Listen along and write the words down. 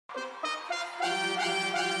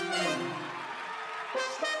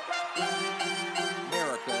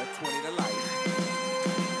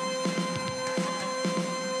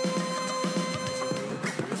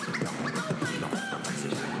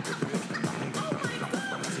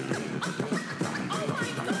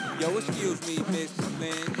Yo, excuse me, Miss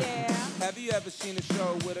Lynn. Yeah. Have you ever seen a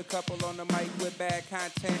show with a couple on the mic with bad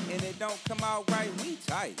content and it don't come out right? We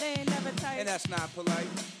tight. They ain't never tight. And that's not polite.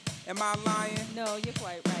 Am I lying? No, you're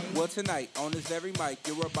quite right. Well, tonight, on this very mic,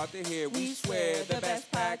 you're about to hear, we swear, the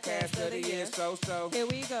best podcast of the year. So, Here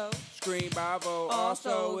we go. Scream Bravo.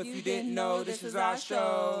 Also, if you didn't know, this is our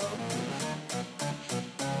show.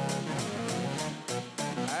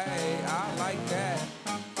 Hey, I like that.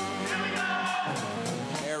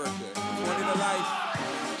 Erica, 20 to life.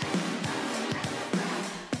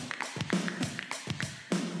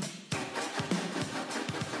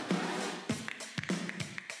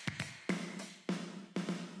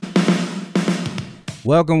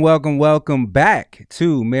 Welcome back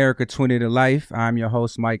to America 20 to Life. I'm your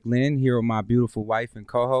host, Mike Lynn, here with my beautiful wife and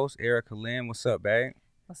co-host, Erica Lynn. What's up, babe?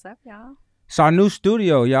 What's up, y'all? It's our new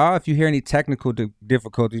studio, y'all. If you hear any technical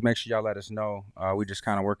difficulties, make sure y'all let us know. We just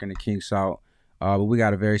kind of working the kinks out. But we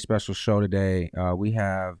got a very special show today. We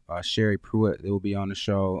have Sherry Pruitt that will be on the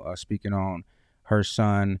show speaking on her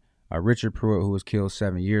son, Richard Pruitt, who was killed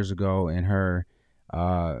 7 years ago, and her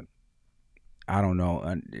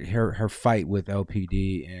her fight with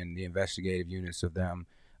LPD and the investigative units of them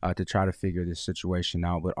to try to figure this situation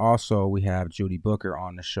out. But also we have Judy Booker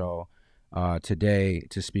on the show today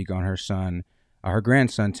to speak on her son, her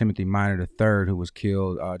grandson, Timothy Minor III, who was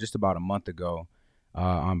killed just about a month ago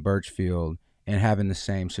on Birchfield and having the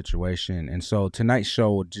same situation. And so tonight's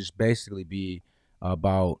show will just basically be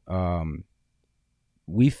about,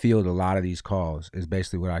 we field a lot of these calls is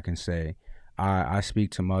basically what I can say. I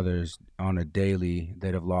speak to mothers on a daily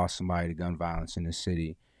that have lost somebody to gun violence in the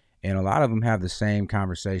city. And a lot of them have the same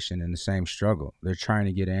conversation and the same struggle. They're trying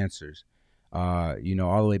to get answers. All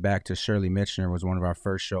the way back to Shirley Mitchner was one of our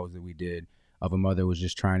first shows that we did of a mother who was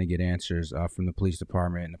just trying to get answers from the police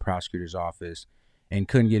department and the prosecutor's office and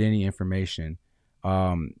couldn't get any information.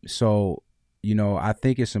 I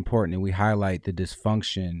think it's important that we highlight the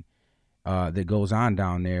dysfunction that goes on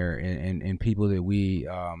down there and people that we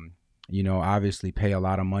obviously pay a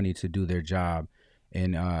lot of money to do their job.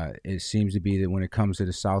 And it seems to be that when it comes to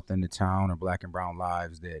the south end of town or black and brown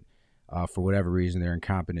lives that for whatever reason, they're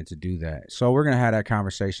incompetent to do that. So we're going to have that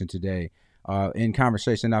conversation today. In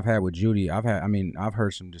conversation I've had with Judy, I've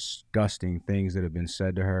heard some disgusting things that have been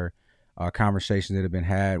said to her, conversations that have been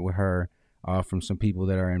had with her from some people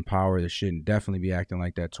that are in power that shouldn't definitely be acting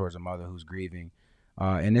like that towards a mother who's grieving.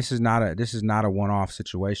 And this is not a one-off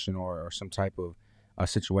situation or some type of a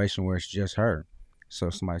situation where it's just her. So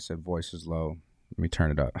somebody said voice is low. Let me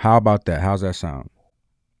turn it up. How about that? How's that sound?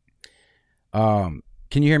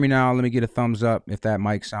 Can you hear me now? Let me get a thumbs up if that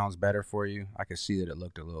mic sounds better for you. I can see that it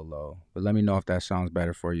looked a little low, but let me know if that sounds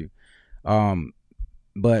better for you.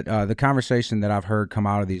 But the conversation that I've heard come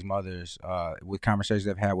out of these mothers, with conversations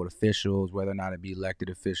they've had with officials, whether or not it be elected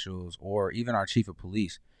officials or even our chief of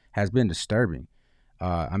police, has been disturbing.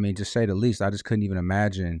 To say the least, I just couldn't even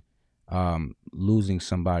imagine losing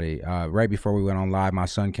somebody. Right before we went on live, my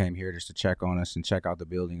son came here just to check on us and check out the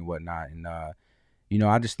building and whatnot. And,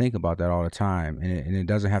 I just think about that all the time. And it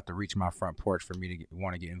doesn't have to reach my front porch for me to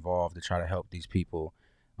want to get involved to try to help these people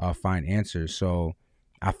find answers. So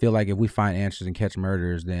I feel like if we find answers and catch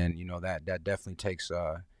murderers, then, that definitely takes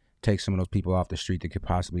some of those people off the street that could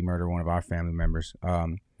possibly murder one of our family members.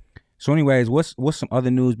 So anyways, what's some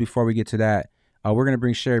other news before we get to that? We're going to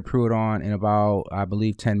bring Sherry Pruitt on in about, I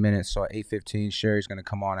believe, 10 minutes. So at 8:15, Sherry's going to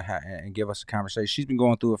come on and give us a conversation. She's been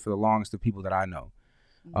going through it for the longest of people that I know.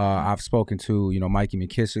 I've spoken to, Mikey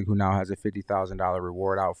McKissick, who now has a $50,000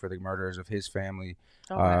 reward out for the murderers of his family.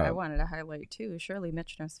 I wanted to highlight, too, Shirley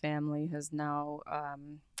Mitchner's family has now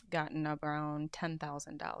gotten around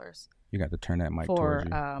 $10,000. You got to turn that mic for towards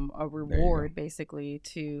you. A reward, basically,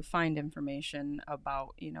 to find information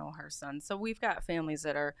about, her son. So we've got families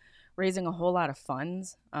that are raising a whole lot of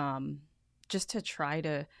funds just to try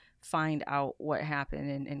to find out what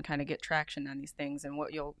happened and kind of get traction on these things. And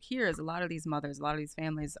what you'll hear is a lot of these mothers, a lot of these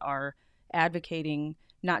families are advocating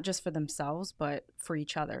not just for themselves, but for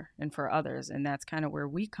each other and for others. And that's kind of where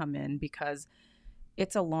we come in, because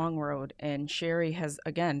it's a long road. And Sherry has,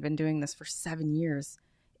 again, been doing this for 7 years.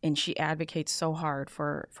 And she advocates so hard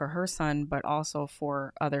for her son, but also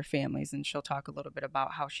for other families. And she'll talk a little bit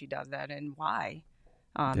about how she does that and why,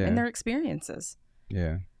 and their experiences.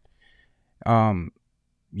 Yeah.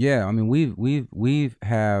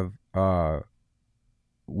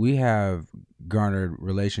 We have garnered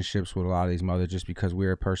relationships with a lot of these mothers just because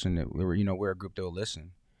we're a group that will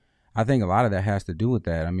listen. I think a lot of that has to do with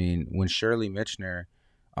that. I mean, when Shirley Mitchner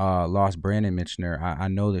lost Brandon Mitchner, I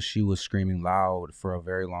know that she was screaming loud for a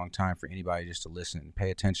very long time for anybody just to listen,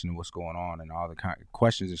 pay attention to what's going on, and all the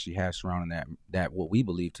questions that she has surrounding that what we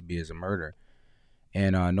believe to be as a murder.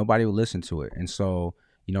 And nobody would listen to it. And so,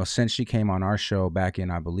 since she came on our show back in,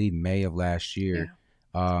 I believe, May of last year,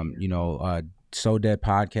 So Dead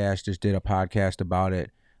Podcast just did a podcast about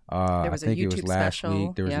it. I think it was last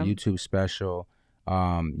week. There was a YouTube special.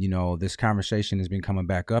 This conversation has been coming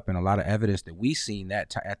back up, and a lot of evidence that we seen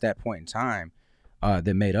at that point in time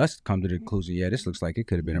that made us come to the conclusion, yeah, this looks like it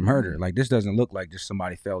could have been a murder. Like, this doesn't look like just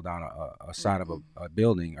somebody fell down a side of a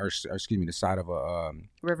building, or excuse me, the side of a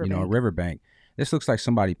riverbank. This looks like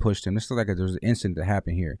somebody pushed him. This looks like there's an incident that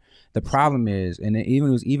happened here. The problem is, and it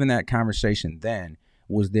was even that conversation then,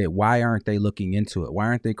 was that why aren't they looking into it? Why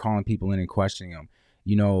aren't they calling people in and questioning them?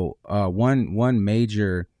 One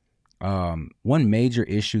major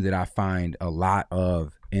issue that I find a lot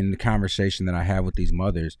of in the conversation that I have with these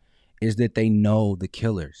mothers is that they know the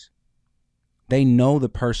killers. They know the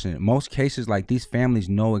person. In most cases, like, these families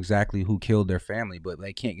know exactly who killed their family, but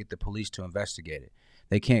they can't get the police to investigate it.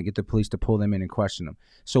 They can't get the police to pull them in and question them.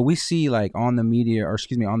 So we see, like, on the media, or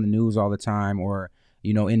excuse me, on the news all the time, or,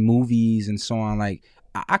 in movies and so on. Like,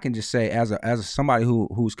 I can just say, as somebody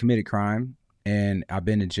who's committed crime and I've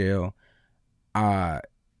been to jail,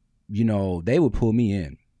 they would pull me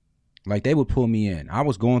in. Like, they would pull me in. I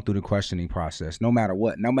was going through the questioning process, no matter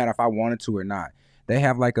what, no matter if I wanted to or not. They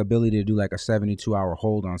have, like, ability to do, like, a 72-hour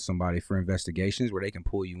hold on somebody for investigations where they can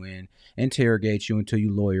pull you in, interrogate you until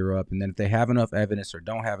you lawyer up. And then if they have enough evidence or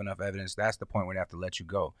don't have enough evidence, that's the point where they have to let you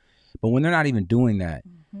go. But when they're not even doing that,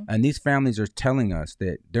 and these families are telling us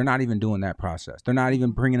that they're not even doing that process, they're not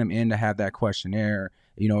even bringing them in to have that questionnaire,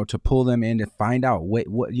 to pull them in to find out what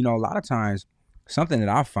a lot of times, something that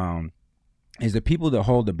I've found is the people that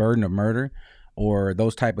hold the burden of murder or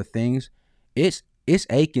those type of things, it's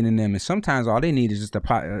aching in them, and sometimes all they need is just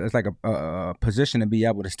it's like a position to be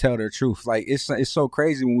able to tell their truth. Like, it's so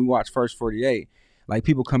crazy when we watch First 48. Like,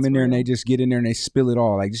 people come in there and they just get in there and they spill it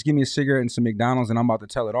all. Like, just give me a cigarette and some McDonald's and I'm about to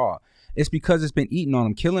tell it all. It's because it's been eaten on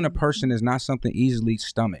them. Killing a person is not something easily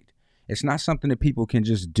stomached. It's not something that people can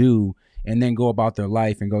just do and then go about their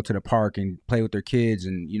life and go to the park and play with their kids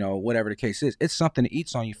and, whatever the case is. It's something that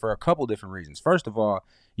eats on you for a couple different reasons. First of all,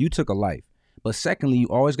 you took a life. But secondly, you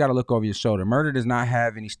always got to look over your shoulder. Murder does not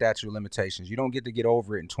have any statute of limitations. You don't get to get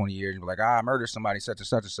over it in 20 years and be like, I murdered somebody such and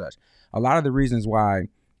such and such. A lot of the reasons why,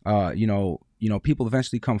 people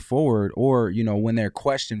eventually come forward, or, when they're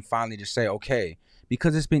questioned, finally just say, okay,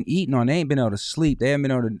 because it's been eaten on. They ain't been able to sleep. They haven't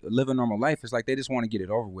been able to live a normal life. It's like they just want to get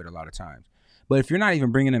it over with a lot of times. But if you're not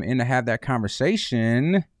even bringing them in to have that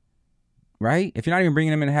conversation, right? If you're not even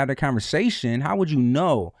bringing them in to have that conversation, how would you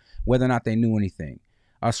know whether or not they knew anything?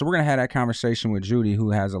 So we're going to have that conversation with Judy,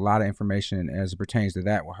 who has a lot of information as it pertains to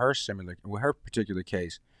that with her particular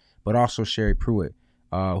case, but also Sherry Pruitt,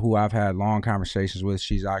 who I've had long conversations with.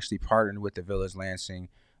 She's actually partnered with the Village Lansing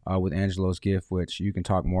with Angelo's Gift, which you can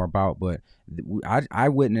talk more about. But I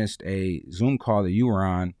witnessed a Zoom call that you were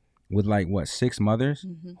on with 6 mothers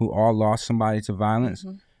who all lost somebody to violence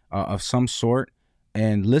of some sort.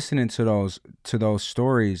 And listening to those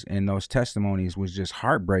stories and those testimonies was just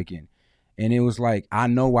heartbreaking. And it was like, I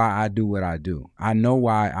know why I do what I do. I know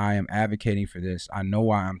why I am advocating for this. I know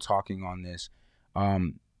why I'm talking on this.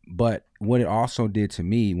 But what it also did to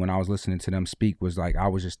me when I was listening to them speak was I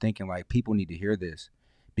was just thinking people need to hear this,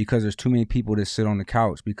 because there's too many people that sit on the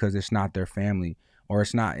couch because it's not their family, or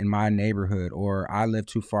it's not in my neighborhood, or I live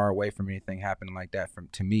too far away from anything happening like that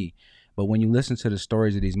to me. But when you listen to the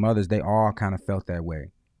stories of these mothers, they all kind of felt that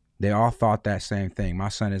way. They all thought that same thing. My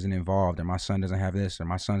son isn't involved, or my son doesn't have this, or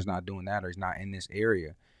my son's not doing that, or he's not in this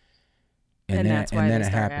area. And that's why they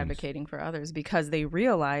start advocating for others, because they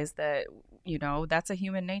realize that, that's a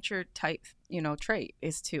human nature type, trait,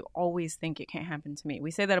 is to always think it can't happen to me.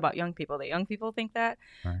 We say that about young people, that young people think that,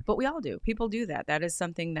 right. But we all do. People do that. That is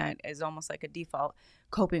something that is almost like a default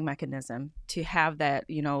coping mechanism, to have that,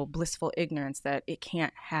 blissful ignorance that it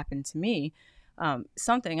can't happen to me.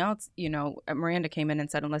 Something else, Miranda came in and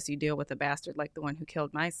said, unless you deal with a bastard like the one who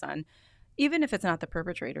killed my son, even if it's not the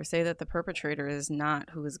perpetrator, say that the perpetrator is not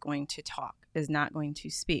who is going to talk, is not going to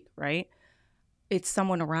speak, right? It's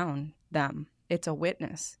someone around them. It's a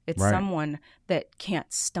witness. It's right. Someone that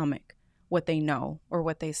can't stomach what they know or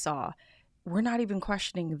what they saw. We're not even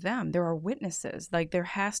questioning them. There are witnesses. There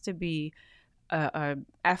has to be a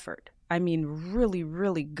effort. I mean, really,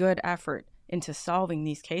 really good effort into solving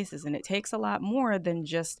these cases. And it takes a lot more than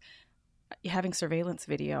just having surveillance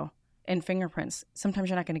video and fingerprints. Sometimes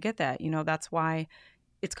you're not going to get that. That's why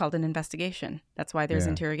it's called an investigation. That's why there's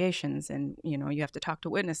Yeah. interrogations, and you have to talk to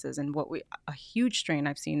witnesses. And a huge strain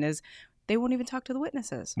I've seen is they won't even talk to the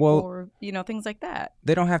witnesses, Well, or things like that.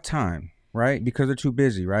 they don't have time, right? Because they're too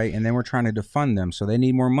busy, right? And then we're trying to defund them, so they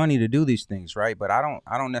need more money to do these things, right? But I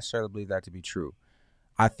don't necessarily believe that to be true.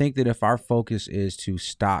 I think that if our focus is to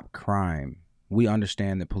stop crime, we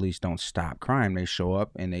understand that police don't stop crime. They show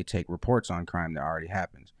up and they take reports on crime that already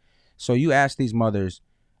happens. So you ask these mothers,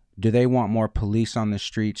 do they want more police on the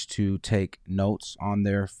streets to take notes on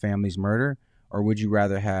their family's murder? Or would you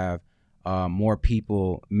rather have more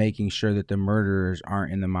people making sure that the murderers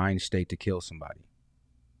aren't in the mind state to kill somebody?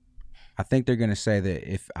 I think they're going to say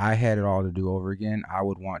that if I had it all to do over again, I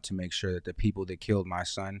would want to make sure that the people that killed my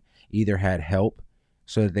son either had help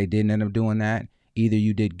so that they didn't end up doing that. Either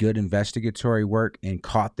you did good investigatory work and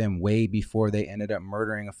caught them way before they ended up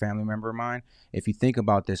murdering a family member of mine. If you think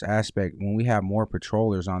about this aspect, when we have more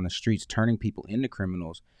patrollers on the streets turning people into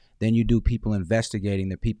criminals than you do people investigating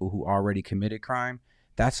the people who already committed crime,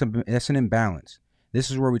 that's an imbalance.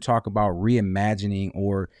 This is where we talk about reimagining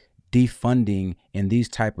or defunding in these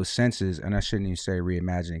type of senses. And I shouldn't even say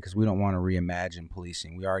reimagining, because we don't want to reimagine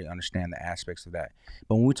policing. We already understand the aspects of that.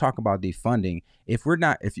 But when we talk about defunding, if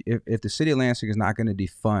the city of Lansing is not going to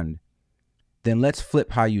defund, then let's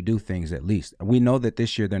flip how you do things. At least we know that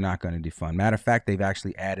this year they're not going to defund. Matter of fact, they've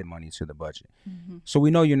actually added money to the budget. So we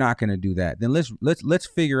know you're not going to do that. Then let's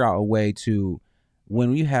figure out a way to,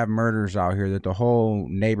 when you have murderers out here, that the whole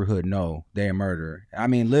neighborhood know they're a murderer. I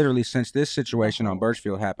mean, literally, since this situation on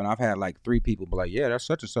Birchfield happened, I've had like 3 people be like, yeah, that's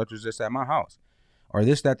such and such was just at my house. Or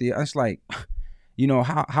this, that, the, it's like,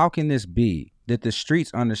 how can this be that the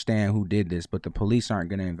streets understand who did this, but the police aren't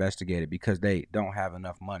going to investigate it because they don't have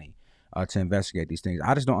enough money to investigate these things?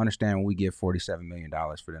 I just don't understand when we give $47 million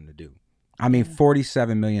for them to do. I mean,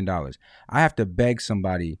 $47 million. I have to beg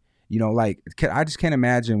somebody. I just can't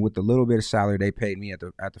imagine with the little bit of salary they paid me at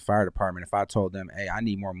the fire department, if I told them, hey, I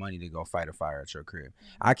need more money to go fight a fire at your crib.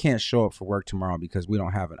 I can't show up for work tomorrow because I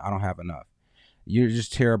don't have enough. You're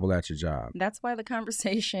just terrible at your job. That's why the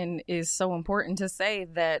conversation is so important, to say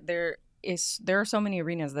that there are so many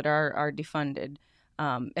arenas that are defunded,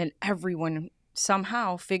 and everyone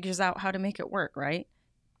somehow figures out how to make it work, right?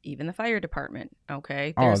 Even the fire department.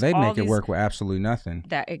 Okay. They make it work with absolutely nothing.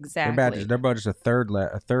 That exactly. Their budget's a third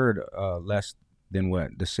less than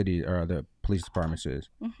what the city or the police department is.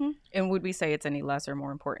 Mm-hmm. And would we say it's any less or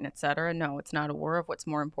more important, et cetera? No, it's not a war of what's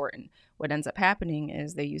more important. What ends up happening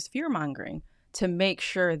is they use fear mongering to make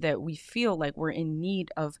sure that we feel like we're in need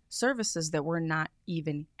of services that we're not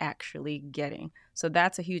even actually getting. So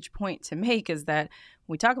that's a huge point to make, is that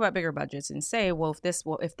we talk about bigger budgets and say, well,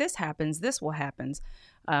 if this happens, this will happen.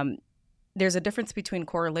 There's a difference between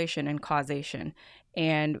correlation and causation.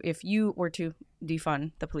 And if you were to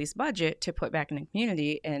defund the police budget to put back in the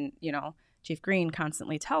community, and, Chief Green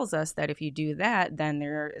constantly tells us that if you do that, then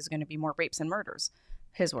there is going to be more rapes and murders.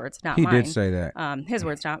 His words, not mine. He did say that. His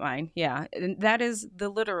words, not mine. Yeah. And that is the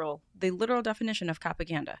literal definition of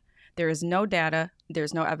propaganda. There is no data.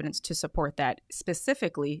 There's no evidence to support that,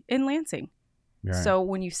 specifically in Lansing. Right. So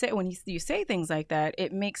when you say things like that,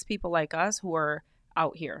 it makes people like us who are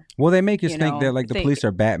out here. Well, they make us think that the police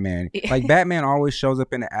are Batman. Like Batman always shows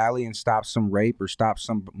up in the alley and stops some rape or stops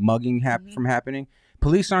some mugging from happening.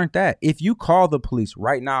 Police aren't that. If you call the police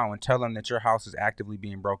right now and tell them that your house is actively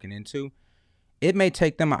being broken into, it may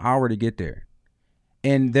take them an hour to get there,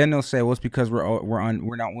 and then they'll say, "Well, it's because we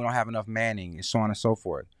don't have enough manning," and so on and so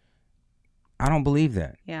forth. I don't believe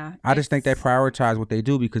that. Yeah, I just think they prioritize what they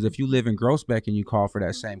do, because if you live in Groesbeck and you call for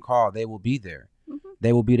that same call, they will be there. Mm-hmm.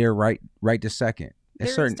 They will be there right this second.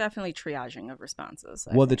 There's definitely triaging of responses.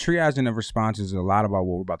 The triaging of responses is a lot about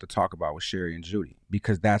what we're about to talk about with Sherry and Judy,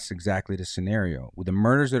 because that's exactly the scenario. With the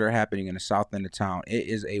murders that are happening in the south end of town, it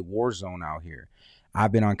is a war zone out here.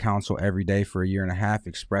 I've been on council every day for a year and a half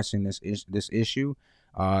expressing this issue,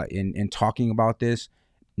 in talking about this.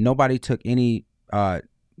 Nobody took any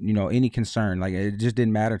concern. Like, it just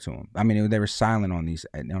didn't matter to them. I mean, they were silent on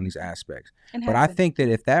these aspects. But I think that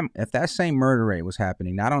if that same murder rate was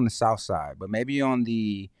happening, not on the south side, but maybe on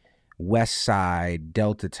the west side,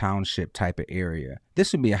 Delta Township type of area,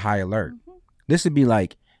 this would be a high alert. Mm-hmm. This would be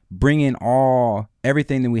like, bring in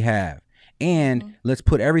everything that we have. And let's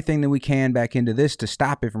put everything that we can back into this to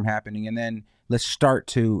stop it from happening. And then let's start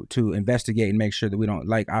to investigate and make sure that we don't,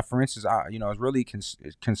 for instance, it's really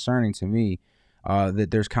concerning to me that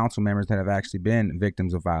there's council members that have actually been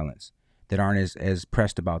victims of violence that aren't as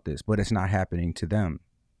pressed about this, but it's not happening to them,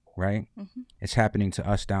 right? Mm-hmm. It's happening to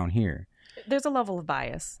us down here. There's a level of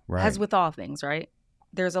bias, right, as with all things, right?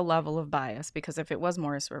 there's a level of bias, because if it was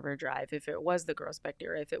Morris River Drive, if it was the Groesbeck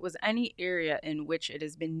area, if it was any area in which it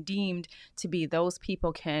has been deemed to be those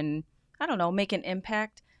people can, I don't know, make an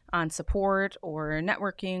impact on support or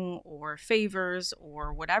networking or favors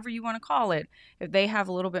or whatever you want to call it, if they have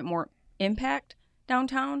a little bit more impact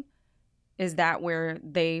downtown, is that where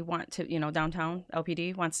they want to, downtown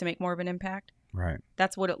LPD wants to make more of an impact? Right.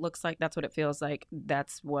 That's what it looks like. That's what it feels like.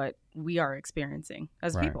 That's what we are experiencing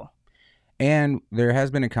as Right. people. And there has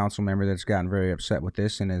been a council member that's gotten very upset with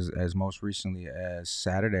this, and as most recently as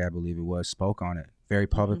Saturday, I believe it was, spoke on it very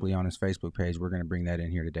publicly on his Facebook page. We're going to bring that in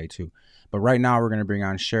here today too. But right now, we're going to bring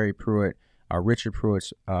on Sherry Pruitt, Richard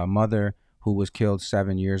Pruitt's mother, who was killed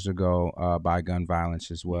 7 years ago by gun violence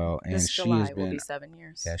as well. And This she July has will been, be 7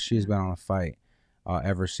 years. yeah, she has been on a fight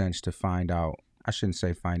ever since to find out. I shouldn't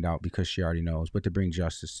say find out because she already knows, but to bring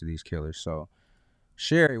justice to these killers. So,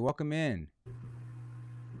 Sherry, welcome in.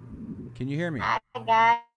 Can you hear me? Hi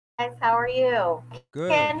guys, how are you?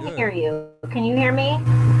 Good. Can Good. hear you. Can you hear me?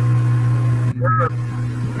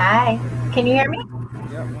 Hi. Can you hear me?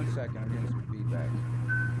 Yeah, 1 second. I'm getting some feedback.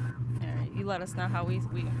 All right, you let us know how we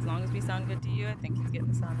as long as we sound good to you. I think he's getting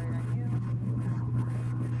the sound right on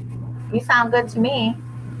You sound good to me.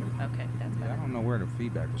 you. Okay, that's Yeah, I better. don't know where the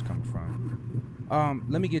feedback was coming from.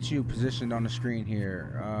 Let me get you positioned on the screen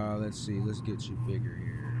here. Let's see. Let's get you bigger here.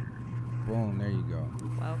 Boom. There you go.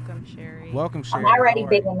 Welcome, Sherry. Welcome, Sherry. I'm already How are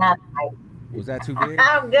big you? enough. Was that too big?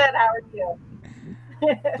 I'm good. How are you?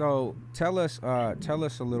 So tell us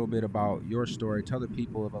a little bit about your story. Tell the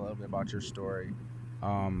people a little bit about your story.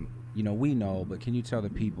 We know, but can you tell the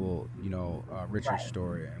people, Richard's Right.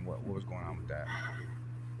 story and what was going on with that?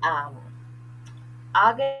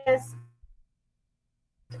 August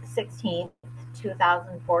 16th,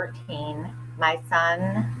 2014, my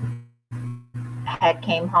son had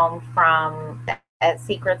came home from at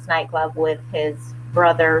Secrets nightclub with his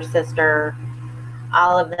brother, sister.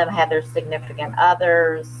 All of them had their significant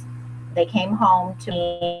others. They came home to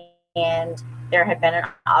me, and there had been an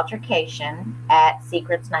altercation at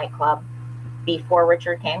Secrets nightclub before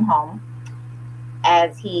Richard came home.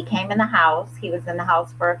 As he came in the house, he was in the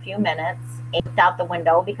house for a few minutes. I looked out the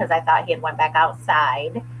window because I thought he had went back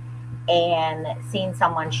outside and seen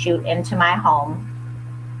someone shoot into my home.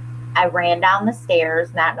 I ran down the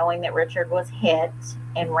stairs, not knowing that Richard was hit,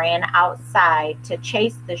 and ran outside to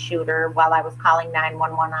chase the shooter while I was calling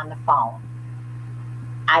 911 on the phone.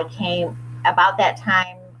 I came about that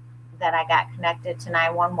time that I got connected to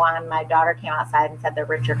 911. My daughter came outside and said that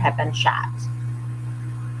Richard had been shot.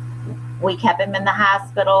 We kept him in the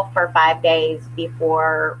hospital for 5 days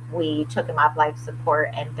before we took him off life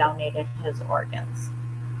support and donated his organs.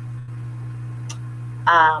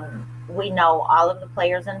 We know all of the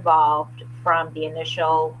players involved from the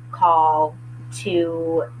initial call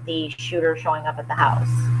to the shooter showing up at the house.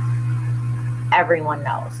 Everyone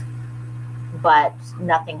knows, but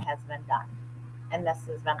nothing has been done. And this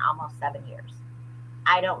has been almost 7 years.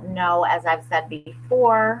 I don't know, as I've said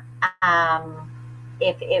before,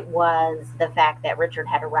 if it was the fact that Richard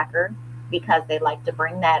had a record, because they like to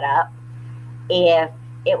bring that up. If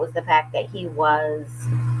it was the fact that he was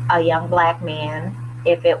a young black man,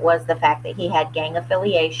 if it was the fact that he had gang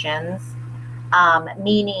affiliations,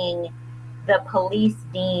 meaning the police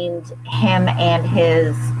deemed him and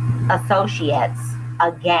his associates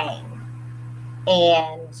a gang.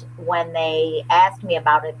 And when they asked me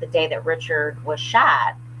about it the day that Richard was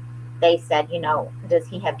shot, they said, does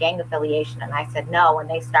he have gang affiliation? And I said, no. And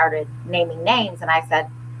they started naming names. And I said,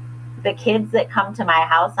 the kids that come to my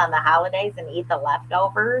house on the holidays and eat the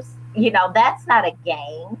leftovers, that's not a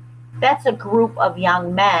gang. That's a group of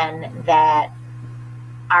young men that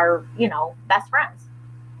are, best friends.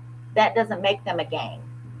 That doesn't make them a gang.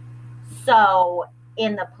 So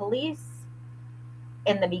in the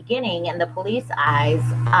beginning, in the police eyes,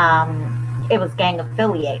 it was gang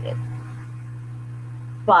affiliated.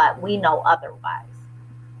 But we know otherwise.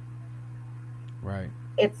 Right.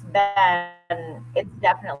 It's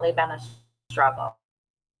definitely been a struggle.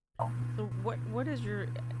 So what is you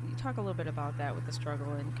talk a little bit about that with the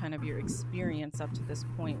struggle and kind of your experience up to this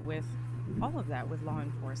point with all of that, with law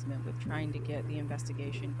enforcement, with trying to get the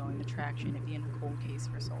investigation going, the traction, and being a cold case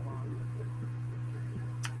for so long?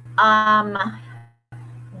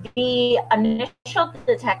 The initial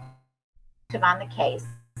detective on the case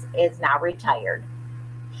is now retired.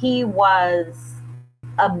 He was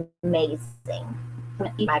amazing.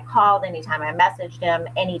 I called, anytime I messaged him,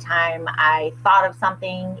 anytime I thought of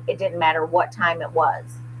something, it didn't matter what time it was.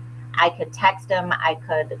 I could text him, I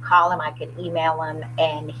could call him, I could email him,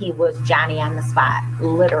 and he was Johnny on the spot,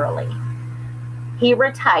 literally. He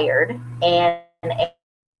retired, and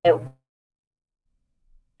it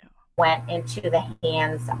went into the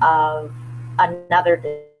hands of another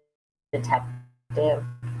detective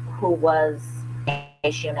who was in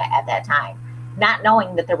case unit at that time, not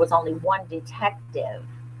knowing that there was only one detective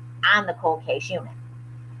on the cold case unit.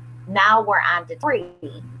 Now we're on to 3.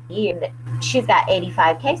 She's got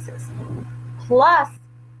 85 cases, plus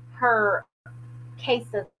her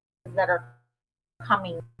cases that are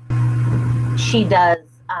coming. She does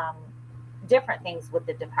different things with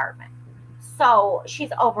the department. So she's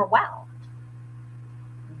overwhelmed.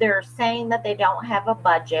 They're saying that they don't have a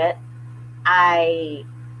budget. The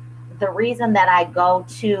reason that I go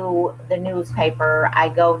to the newspaper, I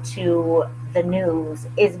go to the news,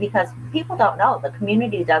 is because people don't know. The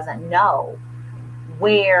community doesn't know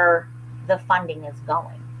where the funding is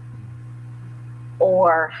going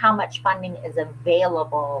or how much funding is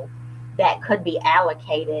available that could be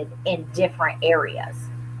allocated in different areas.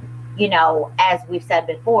 You know, as we've said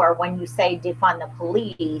before, when you say defund the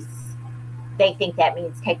police, they think that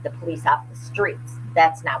means take the police off the streets.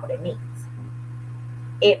 That's not what it means.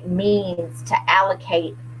 It means to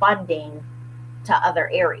allocate funding to other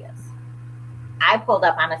areas. I pulled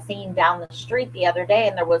up on a scene down the street the other day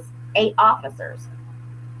and there was 8 officers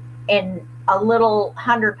and a little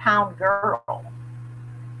 100-pound girl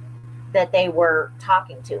that they were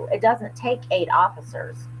talking to. It doesn't take 8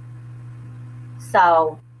 officers.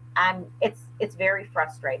 So it's very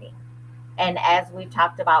frustrating. And as we've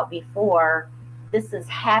talked about before, this is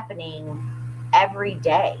happening every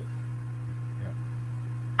day. Yeah.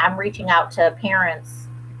 I'm reaching out to parents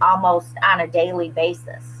almost on a daily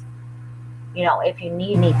basis. You know, if you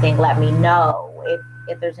need anything, let me know.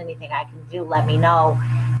 If there's anything I can do, let me know.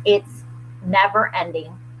 It's never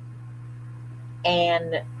ending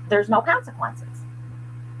and there's no consequences.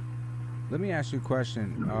 Let me ask you a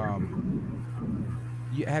question.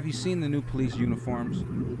 Have you seen the new police uniforms?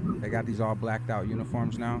 They got these all blacked out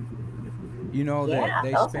uniforms now. You know that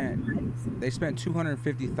they spent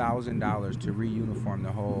 $250,000 to re-uniform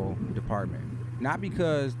the whole department. Not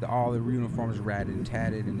because all the uniforms were ratted and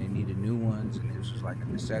tatted and they needed new ones and this was like a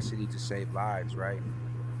necessity to save lives, right?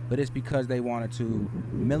 But it's because they wanted to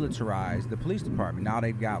militarize the police department. Now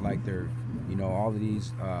they've got like their, you know, all of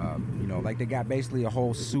these, you know, like they got basically a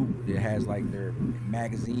whole suit that has like their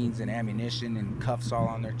magazines and ammunition and cuffs all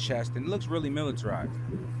on their chest, and it looks really militarized.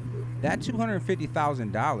 That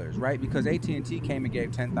 $250,000, right? Because AT&T came and gave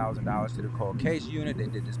 $10,000 to the cold case unit. They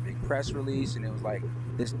did this big press release, and it was like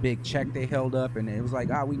this big check they held up, and it was like,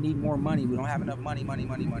 we need more money. We don't have enough money.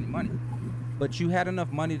 But you had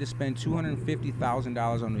enough money to spend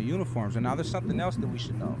 $250,000 on the uniforms. And now there's something else that we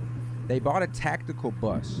should know. They bought a tactical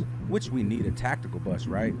bus, which we need a tactical bus,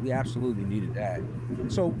 right? We absolutely needed that.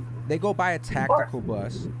 So they go buy a tactical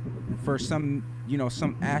bus for some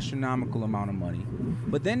astronomical amount of money.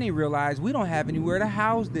 But then they realize we don't have anywhere to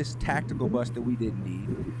house this tactical bus that we didn't need.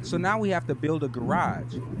 So now we have to build a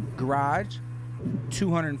garage.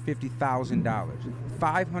 $250,000,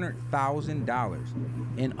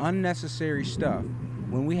 $500,000 in unnecessary stuff.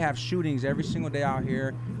 When we have shootings every single day out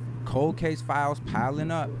here, cold case files piling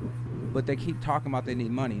up, but they keep talking about they need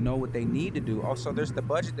money. No, what they need to do. Also, there's the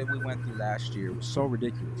budget that we went through last year. It was so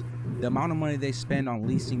ridiculous. The amount of money they spend on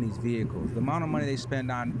leasing these vehicles, the amount of money they spend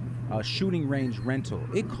on shooting range rental.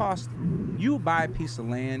 It costs, you buy a piece of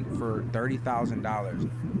land for $30,000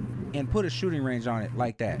 and put a shooting range on it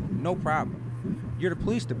like that. No problem. You're the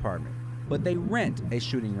police department, but they rent a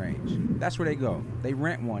shooting range. That's where they go. They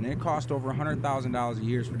rent one, and it costs over $100,000 a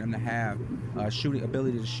year for them to have shooting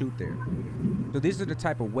ability to shoot there. So these are the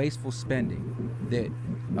type of wasteful spending that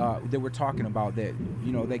we're talking about. That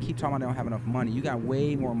they keep talking about they don't have enough money. You got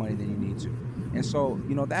way more money than you need to, and so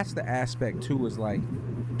that's the aspect too. Is like,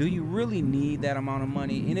 do you really need that amount of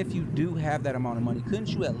money? And if you do have that amount of money, couldn't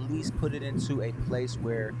you at least put it into a place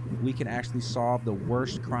where we can actually solve the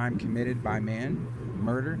worst crime committed by man,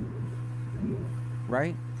 murder?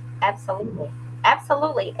 Right? Absolutely.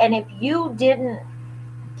 And if you didn't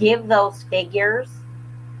give those figures,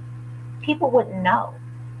 people wouldn't know.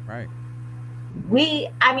 Right. We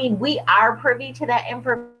are privy to that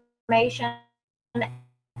information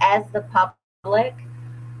as the public,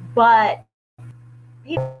 but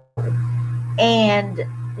people. And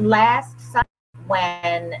last Sunday,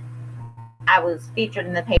 when I was featured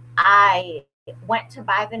in the paper, I went to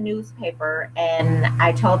buy the newspaper and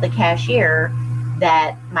I told the cashier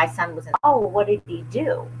that my son was in. Oh, what did he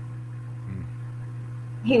do?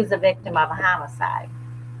 He was a victim of a homicide.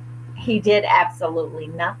 He did absolutely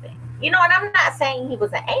nothing. And I'm not saying he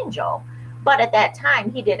was an angel, but at that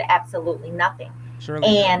time he did absolutely nothing. Shirley,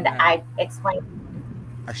 and I explained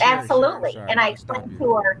absolutely. And I explained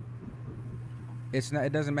to her, It's not.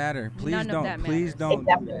 It doesn't matter. Please None of don't. that Please matters. don't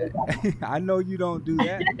do that. I know you don't do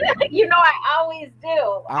that. You know, I always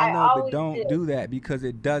do. I I know, but always don't do. do that because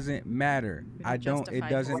it doesn't matter. I don't. It Justified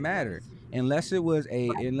doesn't matter beliefs. unless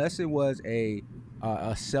it was a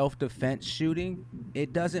self defense shooting.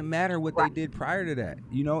 It doesn't matter what they Right. did prior to that,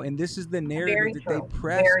 you know. And this is the narrative Very that they true.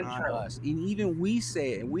 press Very on true. us, and even we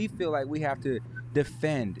say it, and we feel like we have to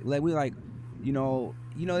defend. Like we like,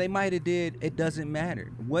 they might have did. It doesn't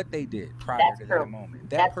matter what they did prior That's to that true. moment.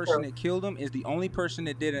 That That's person true. that killed them is the only person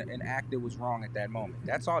that did an act that was wrong at that moment.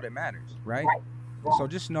 That's all that matters, right? Right. So Right.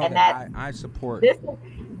 just know And that I support. this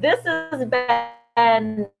has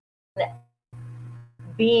been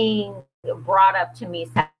being brought up to me.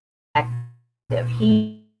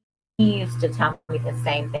 He used to tell me the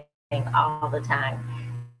same thing all the time.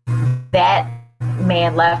 That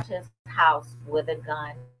man left his house with a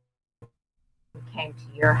gun, came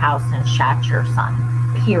to your house and shot your son.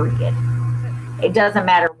 Period. It doesn't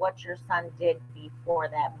matter what your son did before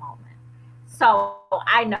that moment. So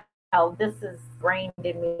I know this is ingrained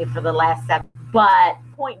in me for the last 7. But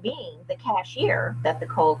point being, the cashier that the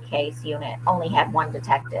cold case unit only had one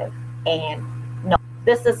detective, and no,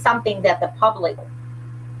 this is something that the public.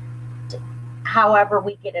 However,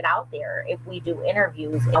 we get it out there. If we do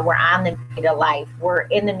interviews, and we're on the media life, we're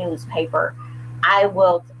in the newspaper. I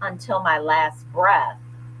will, until my last breath,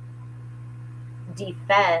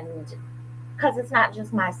 defend, because it's not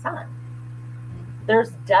just my son.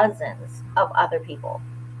 There's dozens of other people.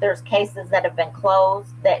 There's cases that have been closed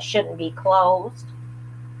that shouldn't be closed,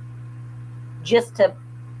 just to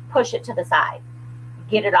push it to the side,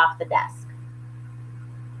 get it off the desk.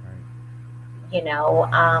 Right. You know,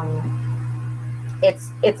 it's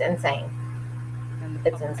insane.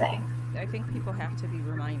 It's insane. I think people have to be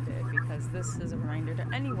reminded, because this is a reminder to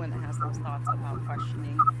anyone that has those thoughts about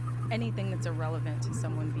questioning anything that's irrelevant to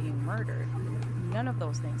someone being murdered. None of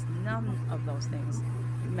those things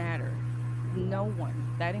matter. No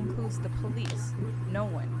one, that includes the police, no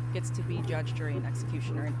one gets to be judge, jury, and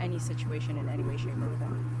executioner in any situation in any way, shape, or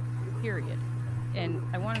form. Period. And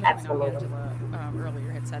I wanted to point out, Angela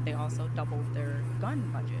earlier had said they also doubled their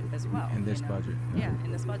gun budget as well. In this budget. Yeah,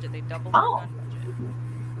 in this budget. They doubled their gun budget.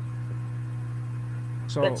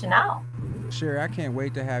 So, good to know. Sherry, I can't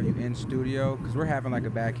wait to have you in studio, because we're having like a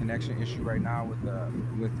bad connection issue right now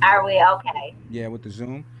with. Are we okay? Yeah, with the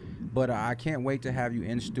Zoom. But I can't wait to have you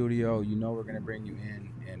in studio. You know, we're going to bring you in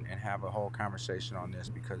and have a whole conversation on this,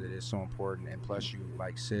 because it is so important. And plus, you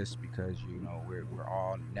like sis, because, we're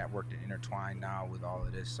all networked and intertwined now with all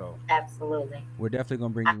of this. So absolutely, we're definitely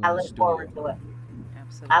going to bring you in I the look studio. forward to it.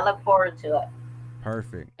 Absolutely. I look forward to it.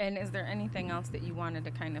 Perfect. And is there anything else that you wanted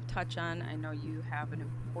to kind of touch on? I know you have an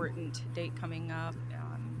important date coming up.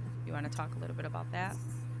 You want to talk a little bit about that?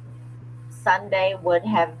 Sunday the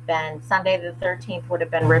 13th would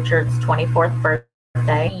have been Richard's 24th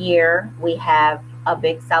birthday. Year we have a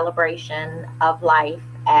big celebration of life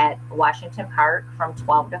at Washington Park from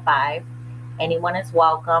 12 to 5. Anyone is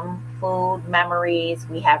welcome. Food, memories.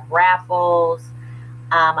 We have raffles.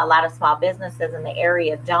 A lot of small businesses in the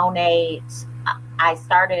area donate. I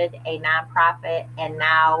started a nonprofit, and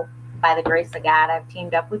now, by the grace of God, I've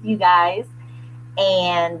teamed up with you guys.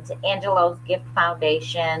 And Angelo's Gift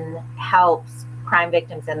Foundation helps crime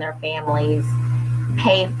victims and their families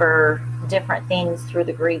pay for different things through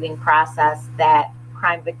the grieving process that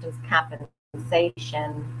crime victims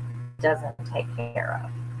compensation doesn't take care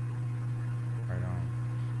of. Right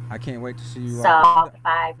on. I can't wait to see you all. So,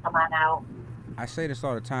 5, come on out. I say this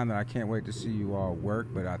all the time, that I can't wait to see you all work,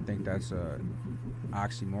 but I think that's a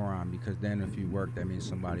oxymoron, because then if you work, that means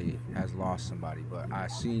somebody has lost somebody. But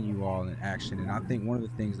I've seen you all in action, and I think one of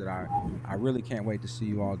the things that I really can't wait to see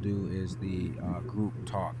you all do is the group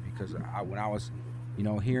talk, because when I was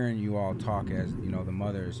hearing you all talk as the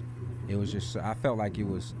mothers, it was just, I felt like it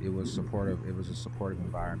was supportive. It was a supportive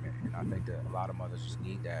environment, and I think that a lot of mothers just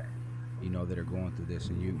need that, that are going through this,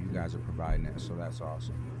 and you guys are providing that, so that's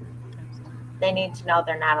awesome. They need to know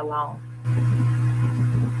they're not alone.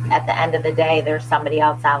 At the end of the day, there's somebody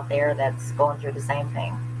else out there that's going through the same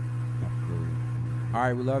thing. Absolutely. All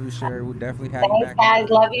right, we love you, Sherry. We'll definitely have you back. Guys,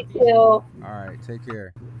 love you too. All right, take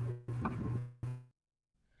care.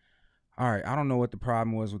 All right, I don't know what the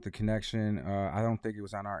problem was with the connection. I don't think it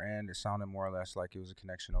was on our end. It sounded more or less like it was a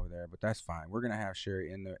connection over there, but that's fine. We're gonna have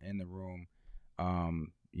Sherry in the room,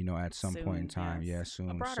 at some point in time. Yes. Yeah,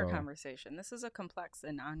 soon. A broader conversation. This is a complex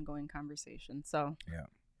and ongoing conversation. So yeah,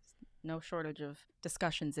 no shortage of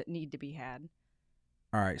discussions that need to be had.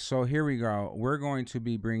 All right, so here we go. We're going to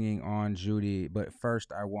be bringing on Judy, but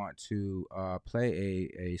first I want to play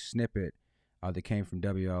a snippet that came from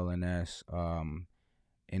WLNS.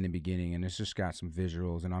 in the beginning, and it's just got some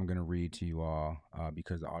visuals, and I'm going to read to you all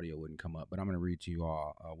because the audio wouldn't come up, but I'm going to read to you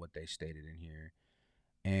all what they stated in here.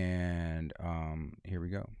 And here we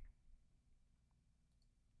go.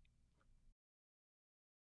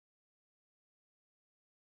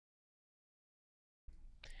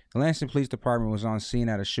 The Lansing Police Department was on scene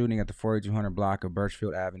at a shooting at the 4200 block of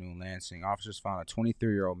Birchfield Avenue in Lansing. Officers found a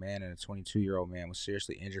 23-year-old man and a 22-year-old man was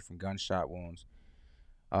seriously injured from gunshot wounds.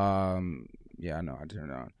 Yeah, I know, I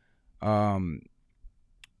turned it on.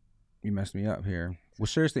 You messed me up here.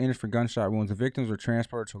 Was seriously injured from gunshot wounds. The victims were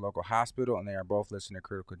transported to a local hospital, and they are both listed in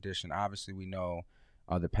critical condition. Obviously, we know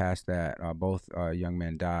the past that both young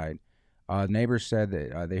men died. Neighbors said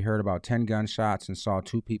that they heard about 10 gunshots and saw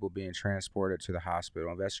 2 people being transported to the hospital.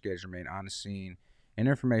 Investigators remain on the scene, and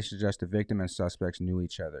information suggests the victim and suspects knew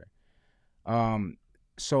each other.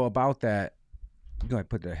 So about that, go ahead and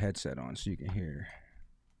put the headset on so you can hear.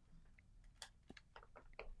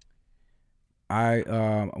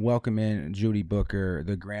 I welcome in Judy Booker,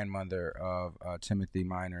 the grandmother of Timothy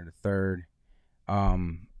Minor III.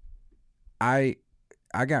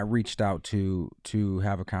 I got reached out to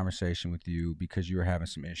have a conversation with you because you were having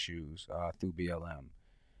some issues through BLM.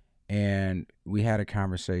 And we had a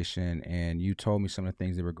conversation, and you told me some of the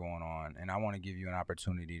things that were going on. And I want to give you an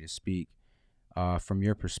opportunity to speak from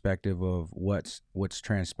your perspective of what's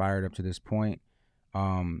transpired up to this point.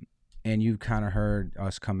 And you've kind of heard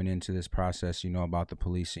us coming into this process, you know, about the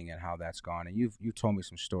policing and how that's gone. And you've told me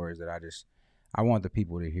some stories that I want the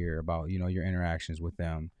people to hear about, you know, your interactions with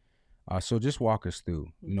them. So just walk us through,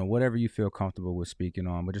 you know, whatever you feel comfortable with speaking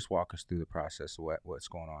on, but just walk us through the process of what's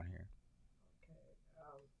going on here.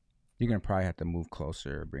 You're going to probably have to move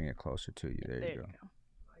closer or bring it closer to you. There you go.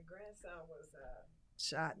 My grandson was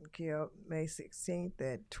shot and killed May 16th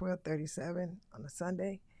at 12:37 on a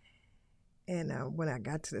Sunday. And when I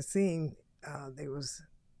got to the scene, they was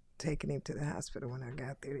taking him to the hospital. When I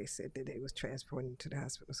got there, they said that they was transporting him to the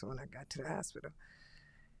hospital. So when I got to the hospital,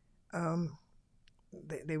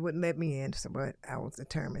 they wouldn't let me in, but I was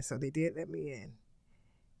determined. So they did let me in.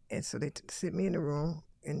 And so they sit me in the room,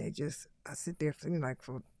 and I sit there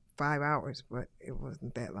for 5 hours, but it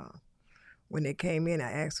wasn't that long. When they came in,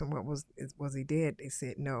 I asked them was he dead? They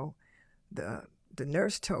said no. The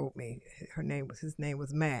nurse told me his name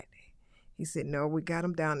was Matt. He said, no, we got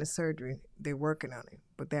him down to surgery. They're working on him.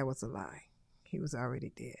 But that was a lie. He was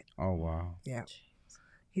already dead. Oh, wow. Yeah.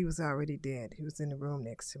 He was already dead. He was in the room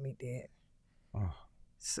next to me dead. Oh.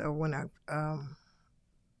 So when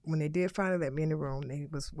they did finally let me in the room, they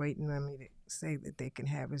was waiting on me to say that they can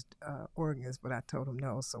have his organs, but I told them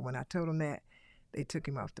no. So when I told them that, they took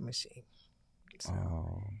him off the machine.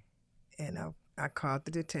 So, and I called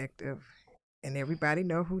the detective. And everybody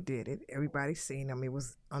know who did it. Everybody seen him. It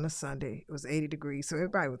was on a Sunday. It was 80 degrees, so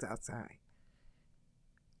everybody was outside.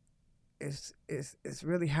 It's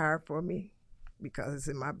really hard for me because it's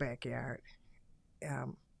in my backyard.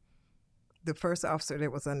 The first officer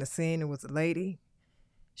that was on the scene, it was a lady.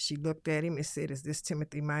 She looked at him and said, "Is this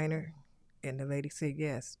Timothy Minor?" And the lady said,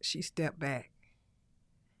 "Yes." She stepped back,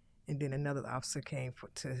 and then another officer came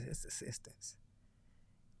to his assistance.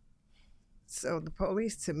 So the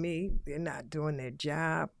police, to me, they're not doing their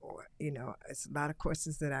job, or, you know, it's a lot of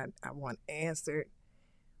questions that I want answered.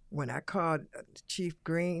 When I called Chief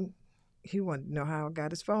Green, he wanted to know how I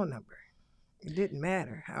got his phone number. It didn't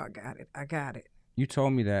matter how I got it. I got it. You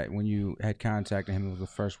told me that when you had contacted him, it was the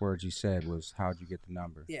first words you said was, how'd you get the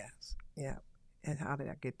number? Yes, yeah. And how did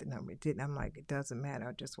I get the number? It didn't. I'm like, it doesn't matter.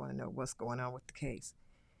 I just want to know what's going on with the case.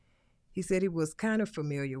 He said he was kind of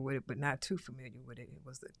familiar with it, but not too familiar with it. It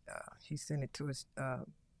was he sent it to his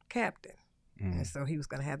captain, and so he was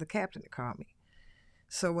going to have the captain to call me.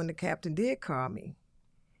 So when the captain did call me,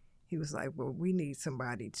 he was like, "Well, we need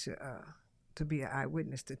somebody to be an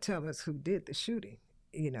eyewitness to tell us who did the shooting."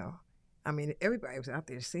 You know, I mean, everybody was out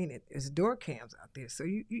there seeing it. There's door cams out there, so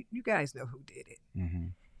you guys know who did it. Mm-hmm.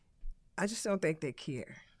 I just don't think they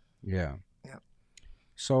care. Yeah. Yeah.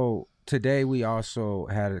 So today we also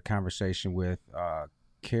had a conversation with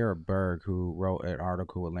Kara Berg, who wrote an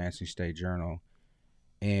article with Lansing State Journal,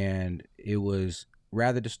 and it was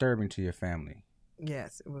rather disturbing to your family.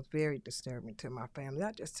 Yes, it was very disturbing to my family,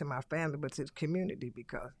 not just to my family, but to the community,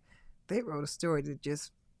 because they wrote a story that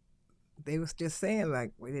they was just saying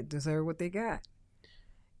like, well, they deserve what they got.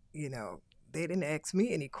 You know, they didn't ask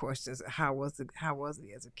me any questions. How was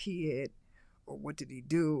he as a kid, or what did he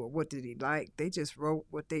do, or what did he like? They just wrote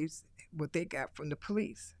what they got from the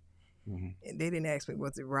police. Mm-hmm. And they didn't ask me,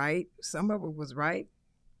 was it right? Some of it was right,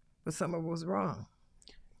 but some of it was wrong.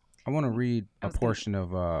 I want to read a portion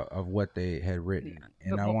of what they had written,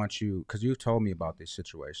 and I want you, because you told me about this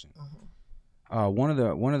situation. one of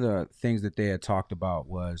the things that they had talked about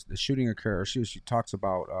was the shooting occurred. She talks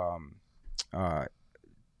about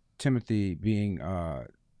Timothy being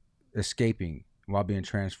escaping while being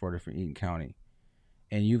transported from Eaton County,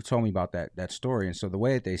 and you've told me about that story. And so the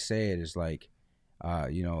way that they say it is like,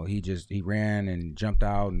 he ran and jumped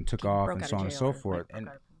out and took off and so on and so forth.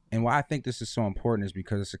 And why I think this is so important is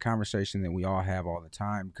because it's a conversation that we all have all the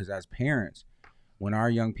time. Because as parents, when our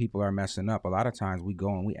young people are messing up, a lot of times we go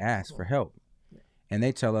and we ask for help, and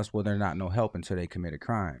they tell us, well, they're not no help until they commit a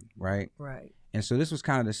crime, right? Right. And so this was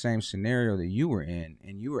kind of the same scenario that you were in,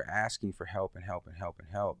 and you were asking for help and help and help and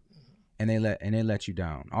help, and they let you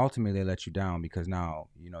down. Ultimately, they let you down because now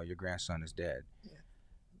your grandson is dead. Yeah.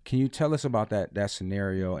 Can you tell us about that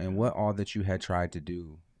scenario and what all that you had tried to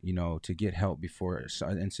do, to get help before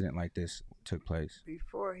an incident like this took place?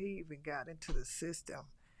 Before he even got into the system,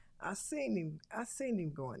 I seen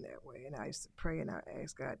him going that way, and I used to pray and I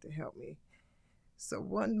asked God to help me. So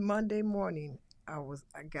one Monday morning, I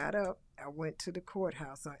got up, I went to the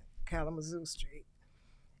courthouse on Kalamazoo Street,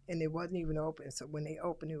 and it wasn't even open. So when they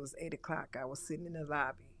opened, it was 8:00. I was sitting in the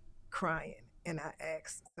lobby crying, and I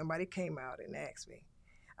asked, somebody came out and asked me.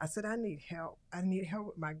 I said, I need help. I need help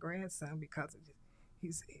with my grandson because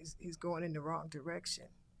he's going in the wrong direction.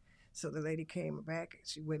 So the lady came back.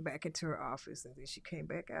 She went back into her office, and then she came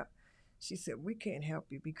back out. She said, we can't help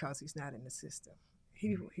you because he's not in the system.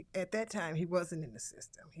 He at that time, he wasn't in the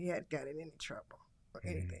system. He hadn't gotten in any trouble or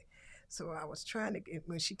anything. So I was trying to get,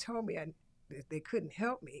 when she told me that they couldn't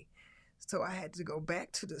help me, so I had to go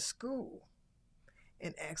back to the school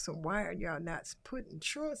and ask them, why are y'all not putting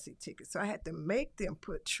truancy tickets? So I had to make them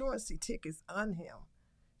put truancy tickets on him,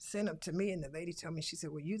 send them to me. And the lady told me, she said,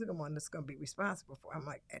 well, you're the one that's going to be responsible for it. I'm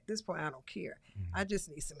like, at this point, I don't care. I just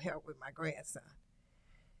need some help with my grandson.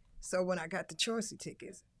 So when I got the truancy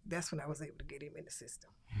tickets, that's when I was able to get him in the system.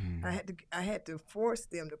 I had to force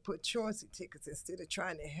them to put truancy tickets instead of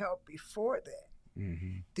trying to help before that,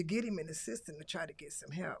 to get him in the system to try to get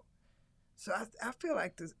some help. So I feel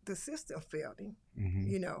like the system failed him,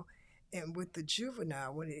 And with the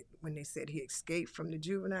juvenile, when they said he escaped from the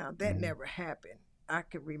juvenile, that never happened. I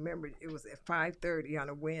can remember it was at 5:30 on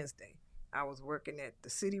a Wednesday. I was working at the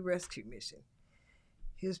City Rescue Mission.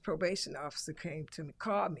 His probation officer came to me,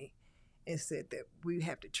 called me, and said that we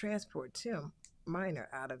have to transport Tim Minor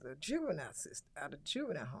out of the juvenile system, out of the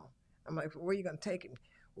juvenile home. I'm like, well, where are you going to take him?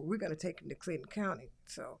 Well, we're going to take him to Clinton County.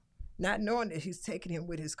 So not knowing that he's taking him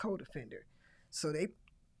with his co-defender. So they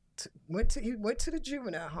went to the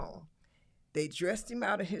juvenile home. They dressed him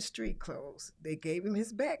out of his street clothes. They gave him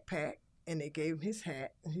his backpack, and they gave him his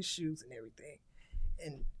hat and his shoes and everything,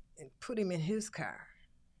 and put him in his car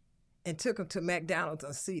and took him to McDonald's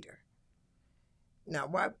on Cedar.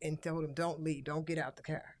 Now, and told him, don't leave, don't get out the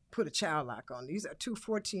car. Put a child lock on. These are two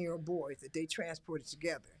 14-year-old boys that they transported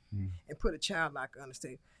together and put a child lock on and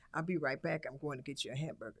say, I'll be right back. I'm going to get you a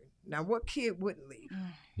hamburger. Now, what kid wouldn't leave?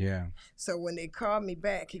 Yeah. So when they called me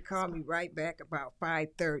back, he called me right back about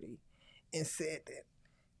 5:30 and said that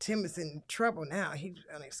Tim is in trouble now. He's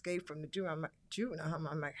on escape from the juvenile home.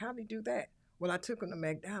 I'm like, how'd he do that? Well, I took him to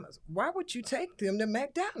McDonald's. Why would you take them to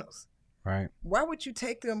McDonald's? Right. Why would you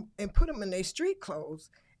take them and put them in their street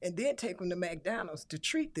clothes and then take them to McDonald's to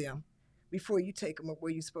treat them before you take them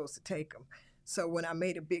where you're supposed to take them? So when I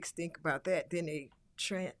made a big stink about that, then they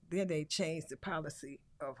changed the policy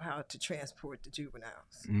of how to transport the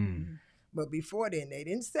juveniles. But before then, they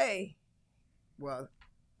didn't say, well,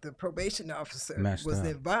 the probation officer was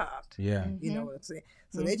involved. Yeah. You know what I'm saying?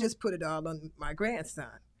 So they just put it all on my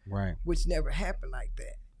grandson. Right. Which never happened like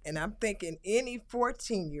that. And I'm thinking any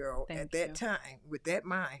 14-year-old at that time with that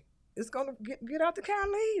mind is going to get out the car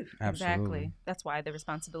and leave. Absolutely. Exactly. That's why the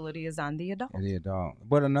responsibility is on the adult. The adult.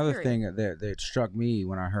 But another thing that struck me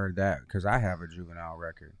when I heard that, because I have a juvenile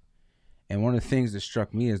record, and one of the things that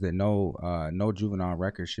struck me is that no juvenile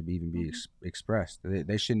record should even be expressed.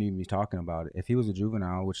 They shouldn't even be talking about it. If he was a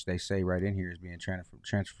juvenile, which they say right in here is being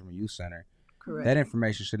transferred from a youth center, correct, that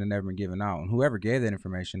information should have never been given out. And whoever gave that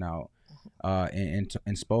information out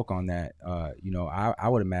and spoke on that, I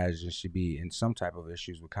would imagine should be in some type of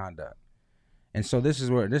issues with conduct. And so this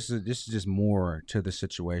is just more to the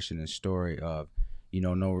situation and story of,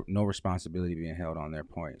 no responsibility being held on their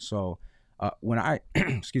point. So when I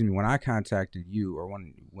when I contacted you, or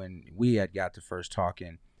when we had got to first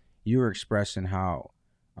talking, you were expressing how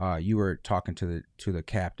you were talking to the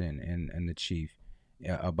captain and the chief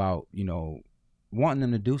about wanting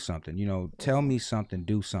them to do something. Tell me something,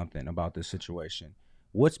 do something about this situation.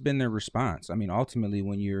 What's been their response? I mean, ultimately,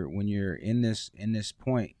 when you're in this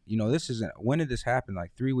point, this isn't. When did this happen?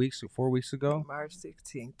 Like 3 weeks or 4 weeks ago? March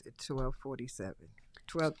 16th at 12:47.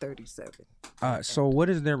 1237. So what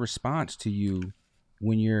is their response to you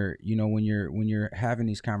when you're, when you're having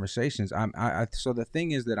these conversations? So the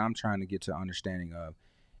thing is that I'm trying to get to understanding of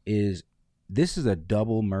is this is a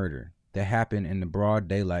double murder that happened in the broad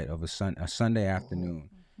daylight of a Sunday afternoon.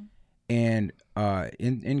 And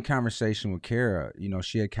in conversation with Kara,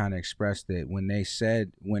 she had kind of expressed that when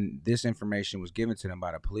this information was given to them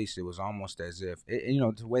by the police, it was almost as if,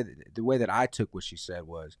 the way that I took what she said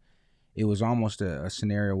was, it was almost a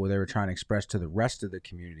scenario where they were trying to express to the rest of the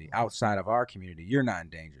community outside of our community, you're not in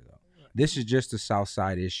danger though. This is just a South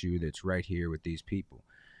Side issue that's right here with these people.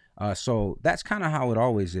 So that's kind of how it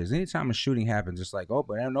always is. Anytime a shooting happens, it's like, oh,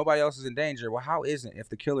 but nobody else is in danger. Well, how isn't if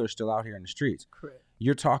the killer is still out here in the streets? Correct.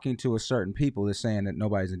 You're talking to a certain people that's saying that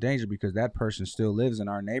nobody's in danger because that person still lives in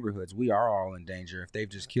our neighborhoods. We are all in danger if they've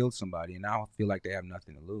just killed somebody and now feel like they have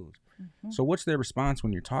nothing to lose. So what's their response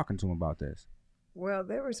when you're talking to them about this? Well,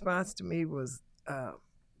 their response to me was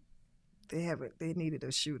they needed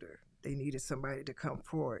a shooter. They needed somebody to come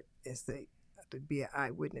forward and say, to be an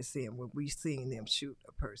eyewitness in when we seen them shoot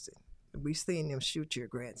a person. We seen them shoot your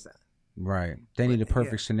grandson. Right. They need a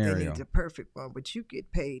perfect scenario. They need a perfect one, but you get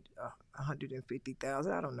paid $150,000.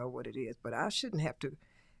 I don't know what it is, but I shouldn't have to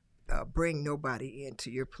bring nobody into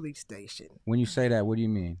your police station. When you say that, what do you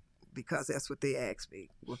mean? Because that's what they asked me.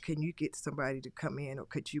 Well, can you get somebody to come in, or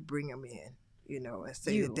could you bring them in? And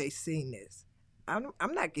say that they seen this. I'm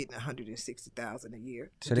not getting $160,000 a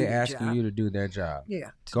year. So they're asking you to do their job. Yeah.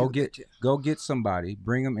 Go get somebody,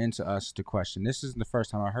 bring them into us to question. This isn't the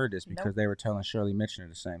first time I heard this because they were telling Shirley Mitchell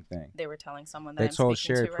the same thing. They were telling someone that they I'm told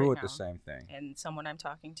speaking Sherry to Pruitt right the now, same thing. and someone I'm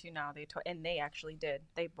talking to now. And they actually did.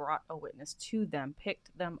 They brought a witness to them,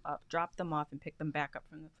 picked them up, dropped them off, and picked them back up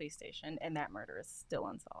from the police station. And that murder is still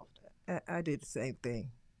unsolved. I did the same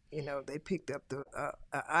thing. They picked up the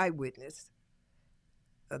eyewitness.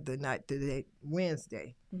 The night today,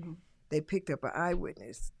 Wednesday, they picked up an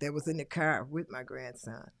eyewitness that was in the car with my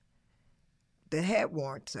grandson that had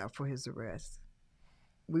warrants out for his arrest.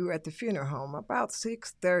 We were at the funeral home. About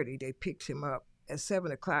 6:30, they picked him up. At 7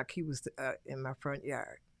 o'clock, he was in my front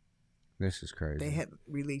yard. This is crazy. They had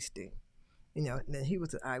released him, and then he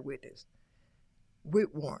was an eyewitness with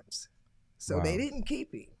warrants. So they didn't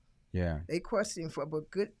keep him. Yeah. They questioned him for a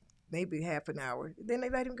good, maybe half an hour. Then they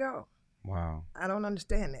let him go. Wow. I don't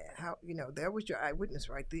understand that. How, there was your eyewitness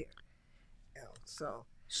right there.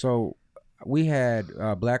 So we had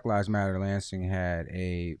Black Lives Matter Lansing had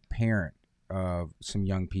a parent of some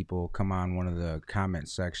young people come on one of the comment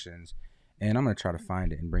sections, and I'm going to try to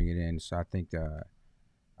find it and bring it in. So I think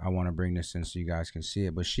I want to bring this in so you guys can see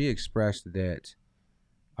it. But she expressed that,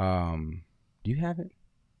 do you have it?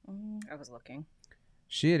 I was looking.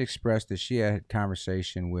 She had expressed that she had a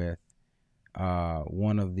conversation with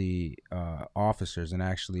one of the officers, and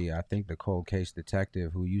actually I think the cold case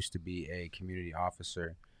detective who used to be a community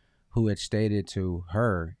officer, who had stated to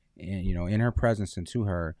her, in her presence and to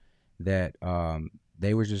her, that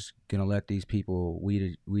they were just gonna let these people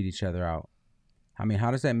weed each other out. I mean,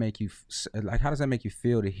 how does that make you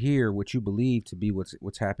feel to hear what you believe to be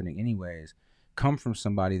what's happening anyways come from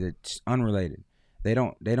somebody that's unrelated? They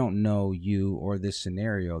don't know you or this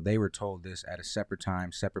scenario. They were told this at a separate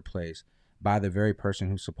time, separate place, by the very person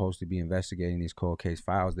who's supposed to be investigating these cold case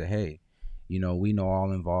files, that, hey, we know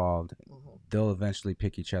all involved. They'll eventually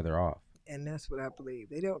pick each other off. And that's what I believe.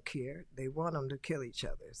 They don't care. They want them to kill each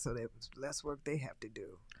other. So there's less work they have to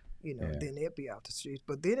do. Then they'll be out the streets.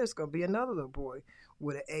 But then there's going to be another little boy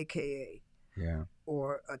with an AKA. Yeah.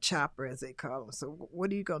 Or a chopper, as they call them. So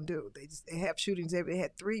what are you going to do? They have shootings. They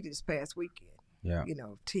had 3 this past weekend. Yeah.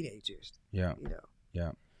 Teenagers. Yeah.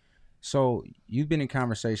 Yeah. So you've been in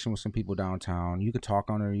conversation with some people downtown. You could talk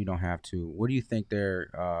on it or you don't have to. What do you think their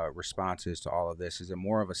response is to all of this? Is it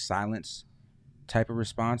more of a silence type of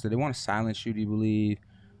response? Do they want to silence you, do you believe?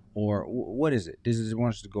 Or what is it? Does it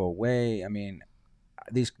want us to go away? I mean,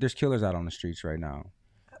 there's killers out on the streets right now.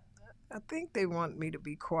 I think they want me to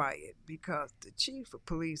be quiet because the chief of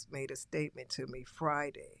police made a statement to me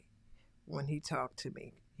Friday when he talked to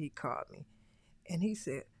me. He called me and he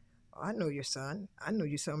said, I know your son. I knew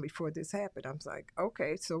your son before this happened. I was like,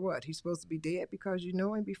 okay, so what? He's supposed to be dead because you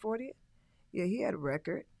know him before that? Yeah, he had a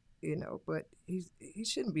record, but he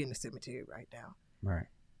shouldn't be in the cemetery right now. Right.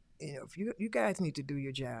 If you guys need to do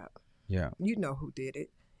your job. Yeah. You know who did it.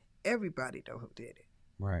 Everybody know who did it.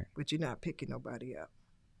 Right. But you're not picking nobody up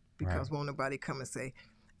because won't nobody come and say,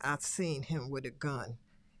 I've seen him with a gun.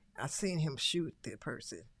 I've seen him shoot the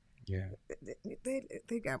person. Yeah.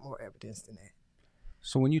 They got more evidence than that.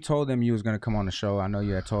 So when you told them you was going to come on the show, I know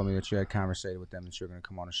you had told me that you had conversated with them that you were going to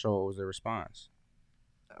come on the show. What was their response?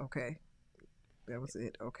 Okay. That was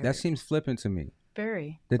it. Okay. That seems flippant to me.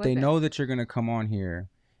 Very. That they Flippant. know that you're going to come on here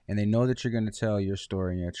and they know that you're going to tell your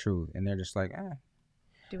story and your truth. And they're just like,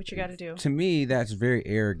 Do what you got to do. To me, that's very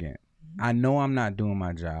arrogant. I know I'm not doing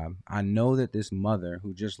my job. I know that this mother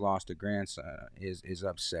who just lost a grandson is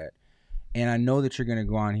upset. And I know that you're going to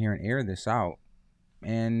go on here and air this out.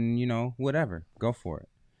 And, you know, whatever. Go for it.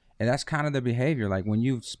 And that's kind of the behavior. Like when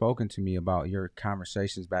you've spoken to me about your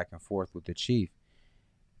conversations back and forth with the chief,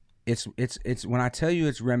 it's when I tell you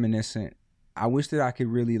it's reminiscent, I wish that I could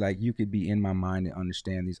really, like, you could be in my mind and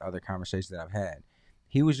understand these other conversations that I've had.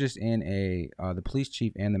 He was just in the police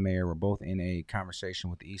chief and the mayor were both in a conversation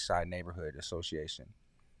with the East Side Neighborhood Association.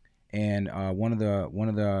 And one of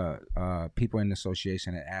the people in the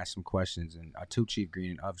association had asked some questions and to Chief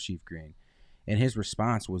Green and of Chief Green. And his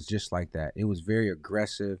response was just like that. It was very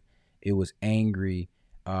aggressive. It was angry.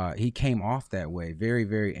 He came off that way, very,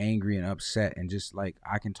 very angry and upset, and just like,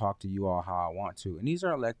 I can talk to you all how I want to. And these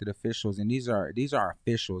are elected officials, and these are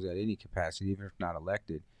officials at any capacity, even if not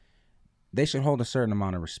elected. They should hold a certain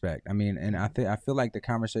amount of respect. I mean, and I feel like the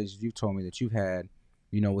conversations you told me that you've had,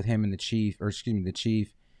 you know, with him and the chief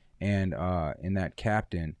and that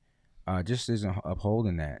captain, just isn't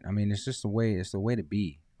upholding that. I mean, it's just the way to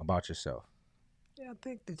be about yourself. Yeah, I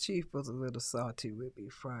think the chief was a little salty with me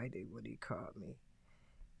Friday when he called me.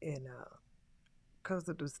 And because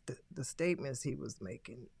of the statements he was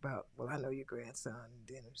making about, well, I know your grandson. And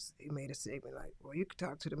then he made a statement like, well, you could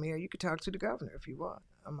talk to the mayor, you could talk to the governor if you want.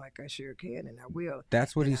 I'm like, I sure can, and I will.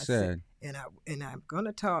 That's what he said. And I'm going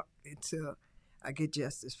to talk until I get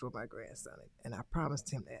justice for my grandson. And I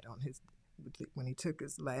promised him that when he took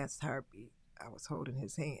his last heartbeat, I was holding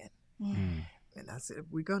his hand. Mm. And I said,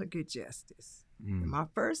 we're going to get justice. And my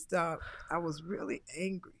first thought, I was really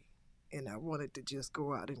angry. And I wanted to just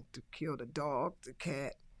go out and to kill the dog, the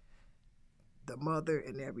cat, the mother,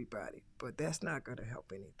 and everybody. But that's not going to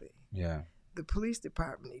help anything. Yeah. The police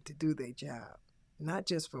department need to do their job, not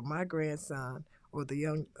just for my grandson or the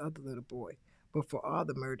young other little boy, but for all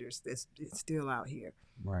the murders that's still out here.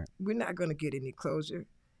 Right. We're not going to get any closure.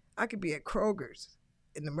 I could be at Kroger's,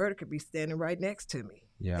 and the murder could be standing right next to me.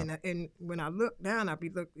 Yeah. And when I look down, I'll be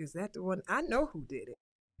looking, is that the one? I know who did it.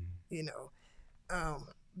 You know.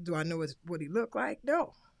 Do I know what he looked like?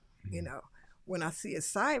 No. You know, when I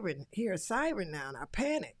hear a siren now, and I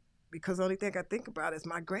panic because the only thing I think about is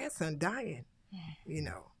my grandson dying, you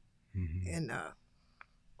know. And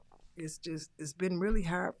it's been really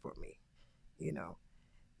hard for me, you know.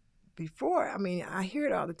 Before, I mean, I hear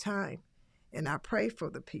it all the time, and I pray for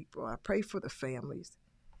the people. I pray for the families,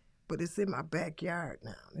 but it's in my backyard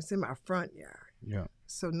now. It's in my front yard. Yeah.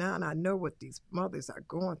 So now I know what these mothers are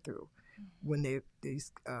going through when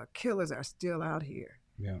these killers are still out here,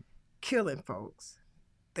 killing folks,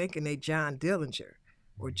 thinking they John Dillinger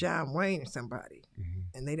or John Wayne or somebody,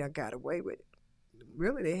 and they done got away with it.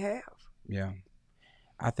 Really, they have. Yeah.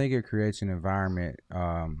 I think it creates an environment,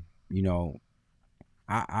 you know,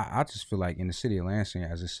 I just feel like in the city of Lansing,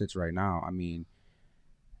 as it sits right now, I mean,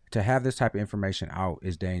 to have this type of information out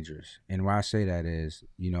is dangerous. And why I say that is,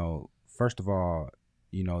 you know, first of all,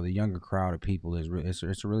 you know, the younger crowd of people it's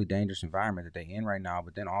a really dangerous environment that they're in right now,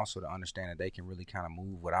 but then also to understand that they can really kind of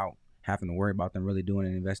move without having to worry about them really doing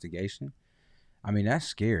an investigation. I mean, that's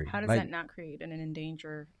scary. How does that not create an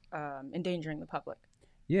endangering the public?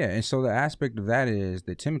 Yeah, and so the aspect of that is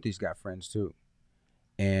that Timothy's got friends too.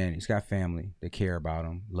 And he's got family that care about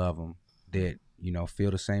him, love him, that, you know,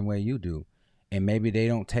 feel the same way you do. And maybe they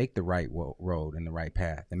don't take the right road and the right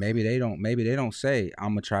path. And maybe they don't say,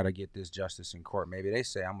 I'm going to try to get this justice in court. Maybe they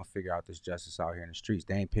say, I'm going to figure out this justice out here in the streets.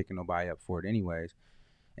 They ain't picking nobody up for it anyways.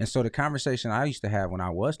 And so the conversation I used to have when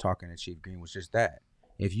I was talking to Chief Green was just that.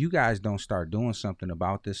 If you guys don't start doing something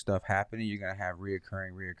about this stuff happening, you're going to have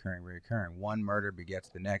reoccurring. One murder begets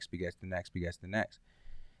the next.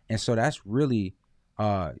 And so that's really,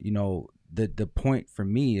 you know, the point for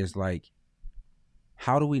me is like,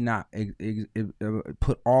 how do we not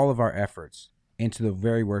put all of our efforts into the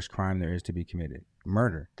very worst crime there is to be committed?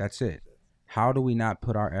 Murder. That's it. How do we not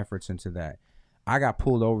put our efforts into that? I got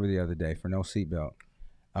pulled over the other day for no seatbelt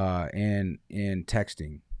and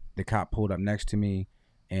texting. The cop pulled up next to me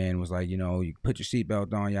and was like, you know, you put your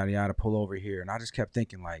seatbelt on, yada, yada, pull over here. And I just kept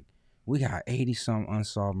thinking, like, we got 80-some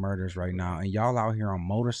unsolved murders right now, and y'all out here on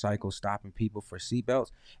motorcycles stopping people for seatbelts.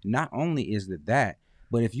 Not only is it that,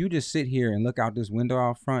 but if you just sit here and look out this window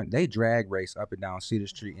out front, they drag race up and down Cedar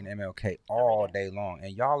Street and MLK all day long.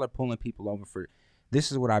 And y'all are pulling people over for,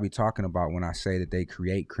 this is what I be talking about when I say that they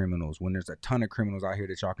create criminals, when there's a ton of criminals out here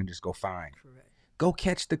that y'all can just go find. Correct. Go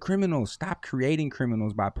catch the criminals. Stop creating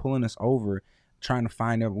criminals by pulling us over, trying to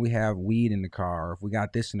find out if we have weed in the car or if we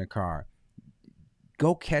got this in the car.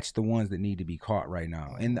 go catch the ones that need to be caught right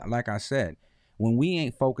now. And like I said, when we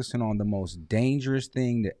ain't focusing on the most dangerous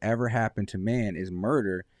thing that ever happened to man is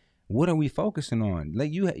murder, what are we focusing on?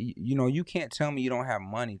 Like you know, you can't tell me you don't have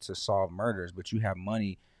money to solve murders, but you have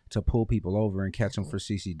money to pull people over and catch them for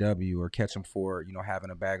CCW or catch them for, you know, having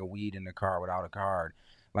a bag of weed in the car without a card.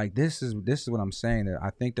 Like this is what I'm saying, that I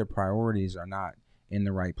think their priorities are not in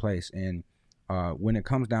the right place. And when it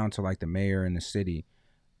comes down to like the mayor and the city,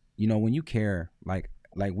 you know, when you care like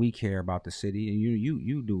we care about the city, and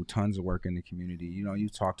you do tons of work in the community, you know, you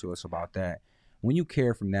talk to us about that. When you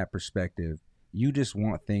care from that perspective, you just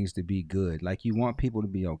want things to be good. Like you want people to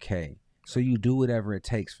be okay. So you do whatever it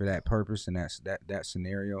takes for that purpose and that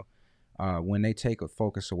scenario. When they take a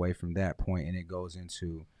focus away from that point and it goes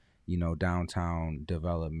into, you know, downtown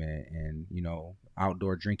development and, you know,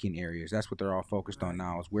 outdoor drinking areas, that's what they're all focused on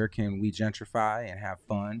now, is where can we gentrify and have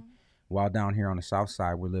fun. While down here on the south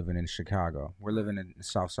side, we're living in Chicago. We're living in the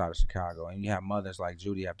south side of Chicago. And you have mothers like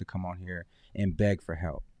Judy have to come on here and beg for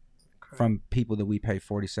help from people that we pay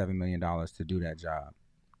 $47 million to do that job.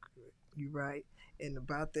 You're right. And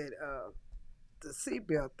about that, the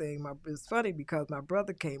seatbelt thing, it's funny because my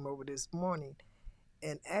brother came over this morning,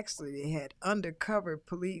 and actually they had undercover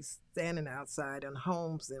police standing outside on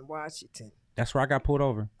Holmes in Washington. That's where I got pulled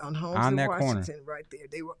over. On Holmes in Washington, corner. Right there.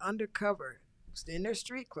 They were undercover, in their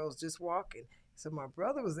street clothes, just walking. So my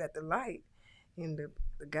brother was at the light, and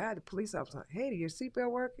the guy, the police officer, like, hey, did your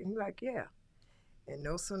seatbelt work? And he's like, yeah. And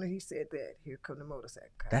no sooner he said that, here come the motorcycle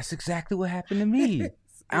cop. That's exactly what happened to me.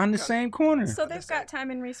 On the same corner. So they've got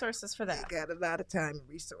time and resources for that. They got a lot of time and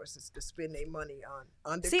resources to spend their money on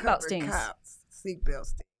undercover cops, seatbelt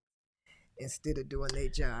stings, instead of doing their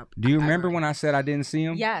job. Do you remember when I said I didn't see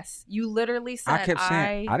him? Yes, you literally said I kept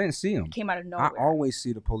saying I didn't see him. Came out of nowhere. I always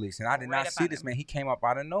see the police, and I did not see this man. He came up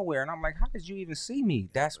out of nowhere, and I'm like, how did you even see me?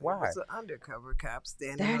 That's why. It was an undercover cop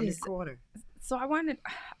standing on the corner. So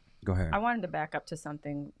Go ahead. I wanted to back up to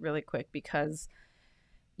something really quick, because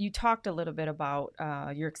you talked a little bit about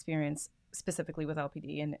your experience specifically with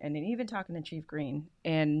LPD and even talking to Chief Green.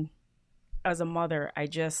 And as a mother,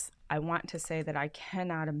 I want to say that I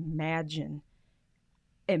cannot imagine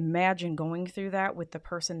going through that with the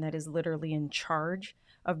person that is literally in charge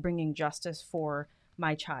of bringing justice for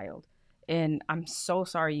my child. And I'm so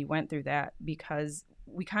sorry you went through that, because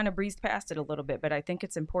we kind of breezed past it a little bit, but I think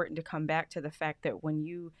it's important to come back to the fact that when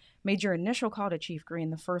you made your initial call to Chief Green,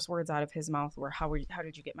 the first words out of his mouth were, how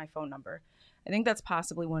did you get my phone number? I think that's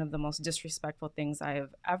possibly one of the most disrespectful things I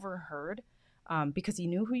have ever heard, because he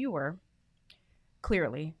knew who you were,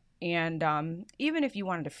 clearly. And even if you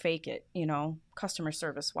wanted to fake it, you know, customer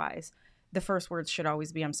service wise, the first words should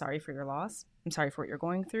always be, I'm sorry for your loss. I'm sorry for what you're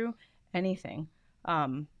going through, anything.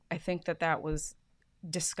 I think that was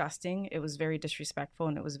disgusting. It was very disrespectful,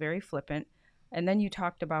 and it was very flippant. And then you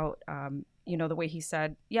talked about, you know, the way he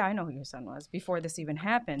said, yeah, I know who your son was before this even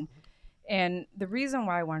happened. And the reason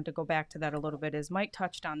why I wanted to go back to that a little bit is Mike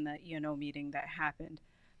touched on the E&O meeting that happened.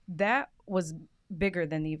 That was bigger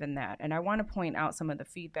than even that. And I want to point out some of the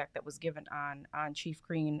feedback that was given on Chief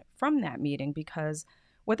Green from that meeting, because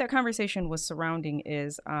what that conversation was surrounding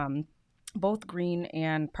is both Green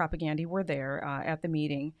and Propaganda were there at the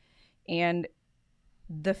meeting. And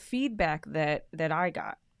the feedback that I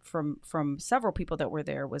got from several people that were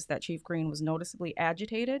there was that Chief Green was noticeably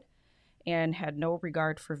agitated and had no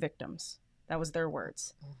regard for victims. That was their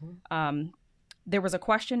words. Mm-hmm. There was a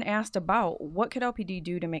question asked about what could LPD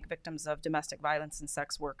do to make victims of domestic violence and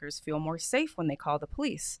sex workers feel more safe when they call the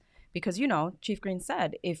police? Because, you know, Chief Green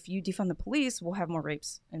said, if you defund the police, we'll have more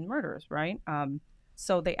rapes and murders, right?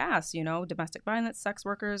 So they asked, you know, domestic violence, sex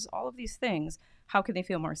workers, all of these things, how can they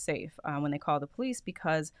feel more safe when they call the police?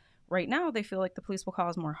 Because right now they feel like the police will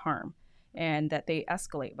cause more harm and that they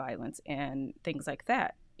escalate violence and things like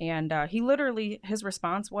that. And his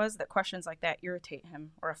response was that questions like that irritate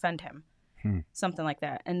him or offend him, something like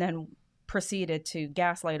that. And then proceeded to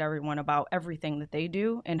gaslight everyone about everything that they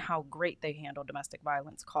do and how great they handle domestic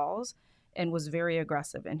violence calls, and was very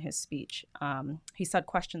aggressive in his speech. He said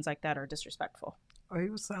questions like that are disrespectful. Oh, he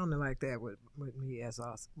was sounding like that with me as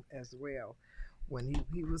well. When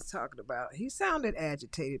he was talking about, he sounded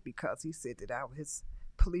agitated because he said that his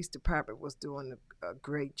police department was doing a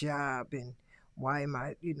great job, and why am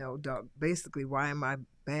I, basically why am I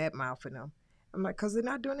bad mouthing them? I'm like, because they're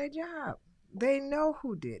not doing their job. They know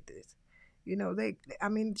who did this.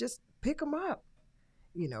 Just pick them up.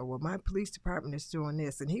 Well, my police department is doing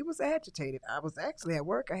this, and he was agitated. I was actually at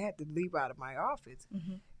work. I had to leave out of my office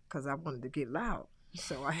because I wanted to get loud.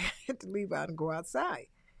 So I had to leave out and go outside,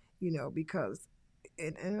 because,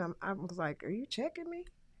 and I was like, are you checking me?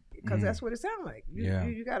 because that's what it sounded like. Yeah.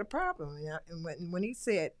 You got a problem. And when he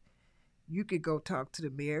said you could go talk to the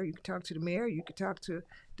mayor, you could talk to the mayor, you could talk to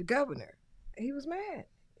the governor, he was mad.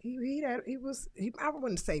 He I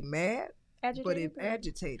wouldn't say mad, but it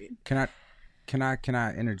agitated. Can I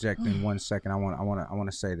interject in 1 second? I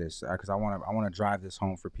want to say this because I want to drive this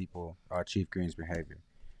home for people. Chief Green's behavior.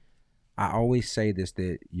 I always say this,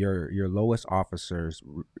 that your lowest officers,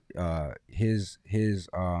 his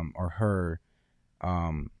or her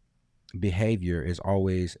behavior is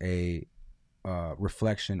always a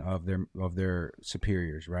reflection of their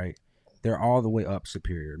superiors, right? They're all the way up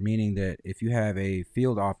superior, meaning that if you have a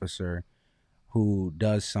field officer who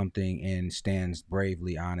does something and stands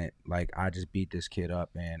bravely on it, like I just beat this kid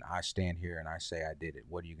up and I stand here and I say I did it,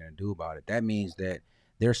 what are you going to do about it? That means that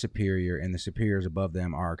their superior and the superiors above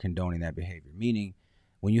them are condoning that behavior. Meaning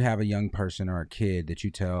when you have a young person or a kid that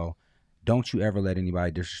you tell, don't you ever let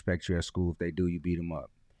anybody disrespect you at school. If they do, you beat them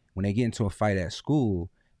up. When they get into a fight at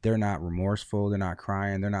school, they're not remorseful. They're not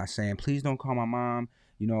crying. They're not saying, please don't call my mom.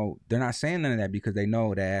 You know, they're not saying none of that because they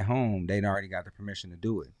know that at home, they already got the permission to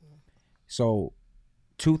do it. So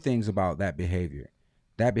 2 things about that behavior.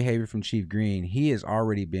 That behavior from Chief Green, he has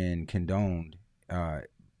already been condoned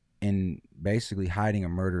in basically hiding a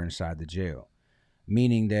murder inside the jail,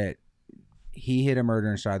 meaning that he hid a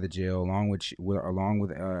murder inside the jail along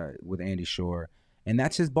with Andy Shore, and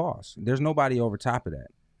that's his boss. There's nobody over top of that.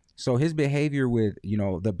 So his behavior with, you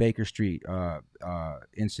know, the Baker Street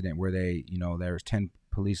incident where there was 10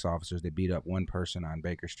 police officers that beat up one person on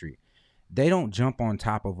Baker Street. They don't jump on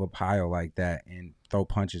top of a pile like that and throw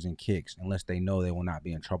punches and kicks unless they know they will not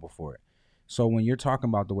be in trouble for it. So when you're talking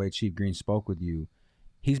about the way Chief Green spoke with you,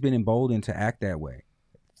 he's been emboldened to act that way,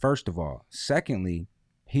 first of all. Secondly,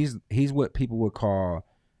 he's what people would call,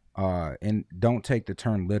 and don't take the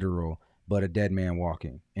term literal, but a dead man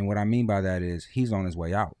walking. And what I mean by that is he's on his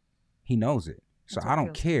way out. He knows it. So I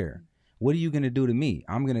don't care. What are you going to do to me?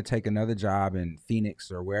 I'm going to take another job in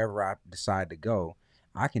Phoenix or wherever I decide to go.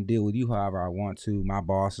 I can deal with you however I want to. My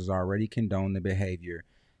boss has already condoned the behavior.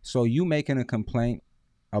 So you making a complaint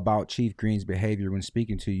about Chief Green's behavior when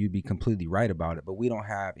speaking to you, be completely right about it. But we don't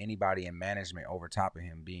have anybody in management over top of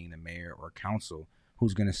him, being the mayor or council,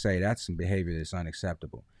 who's going to say that's some behavior that's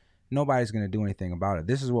unacceptable. Nobody's going to do anything about it.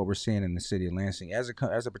 This is what we're seeing in the city of Lansing. As it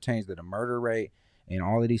pertains to the murder rate and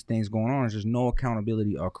all of these things going on, there's no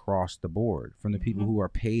accountability across the board from the people who are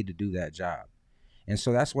paid to do that job. And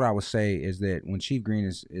so that's what I would say is that when Chief Green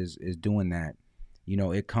is doing that, you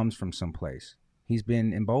know, it comes from someplace. He's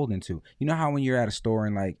been emboldened to. You know how when you're at a store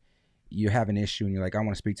and like you have an issue and you're like, I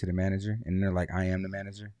want to speak to the manager, and they're like, I am the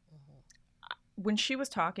manager. When she was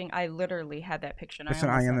talking, I literally had that picture. Listen,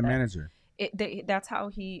 I am the manager. That's how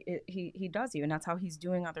he does you, and that's how he's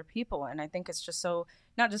doing other people. And I think it's just so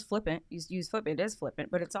not just flippant. You use flippant, it is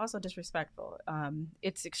flippant, but it's also disrespectful.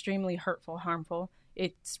 It's extremely hurtful, harmful.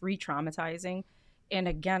 It's re-traumatizing. And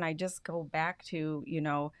again, I just go back to, you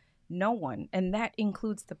know, no one, and that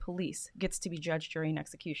includes the police, gets to be judge, jury, and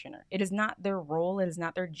executioner. It is not their role. It is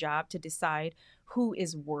not their job to decide who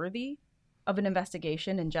is worthy of an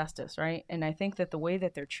investigation and justice, right? And I think that the way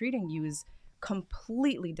that they're treating you is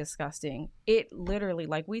completely disgusting. It literally,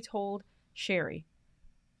 like we told Sherry,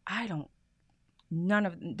 all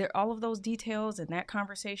of those details in that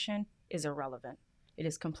conversation is irrelevant. It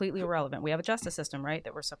is completely irrelevant. We have a justice system, right,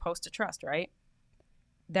 that we're supposed to trust, right?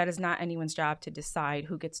 That is not anyone's job to decide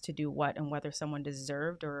who gets to do what and whether someone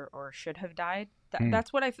deserved or should have died.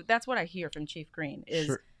 That's what I hear from Chief Green is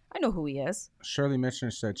sure. I know who he is. Shirley Mitchell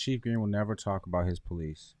said Chief Green will never talk about his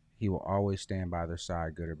police. He will always stand by their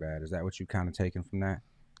side, good or bad. Is that what you kind of taken from that?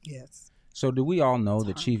 Yes. So do we all know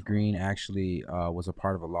that Chief Green actually was a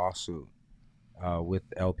part of a lawsuit with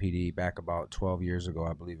LPD back about 12 years ago,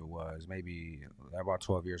 I believe it was, maybe about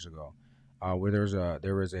 12 years ago. Where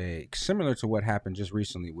there was a similar to what happened just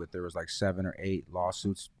recently there was like 7 or 8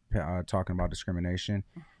 lawsuits talking about discrimination.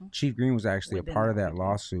 Chief Green was actually a part of that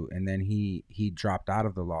lawsuit, and then he dropped out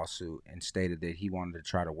of the lawsuit and stated that he wanted to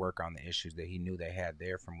try to work on the issues that he knew they had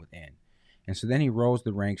there from within. And so then he rose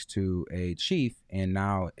the ranks to a chief, and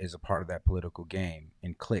now is a part of that political game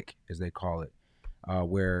and clique, as they call it,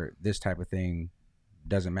 where this type of thing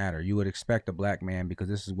doesn't matter. You would expect a black man, because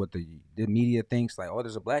this is what the media thinks, like, oh,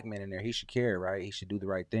 there's a black man in there, he should care, right? He should do the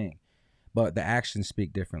right thing. But the actions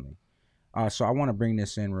speak differently. So I want to bring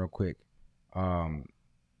this in real quick.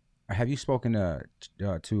 Have you spoken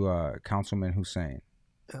to Councilman Hussein?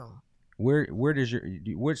 No. Where does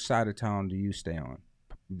which side of town do you stay on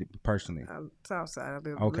personally? South side. I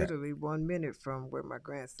live literally 1 minute from where my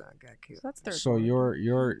grandson got killed. So that's third. So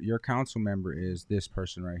your council member is this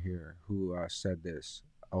person right here who said this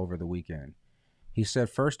over the weekend. He said,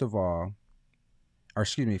 first of all, or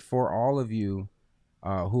excuse me, for all of you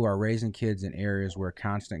who are raising kids in areas where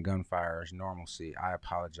constant gunfire is normalcy, I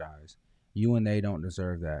apologize. You and they don't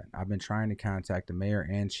deserve that. I've been trying to contact the mayor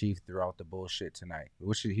and chief throughout the bullshit tonight.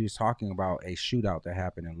 Which he was talking about a shootout that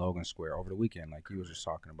happened in Logan Square over the weekend, like he was just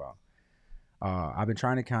talking about. I've been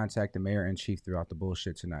trying to contact the mayor and chief throughout the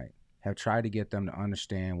bullshit tonight. Have tried to get them to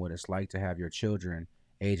understand what it's like to have your children,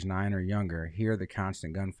 age 9 or younger, hear the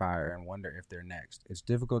constant gunfire and wonder if they're next. It's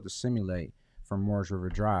difficult to simulate from Moores River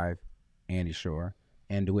Drive, Andy Shore,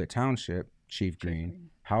 and DeWitt Township, Chief Green.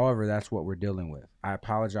 However, that's what we're dealing with. I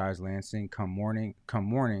apologize, Lansing. Come morning,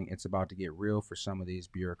 it's about to get real for some of these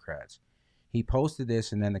bureaucrats. He posted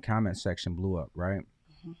this, and then the comment section blew up, right?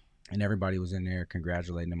 Mm-hmm. And everybody was in there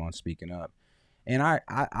congratulating him on speaking up. And I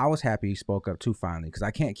was happy he spoke up too finally, because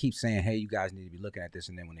I can't keep saying, hey, you guys need to be looking at this,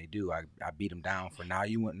 and then when they do, I beat them down for now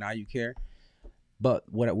you care. But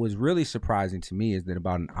what was really surprising to me is that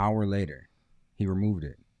about an hour later, he removed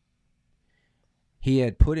it. He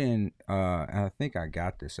had put in, and I think I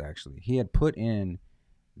got this actually. He had put in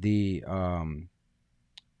the, I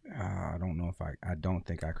don't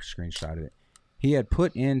think I screenshotted it. He had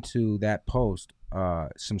put into that post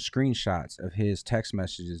some screenshots of his text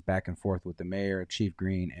messages back and forth with the mayor, Chief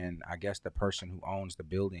Green, and I guess the person who owns the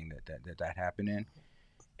building that happened in.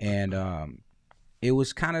 And it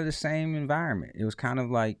was kind of the same environment. It was kind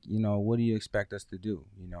of like, what do you expect us to do?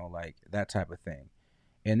 Like that type of thing.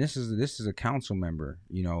 And this is a council member,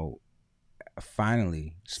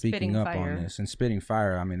 finally speaking up on this and spitting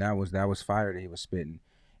fire. I mean, that was fire that he was spitting,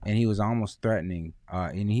 and he was almost threatening.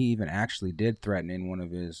 And he even actually did threaten in one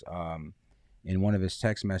of his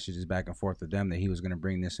text messages back and forth with them that he was going to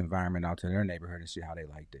bring this environment out to their neighborhood and see how they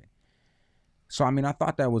liked it. So I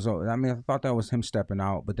thought that was him stepping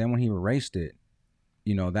out. But then when he erased it,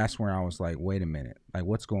 that's where I was like, wait a minute, like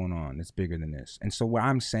what's going on? It's bigger than this. And so why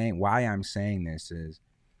I'm saying this is,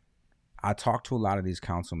 I talk to a lot of these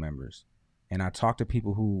council members, and I talk to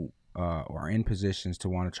people who are in positions to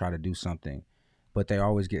want to try to do something, but they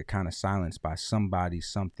always get kind of silenced by somebody,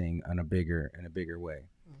 something in a bigger way.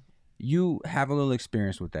 Mm-hmm. You have a little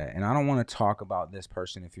experience with that, and I don't want to talk about this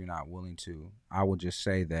person if you're not willing to. I will just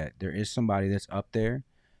say that there is somebody that's up there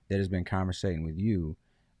that has been conversating with you,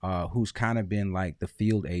 who's kind of been like the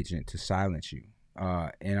field agent to silence you.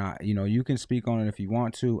 And you can speak on it if you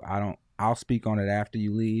want to. I'll speak on it after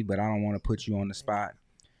you leave, but I don't want to put you on the spot.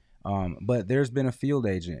 But there's been a field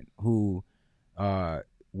agent who,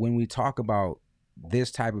 when we talk about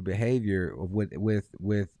this type of behavior with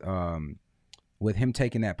him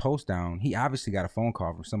taking that post down, he obviously got a phone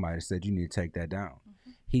call from somebody that said, you need to take that down.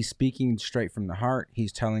 Mm-hmm. He's speaking straight from the heart.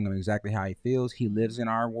 He's telling them exactly how he feels. He lives in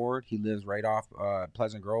our ward. He lives right off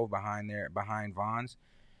Pleasant Grove behind Vaughn's.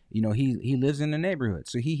 He lives in the neighborhood,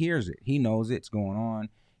 so he hears it. He knows it's going on.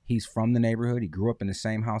 He's from the neighborhood. He grew up in the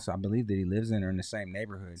same house, I believe, that he lives in, or in the same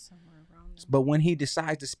neighborhood. Somewhere around there. But when he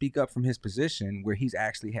decides to speak up from his position, where he's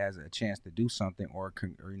actually has a chance to do something or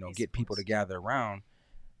get people to gather around,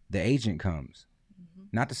 the agent comes. Mm-hmm.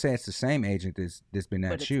 Not to say it's the same agent that's been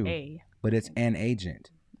at you, but it's an agent.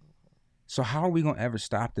 So how are we going to ever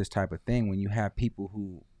stop this type of thing when you have people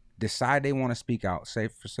who decide they want to speak out? Say,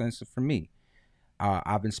 for me,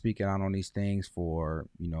 I've been speaking out on these things for,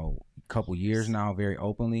 a couple years now, very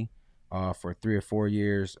openly. For 3 or 4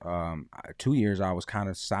 years, 2 years, I was kind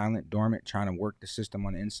of silent, dormant, trying to work the system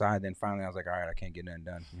on the inside. Then finally I was like, all right, I can't get nothing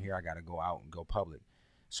done from here. I got to go out and go public.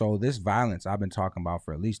 So this violence I've been talking about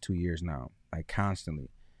for at least 2 years now, like constantly.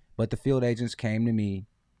 But the field agents came to me,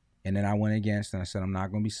 and then I went against, and I said, I'm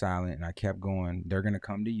not going to be silent. And I kept going. They're going to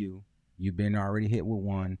come to you. You've been already hit with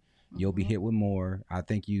one. You'll be hit with more. I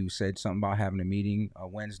think you said something about having a meeting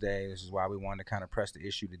Wednesday. This is why we wanted to kind of press the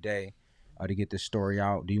issue today to get this story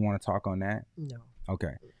out. Do you want to talk on that? No.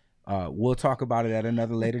 Okay. We'll talk about it at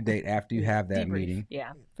another later date after you have that meeting.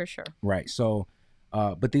 Yeah, for sure. Right. So,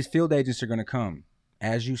 but these field agents are going to come.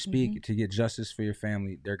 As you speak to get justice for your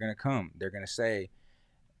family, they're going to come. They're going to say,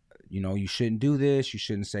 you shouldn't do this. You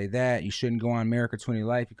shouldn't say that. You shouldn't go on America 20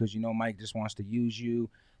 Life because, Mike just wants to use you.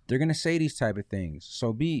 They're going to say these type of things.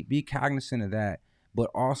 So be cognizant of that. But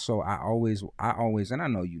also, I always, and I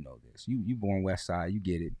know you know this, you born West Side, you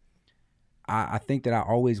get it. I think that I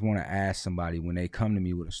always want to ask somebody when they come to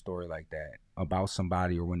me with a story like that about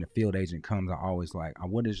somebody, or when the field agent comes, I always like,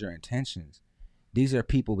 what is your intentions? These are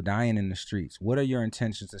people dying in the streets. What are your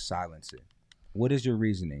intentions to silence it? What is your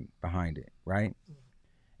reasoning behind it, right?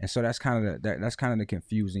 And so that's kind of the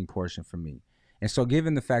confusing portion for me. And so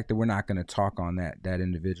given the fact that we're not going to talk on that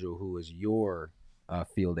individual who is your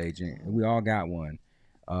field agent, we all got one,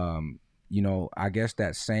 I guess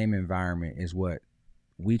that same environment is what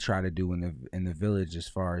we try to do in the village as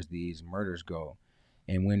far as these murders go.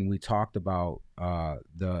 And when we talked about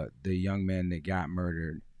the young men that got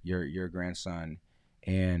murdered, your grandson,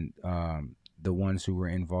 and the ones who were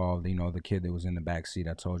involved, you know, the kid that was in the back seat,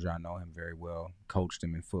 I told you I know him very well, coached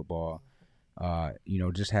him in football. You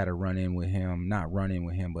know, just had a run-in with him, not run-in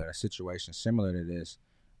with him, but a situation similar to this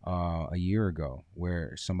a year ago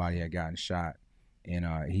where somebody had gotten shot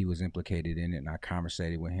and he was implicated in it, and I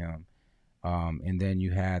conversated with him. And then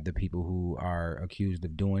you had the people who are accused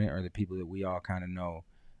of doing it, or the people that we all kind of know.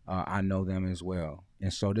 I know them as well.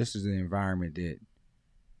 And so this is an environment that,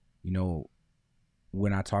 you know,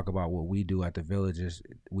 when I talk about what we do at the villages,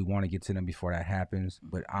 we want to get to them before that happens,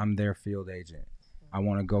 but I'm their field agent. I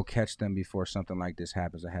want to go catch them before something like this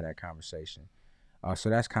happens. I had that conversation. So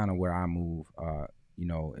that's kind of where I move, you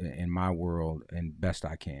know, in my world, and best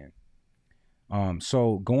I can.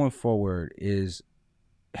 So going forward,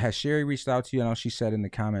 has Sherry reached out to you? I know she said in the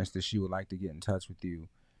comments that she would like to get in touch with you.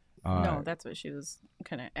 No, that's what she was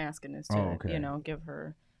kind of asking, is to, you know, give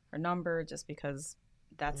her number, just because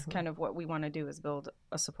that's kind of what we want to do, is build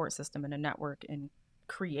a support system and a network and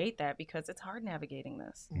create that, because it's hard navigating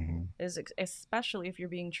this, especially if you're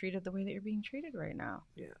being treated the way that you're being treated right now.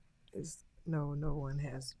 Yeah, no one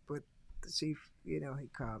has, but the chief, you know, he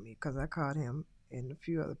called me because I called him and a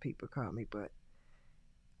few other people called me, but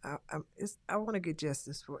I want to get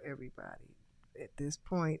justice for everybody. At this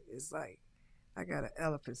point, it's like I got an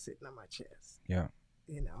elephant sitting on my chest. Yeah,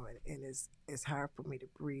 you know, and it's hard for me to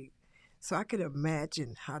breathe. So I could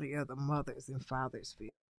imagine how the other mothers and fathers feel,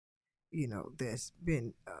 you know, that's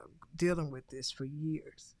been dealing with this for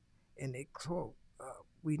years. And they quote,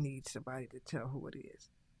 we need somebody to tell who it is.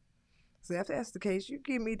 So if that's the case, you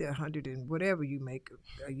give me the 100 and whatever you make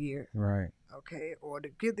a year. Right. Okay. Or to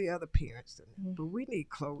give the other parents. But we need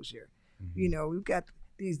closure. You know, we've got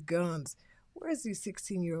these guns. Where's these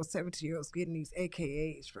 16-year-olds, 17-year-olds getting these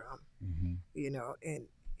AKAs from? You know, and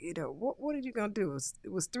you know, what are you going to do?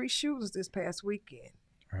 It was 3 shootings this past weekend.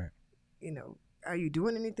 Right. You know, are you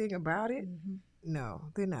doing anything about it? No,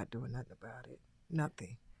 they're not doing nothing about it.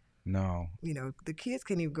 Nothing. No. You know, the kids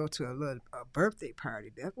can't even go to a birthday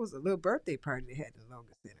party. That was a little birthday party they had in the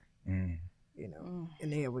Logan Center. You know,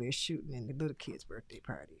 and they're shooting in the little kids' birthday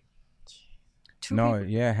party.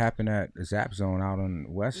 It happened at Zap Zone out on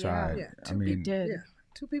the west side. Yeah, I mean,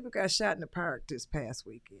 2 people got shot in the park this past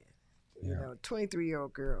weekend. You know, a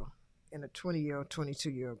 23-year-old girl and a 20-year-old,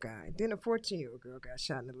 22-year-old guy. Then a 14-year-old girl got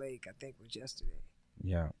shot in the leg, I think was yesterday.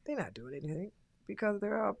 Yeah. They're not doing anything because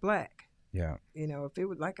they're all black. Yeah. You know, if it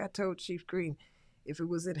was, like I told Chief Green, if it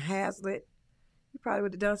was in Hazlet, you probably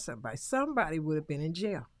would have done something. Somebody would have been in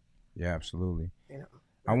jail. Yeah, absolutely. You know.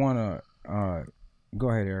 I want to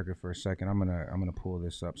go ahead, Erica, for a second. I'm gonna pull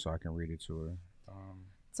this up so I can read it to her.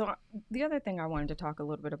 So the other thing I wanted to talk a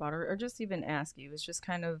little bit about, or just even ask you, is just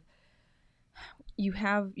kind of, you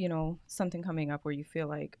have, you know, something coming up where you feel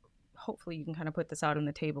like hopefully you can kind of put this out on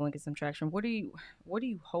the table and get some traction. What do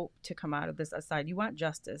you hope to come out of this? Aside, you want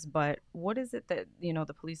justice, but what is it that, you know,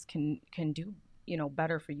 the police can do, you know,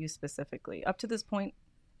 better for you specifically? Up to this point,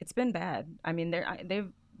 it's been bad. I mean,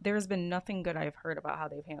 there has been nothing good I've heard about how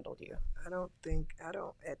they've handled you.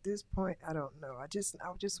 At this point, I don't know. I just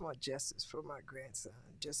want justice for my grandson,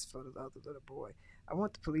 just for the other little boy. I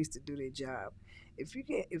want the police to do their job. If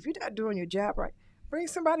you're not doing your job right, bring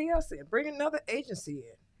somebody else in. Bring another agency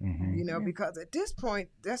in. You know, because at this point,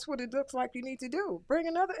 that's what it looks like you need to do. Bring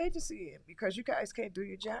another agency in, because you guys can't do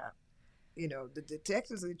your job. You know, the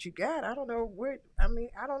detectives that you got, I don't know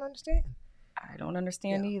I don't understand. I don't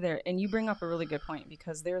understand either. And you bring up a really good point,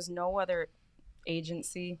 because there's no other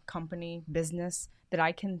agency, company, business that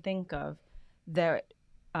I can think of that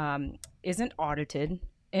isn't audited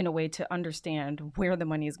in a way to understand where the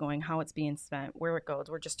money is going, how it's being spent, where it goes.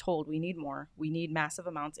 We're just told we need more, we need massive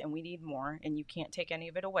amounts, and we need more, and you can't take any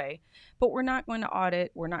of it away. But we're not going to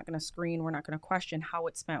audit, we're not going to screen, we're not going to question how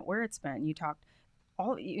it's spent, where it's spent.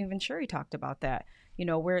 Even Sherry talked about that, you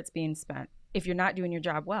know, where it's being spent. If you're not doing your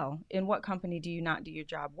job well, in what company do you not do your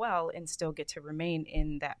job well and still get to remain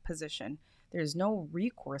in that position? There's no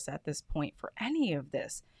recourse at this point for any of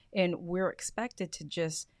this. And we're expected to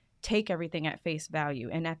just take everything at face value.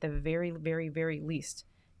 And at the very, very, very least,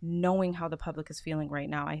 knowing how the public is feeling right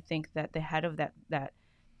now, I think that the head of that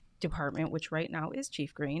department, which right now is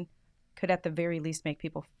Chief Green, could at the very least make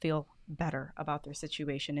people feel better about their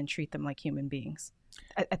situation and treat them like human beings,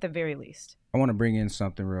 at the very least. I want to bring in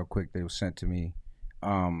something real quick that was sent to me.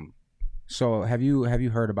 So have you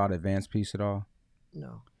heard about Advance Peace at all?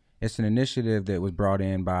 No. It's an initiative that was brought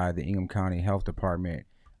in by the Ingham County Health Department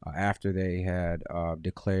after they had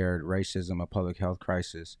declared racism a public health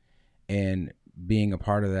crisis. And being a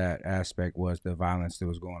part of that aspect was the violence that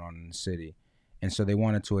was going on in the city. And so they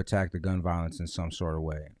wanted to attack the gun violence in some sort of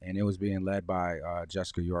way. And it was being led by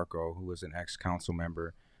Jessica Yorko, who was an ex-council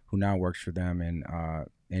member who now works for them.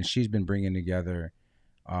 And she's been bringing together,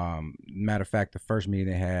 matter of fact, the first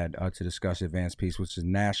meeting they had to discuss advanced peace, which is a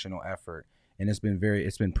national effort. And it's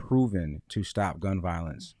been proven to stop gun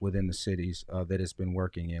violence within the cities that it's been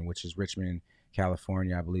working in, which is Richmond,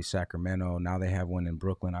 California, I believe Sacramento. Now they have one in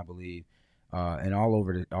Brooklyn, I believe. And all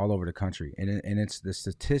over the country, and it's the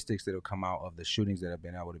statistics that have come out of the shootings that have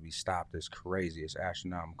been able to be stopped is crazy. It's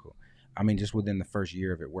astronomical. I mean, just within the first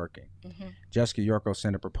year of it working. Mm-hmm. Jessica Yorko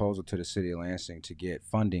sent a proposal to the city of Lansing to get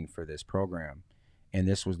funding for this program, and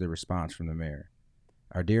this was the response from the mayor.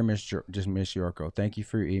 Our dear Miss Yorko, thank you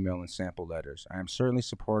for your email and sample letters. I am certainly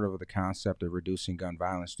supportive of the concept of reducing gun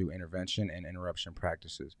violence through intervention and interruption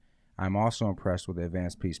practices. I'm also impressed with the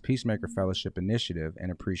Advanced Peace Peacemaker Fellowship Initiative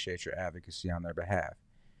and appreciate your advocacy on their behalf.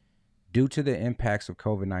 Due to the impacts of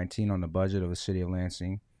COVID-19 on the budget of the city of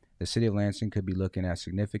Lansing could be looking at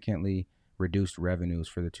significantly reduced revenues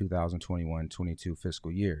for the 2021-22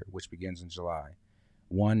 fiscal year, which begins in July.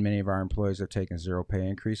 One, many of our employees have taken zero pay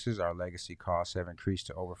increases. Our legacy costs have increased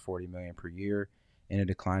to over $40 million per year in a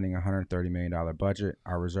declining $130 million budget.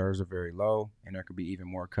 Our reserves are very low, and there could be even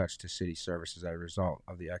more cuts to city services as a result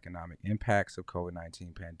of the economic impacts of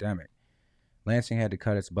COVID-19 pandemic. Lansing had to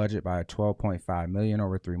cut its budget by $12.5 million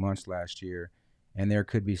over 3 months last year, and there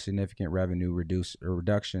could be significant revenue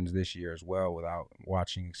reductions this year as well without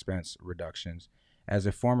watching expense reductions. As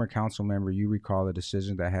a former council member, you recall the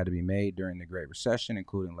decisions that had to be made during the Great Recession,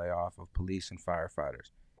 including layoff of police and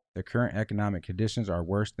firefighters. The current economic conditions are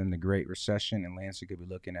worse than the Great Recession, and Lansing could be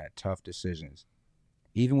looking at tough decisions.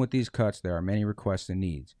 Even with these cuts, there are many requests and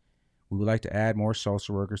needs. We would like to add more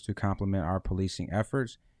social workers to complement our policing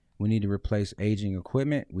efforts. We need to replace aging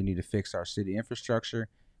equipment. We need to fix our city infrastructure.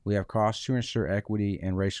 We have costs to ensure equity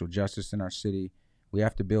and racial justice in our city. We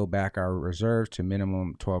have to build back our reserves to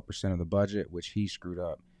minimum 12% of the budget, which he screwed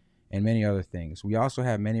up, and many other things. We also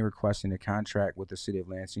have many requesting a contract with the city of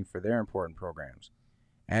Lansing for their important programs.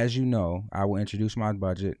 As you know, I will introduce my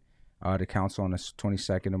budget to council on the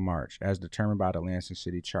 22nd of March, as determined by the Lansing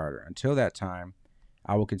City Charter. Until that time,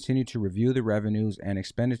 I will continue to review the revenues and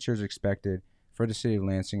expenditures expected for the city of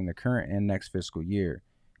Lansing in the current and next fiscal year.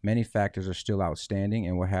 Many factors are still outstanding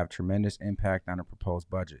and will have tremendous impact on the proposed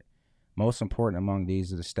budget. Most important among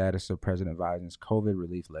these is the status of President Biden's COVID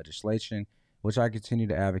relief legislation, which I continue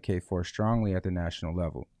to advocate for strongly at the national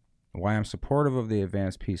level. While I'm supportive of the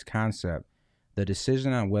advanced peace concept, the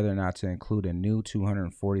decision on whether or not to include a new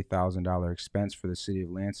 $240,000 expense for the city of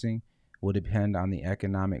Lansing will depend on the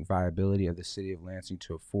economic viability of the city of Lansing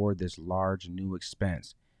to afford this large new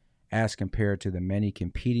expense, as compared to the many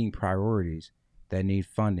competing priorities that need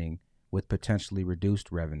funding with potentially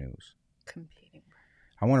reduced revenues.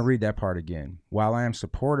 I want to read that part again. While I am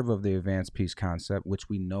supportive of the advanced peace concept, which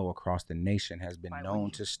we know across the nation has been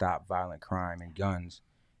known to stop violent crime and guns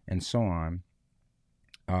and so on,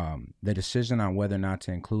 the decision on whether or not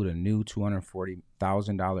to include a new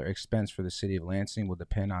 $240,000 expense for the city of Lansing will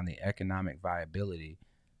depend on the economic viability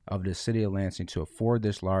of the city of Lansing to afford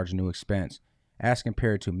this large new expense, as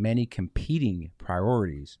compared to many competing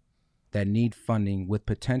priorities that need funding with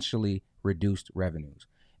potentially reduced revenues.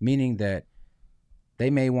 Meaning that they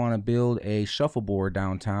may want to build a shuffleboard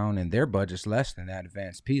downtown and their budget's less than that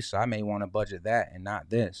advanced piece, so I may want to budget that and not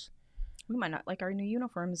this. We might not like our new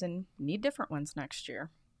uniforms and need different ones next year.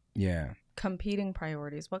 Yeah. Competing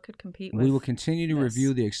priorities. What could compete with We will continue to this?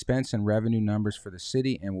 review the expense and revenue numbers for the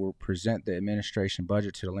city, and will present the administration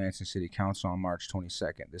budget to the Lansing City Council on March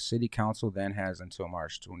 22nd. The City Council then has until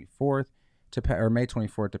March 24th or May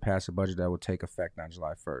 24th to pass a budget that will take effect on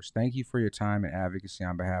July 1st. Thank you for your time and advocacy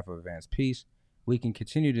on behalf of Advanced Peace. We can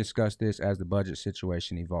continue to discuss this as the budget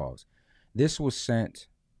situation evolves. This was sent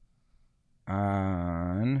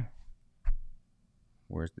on,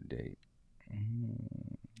 where's the date?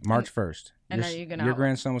 March 1st. And are you gonna your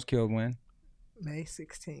grandson was killed when? May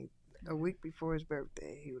 16th, a week before his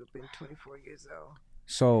birthday. He would have been 24 years old.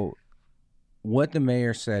 So what the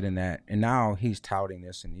mayor said in that, and now he's touting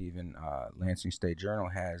this, and even Lansing State Journal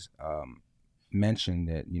has mentioned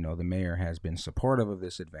that, you know, the mayor has been supportive of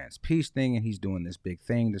this advanced peace thing, and he's doing this big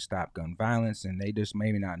thing to stop gun violence, and they just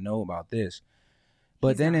maybe not know about this.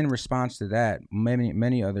 But then in response to that,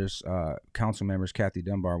 many others, council members, Kathy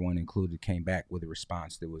Dunbar, one included, came back with a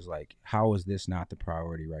response that was like, how is this not the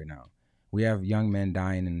priority right now? We have young men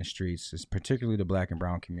dying in the streets, particularly the black and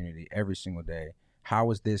brown community, every single day. How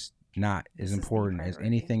is this not as important as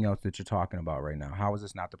anything else that you're talking about right now? How is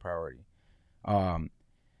this not the priority?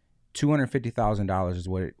 $250,000 is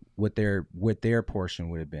what their portion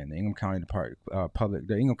would have been. The Ingham County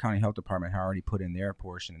the Ingham County Health Department had already put in their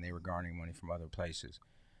portion, and they were garnering money from other places.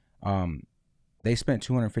 They spent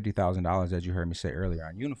 $250,000, as you heard me say earlier,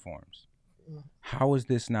 on uniforms. How is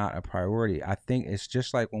this not a priority? I think it's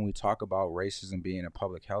just like when we talk about racism being a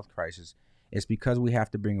public health crisis, it's because we have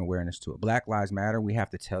to bring awareness to it. Black Lives Matter, we have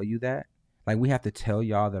to tell you that. Like, we have to tell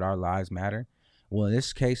y'all that our lives matter. Well, in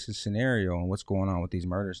this case and scenario and what's going on with these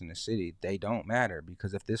murders in the city, they don't matter,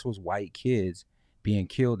 because if this was white kids being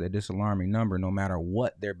killed at this alarming number, no matter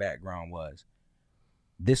what their background was,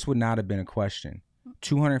 this would not have been a question.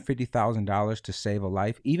 $250,000 to save a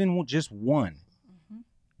life, even just one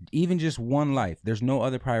life. There's no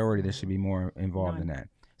other priority that should be more involved in that.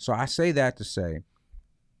 So I say that to say,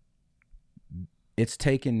 it's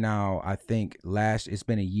taken now, I think it's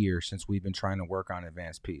been a year since we've been trying to work on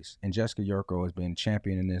advanced peace. And Jessica Yorko has been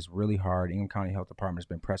championing this really hard. Ingham County Health Department has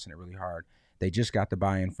been pressing it really hard. They just got the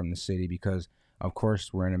buy-in from the city because, of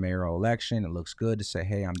course, we're in a mayoral election. It looks good to say,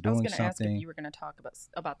 hey, I'm doing something. I was going to ask if you were going to talk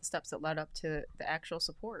about the steps that led up to the actual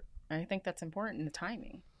support. I think that's important, the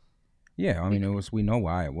timing. Yeah, I mean, we know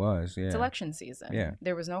why it was. Yeah. It's election season. Yeah.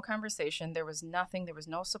 There was no conversation. There was nothing. There was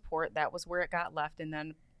no support. That was where it got left. And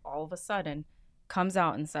then all of a sudden comes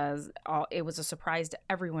out and says, it was a surprise to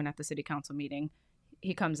everyone at the city council meeting.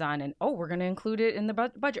 He comes on and, we're going to include it in the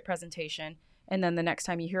budget presentation. And then the next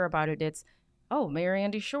time you hear about it, it's, Mayor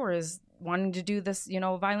Andy Shore is wanting to do this,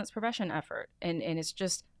 violence prevention effort. And it's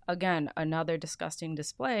just, again, another disgusting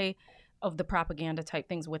display of the propaganda type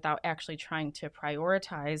things without actually trying to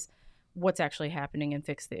prioritize what's actually happening and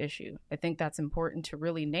fix the issue. I think that's important to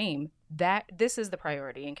really name that this is the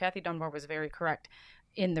priority. And Kathy Dunbar was very correct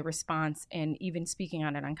in the response and even speaking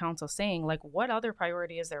on it on council, saying, like, what other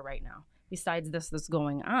priority is there right now besides this that's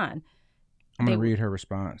going on? I'm going to read her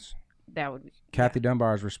response. That would be Kathy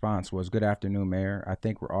Dunbar's response was, "Good afternoon, Mayor. I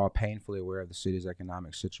think we're all painfully aware of the city's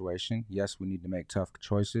economic situation. Yes, we need to make tough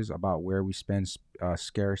choices about where we spend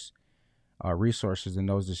scarce resources, and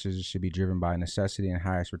those decisions should be driven by necessity and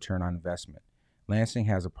highest return on investment. Lansing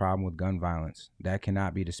has a problem with gun violence. That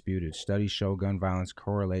cannot be disputed. Studies show gun violence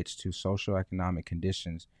correlates to socioeconomic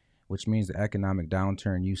conditions, which means the economic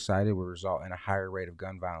downturn you cited will result in a higher rate of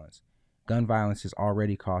gun violence. Gun violence is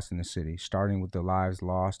already costing the city, starting with the lives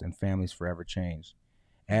lost and families forever changed.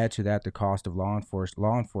 Add to that the cost of law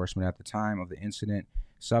enforcement at the time of the incident,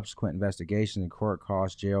 subsequent investigations and court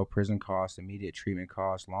costs, jail, prison costs, immediate treatment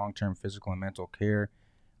costs, long-term physical and mental care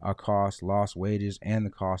costs, lost wages, and the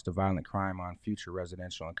cost of violent crime on future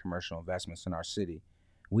residential and commercial investments in our city.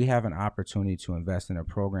 We have an opportunity to invest in a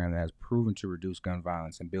program that has proven to reduce gun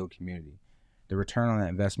violence and build community. The return on that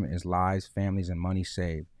investment is lives, families, and money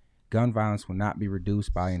saved. Gun violence will not be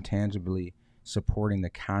reduced by intangibly supporting the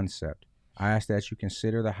concept. I ask that you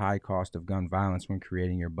consider the high cost of gun violence when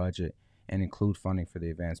creating your budget and include funding for the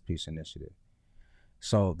Advanced Peace Initiative."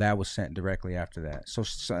 So that was sent directly after that. So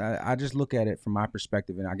I just look at it from my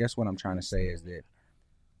perspective, and I guess what I'm trying to say is that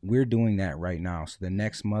we're doing that right now. So the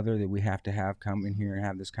next mother that we have to have come in here and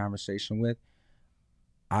have this conversation with,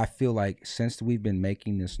 I feel like since we've been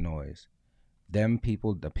making this noise, the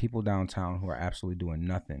people downtown who are absolutely doing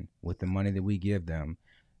nothing with the money that we give them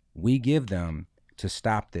to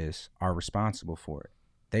stop this, are responsible for it.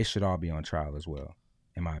 They should all be on trial as well,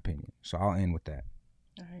 in my opinion. So I'll end with that.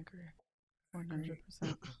 I agree.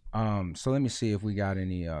 100%. So let me see if we got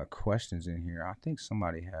any questions in here. I think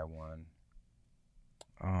somebody had one.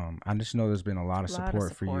 I just know there's been a lot of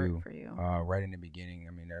support for you. Right in the beginning.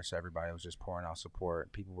 I mean, everybody was just pouring out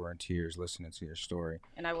support. People were in tears listening to your story.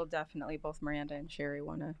 And I will definitely, both Miranda and Sherry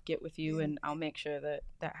want to get with you, and I'll make sure that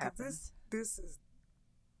happens.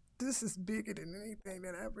 This is bigger than anything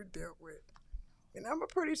that I ever dealt with. And I'm a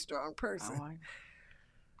pretty strong person.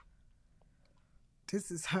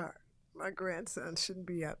 This is hard. My grandson shouldn't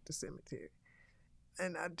be out the cemetery.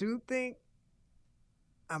 And I do think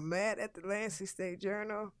I'm mad at the Lansing State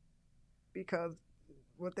Journal because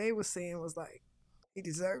what they were saying was like, he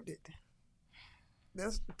deserved it.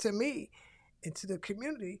 That's, to me and to the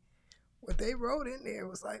community, what they wrote in there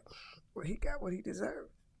was like, well, he got what he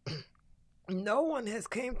deserved. No one has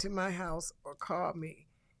came to my house or called me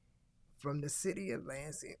from the city of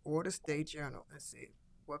Lansing or the State Journal and said,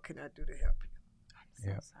 what can I do to help you?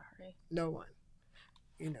 I'm so sorry. No one.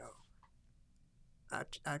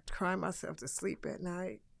 I cry myself to sleep at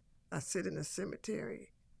night. I sit in the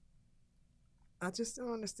cemetery. I just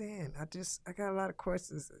don't understand. I got a lot of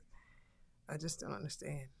questions. I just don't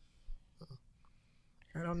understand.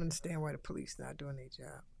 I don't understand why the police not doing their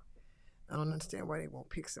job. I don't understand why they won't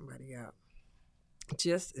pick somebody out.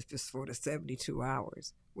 just if it's for the 72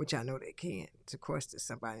 hours, which I know they can, to question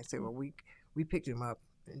somebody and say, well, we picked him up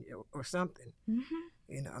or something.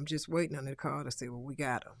 Mm-hmm. I'm just waiting on the call to say, well, we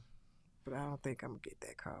got him. But I don't think I'm going to get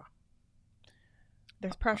that call.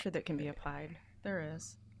 There's pressure that can be applied. There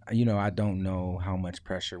is. I don't know how much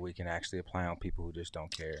pressure we can actually apply on people who just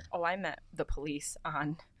don't care. Oh, I meant the police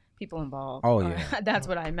on people involved. Oh, yeah. That's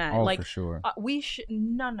what I meant. Oh, like, for sure.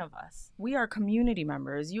 None of us, we are community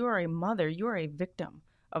members. You are a mother. You are a victim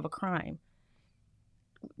of a crime.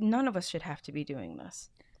 None of us should have to be doing this.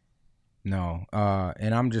 No.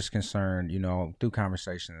 And I'm just concerned, through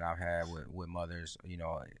conversation that I've had with mothers,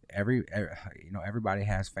 everybody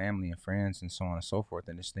has family and friends and so on and so forth.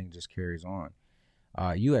 And this thing just carries on.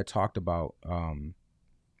 You had talked about,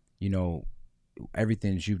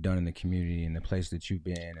 everything that you've done in the community and the place that you've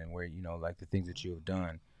been and where, like the things that you have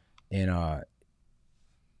done. And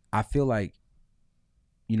I feel like,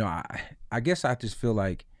 I guess I just feel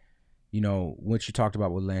like, what you talked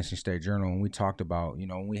about with Lansing State Journal, and we talked about,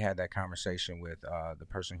 when we had that conversation with the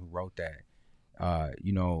person who wrote that,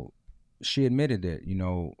 she admitted that,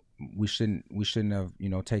 we shouldn't have,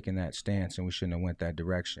 taken that stance and we shouldn't have went that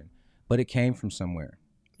direction. But it came from somewhere.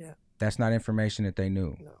 Yeah. That's not information that they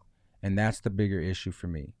knew. No. And that's the bigger issue for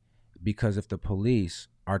me. Because if the police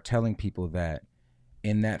are telling people that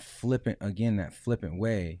in that flippant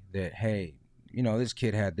way that, hey, this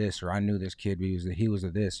kid had this, or I knew this kid, he was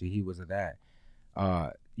a this, or he was a that.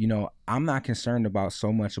 I'm not concerned about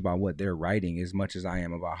so much about what they're writing as much as I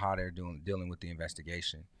am about how they're dealing with the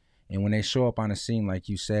investigation. And when they show up on a scene, like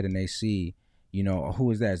you said, and they see,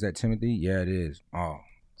 who is that? Is that Timothy? Yeah, it is. Oh.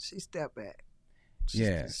 She stepped back.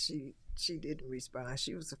 She didn't respond.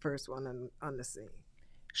 She was the first one on the scene.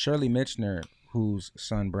 Shirley Mitchner, whose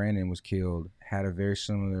son Brandon was killed, had a very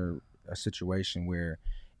similar situation where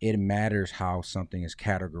it matters how something is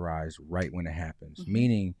categorized right when it happens. Mm-hmm.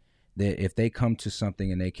 Meaning that if they come to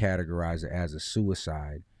something and they categorize it as a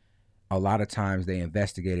suicide, a lot of times they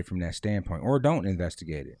investigate it from that standpoint or don't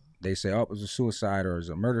investigate it. They say, oh, it was a suicide or it was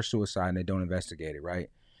a murder-suicide, and they don't investigate it, right?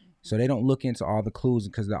 So they don't look into all the clues,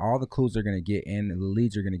 because all the clues they're going to get and the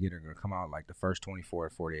leads are going to come out like the first 24 or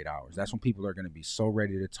 48 hours. That's when people are going to be so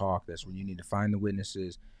ready to talk. That's when you need to find the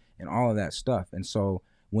witnesses and all of that stuff. And so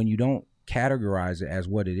when you don't categorize it as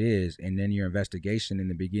what it is, and then your investigation in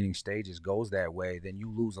the beginning stages goes that way, then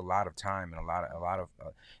you lose a lot of time and a lot of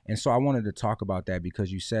and so I wanted to talk about that,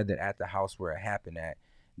 because you said that at the house where it happened at,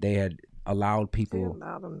 they had allowed people. They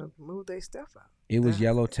allowed them to move their stuff out. It was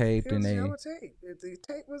yellow taped, and yellow tape. The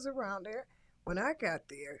tape was around there. When I got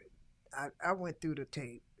there, I went through the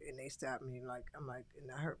tape, and they stopped me. And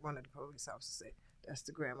I heard one of the police officers say, "That's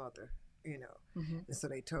the grandmother," Mm-hmm. And so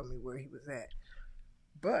they told me where he was at.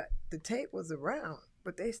 But the tape was around,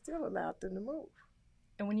 but they still allowed them to move.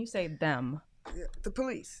 And when you say them, the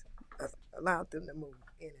police allowed them to move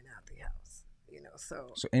in and out the house.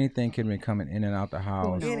 So anything could have been coming in and out the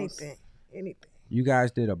house. Anything. You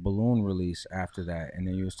guys did a balloon release after that, and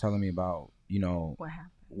then you was telling me about,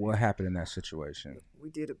 what happened in that situation. We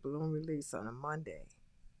did a balloon release on a Monday.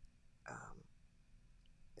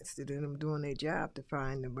 Instead of them doing their job to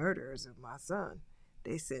find the murderers of my son,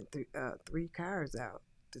 they sent three cars out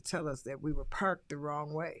to tell us that we were parked the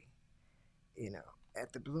wrong way,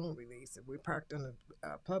 at the balloon release. And we parked on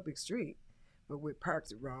a public street, but we parked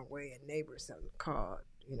the wrong way, and neighbors haven't called,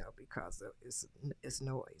 because of it's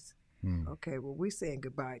noise. Okay, well, we're saying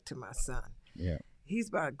goodbye to my son. Yeah.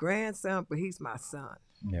 He's my grandson, but he's my son.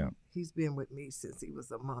 Yeah. He's been with me since he was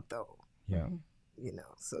a month old. Yeah.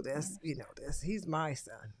 So that's he's my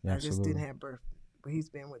son. Yeah, I just didn't have birth, but he's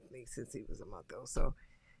been with me since he was a month old. So,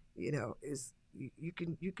 it's you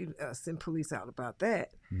can send police out about that.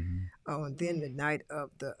 Mm-hmm. Oh, and then the night of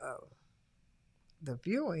the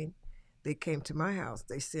viewing, they came to my house.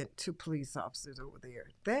 They sent 2 police officers over there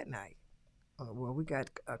that night. Well, we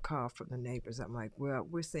got a call from the neighbors. I'm like, well,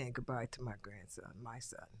 we're saying goodbye to my grandson, my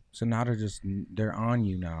son. So now they're on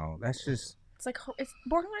you now. That's just... It's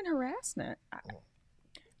borderline harassment.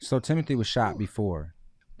 So Timothy was shot before.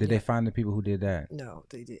 Did they find the people who did that? No,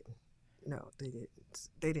 they didn't.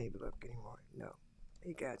 They didn't even look anymore. No.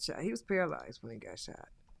 He got shot. He was paralyzed when he got shot.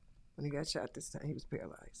 When he got shot this time, he was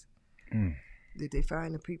paralyzed. Did they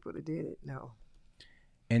find the people that did it? No.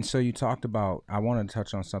 And so you talked about, I wanted to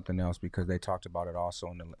touch on something else, because they talked about it also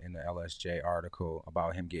in the LSJ article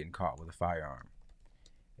about him getting caught with a firearm.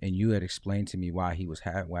 And you had explained to me why he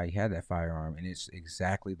had that firearm, and it's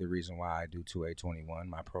exactly the reason why I do 2A21,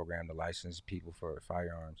 my program to license people for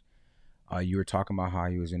firearms. You were talking about how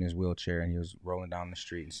he was in his wheelchair and he was rolling down the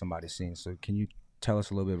street and somebody seen. So can you tell us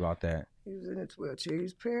a little bit about that? He was in his wheelchair. He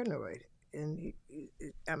was paranoid. And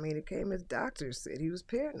it came as doctors said he was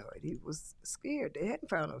paranoid. He was scared. They hadn't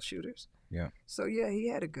found no shooters. Yeah. So yeah, he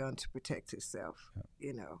had a gun to protect himself.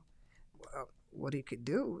 Yeah. What he could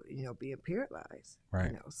do, being paralyzed.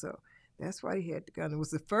 Right. So that's why he had the gun. It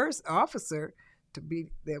was the first officer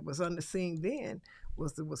that was on the scene then.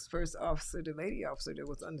 Was first officer, the lady officer that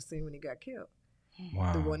was on the scene when he got killed.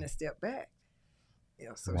 Wow. The one that stepped back.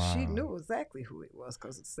 So she knew exactly who it was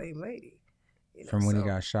because it's the same lady. From when he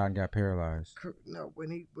got shot and got paralyzed. No,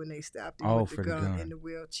 when they stopped him with the gun in the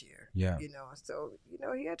wheelchair. Yeah. So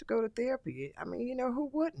he had to go to therapy. Who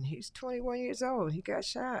wouldn't? He's 21 years old. He got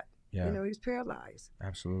shot. Yeah. He's paralyzed.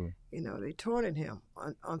 Absolutely. They taunted him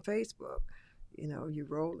on Facebook. You're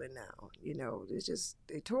rolling now.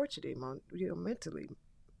 They tortured him on mentally.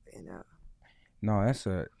 No, that's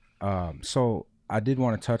so I did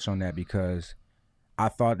want to touch on that because I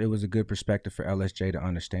thought it was a good perspective for LSJ to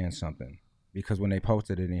understand something. Because when they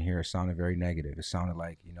posted it in here, it sounded very negative. It sounded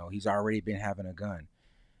like, he's already been having a gun.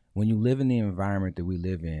 When you live in the environment that we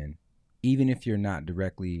live in, even if you're not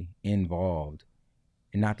directly involved,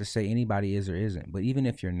 and not to say anybody is or isn't, but even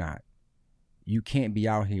if you're not, you can't be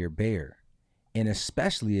out here bare. And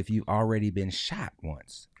especially if you've already been shot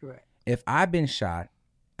once. Correct. If I've been shot,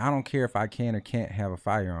 I don't care if I can or can't have a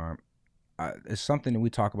firearm. It's something that we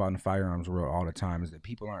talk about in the firearms world all the time, is that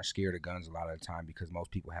people aren't scared of guns a lot of the time because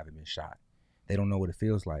most people haven't been shot. They don't know what it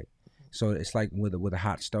feels like. So it's like with a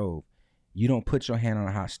hot stove. You don't put your hand on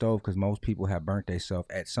a hot stove because most people have burnt themselves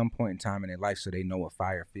at some point in time in their life, so they know what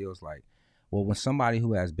fire feels like. Well, when somebody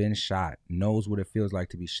who has been shot knows what it feels like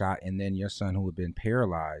to be shot, and then your son who had been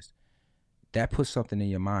paralyzed, that puts something in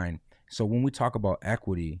your mind. So when we talk about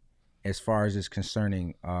equity, as far as it's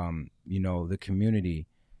concerning, the community,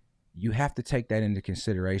 you have to take that into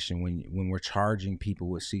consideration when we're charging people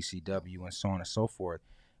with CCW and so on and so forth.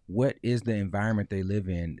 What is the environment they live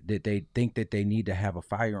in that they think that they need to have a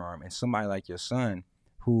firearm? And somebody like your son,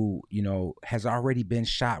 who has already been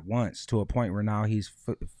shot once to a point where now he's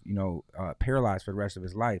paralyzed for the rest of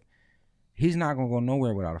his life, he's not gonna go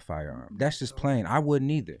nowhere without a firearm. That's just plain. I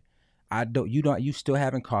wouldn't either. You still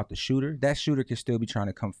haven't caught the shooter. That shooter could still be trying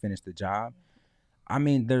to come finish the job.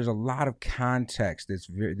 There's a lot of context that's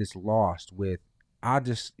lost with.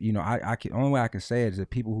 Only way I can say it is that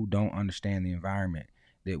people who don't understand the environment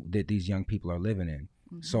that these young people are living in.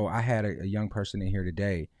 Mm-hmm. So I had a young person in here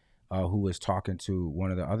today who was talking to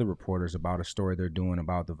one of the other reporters about a story they're doing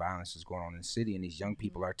about the violence that's going on in the city, and these young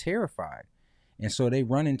people are terrified. And so they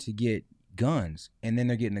run in to get guns, and then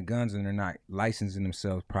they're getting the guns and they're not licensing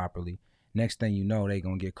themselves properly. Next thing you know, they're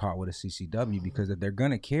going to get caught with a CCW because if they're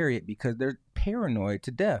going to carry it because they're paranoid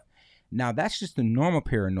to death. Now, that's just the normal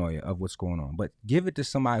paranoia of what's going on. But give it to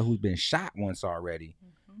somebody who's been shot once already.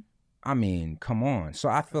 Come on. So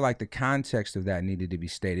I feel like the context of that needed to be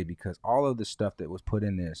stated because all of the stuff that was put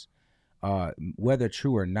in this, whether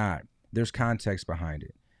true or not, there's context behind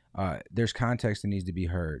it. There's context that needs to be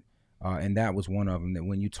heard. And that was one of them. That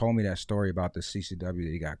when you told me that story about the CCW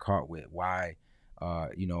that he got caught with, why,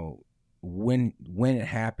 when it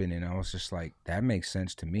happened, and I was just like, that makes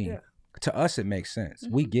sense to me. Yeah. To us, it makes sense.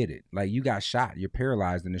 Mm-hmm. We get it. Like, you got shot, you're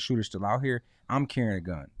paralyzed, and the shooter's still out here. I'm carrying a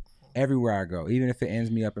gun everywhere I go, even if it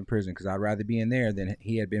ends me up in prison, because I'd rather be in there than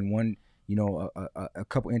he had been a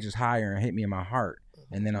couple inches higher and hit me in my heart,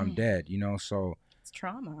 and then I'm dead. So it's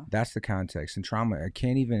trauma. That's the context, and trauma I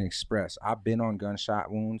can't even express. I've been on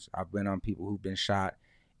gunshot wounds. I've been on people who've been shot,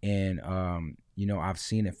 and I've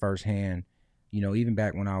seen it firsthand. Even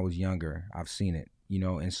back when I was younger, I've seen it.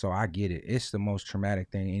 And so I get it. It's the most traumatic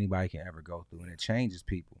thing anybody can ever go through, and it changes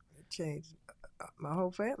people. It changed my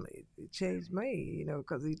whole family. It changed me,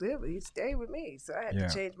 because he stayed with me, so I had to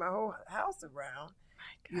change my whole house around,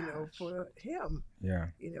 for him. Yeah.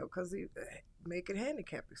 Because he make it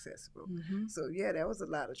handicap accessible. Mm-hmm. So that was a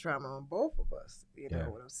lot of trauma on both of us.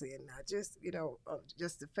 What I'm saying? Not just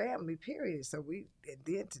just the family period. So and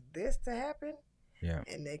then to happen. Yeah.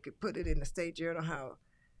 And they could put it in the state journal how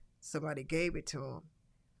somebody gave it to them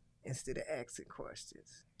instead of asking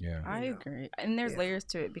questions. Yeah. I agree. And there's layers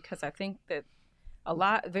to it because I think that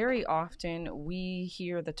very often we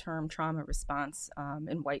hear the term trauma response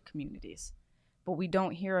in white communities, but we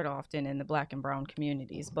don't hear it often in the Black and brown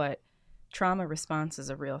communities. Mm-hmm. But trauma response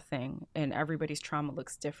is a real thing, and everybody's trauma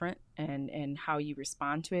looks different, and how you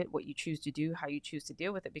respond to it, what you choose to do, how you choose to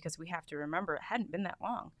deal with it, because we have to remember it hadn't been that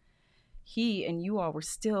long. He and you all were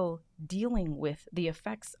still dealing with the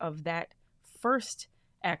effects of that first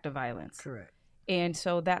act of violence. Correct. And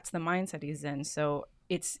so that's the mindset he's in. So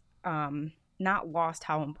it's not lost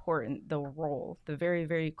how important the very,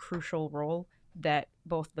 very crucial role that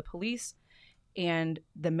both the police and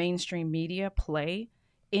the mainstream media play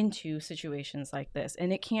into situations like this.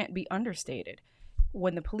 And it can't be understated.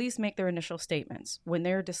 When the police make their initial statements, when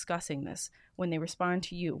they're discussing this, when they respond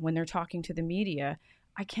to you, when they're talking to the media,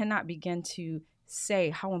 I cannot begin to say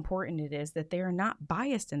how important it is that they are not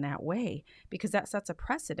biased in that way, because that sets a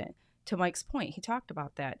precedent. To Mike's point, he talked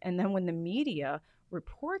about that. And then when the media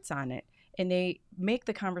reports on it and they make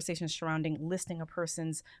the conversation surrounding listing a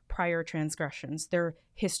person's prior transgressions, their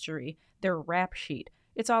history, their rap sheet,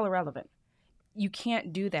 it's all irrelevant. You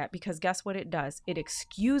can't do that, because guess what it does? It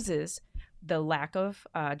excuses the lack of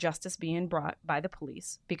justice being brought by the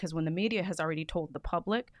police, because when the media has already told the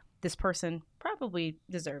public this person probably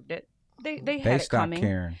deserved it, they had it coming.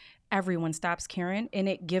 Caring. Everyone stops caring, and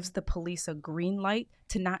it gives the police a green light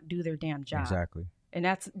to not do their damn job. Exactly. And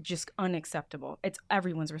that's just unacceptable. It's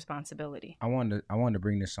everyone's responsibility. I wanted to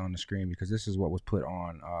bring this on the screen because this is what was put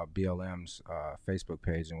on BLM's Facebook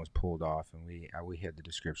page and was pulled off, and we hid the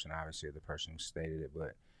description, obviously, of the person who stated it.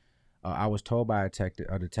 But I was told by a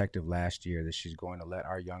detective last year that she's going to let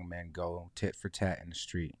our young men go tit for tat in the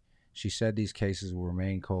street. She said these cases will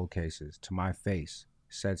remain cold cases. To my face,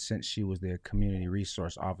 said since she was the community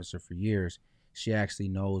resource officer for years, she actually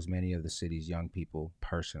knows many of the city's young people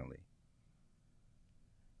personally.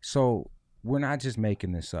 So we're not just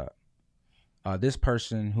making this up. This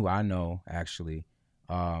person who I know, actually,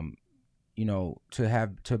 to be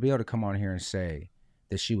able to come on here and say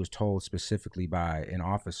that she was told specifically by an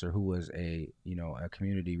officer who was a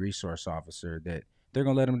community resource officer that they're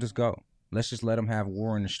gonna let them just go. Let's just let them have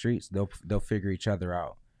war in the streets. They'll figure each other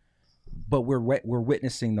out. But we're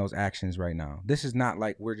witnessing those actions right now. This is not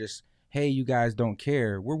like we're just, hey, you guys don't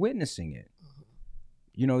care. We're witnessing it.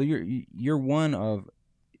 You know, you're one of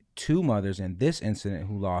two mothers in this incident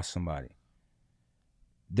who lost somebody.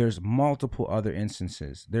 There's multiple other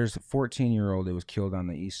instances. There's a 14-year-old that was killed on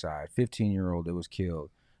the east side, 15-year-old that was killed,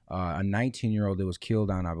 a 19-year-old that was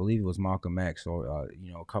killed on, I believe it was Malcolm X, or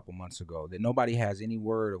a couple months ago, that nobody has any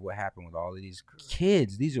word of what happened with all of these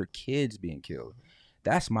kids. These are kids being killed.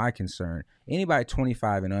 That's my concern. Anybody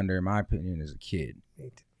 25 and under, in my opinion, is a kid.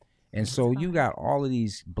 And so you got all of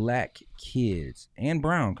these black kids, and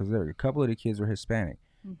brown, because a couple of the kids were Hispanic,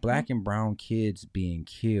 black and brown kids being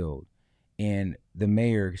killed. And the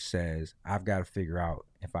mayor says, I've got to figure out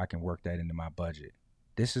if I can work that into my budget.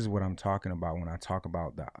 This is what I'm talking about when I talk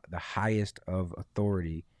about the highest of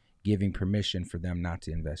authority giving permission for them not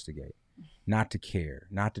to investigate, not to care,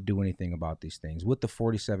 not to do anything about these things with the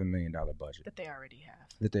 $47 million budget. That they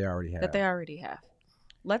already have.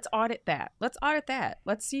 Let's audit that.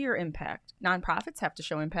 Let's see your impact. Nonprofits have to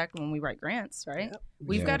show impact when we write grants, right? Yep.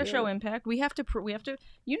 We've got to show impact. We have to,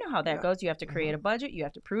 you know how that goes. You have to create a budget. You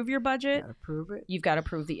have to prove your budget. Prove it. You've got to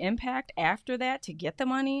prove the impact after that to get the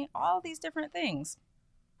money, all these different things.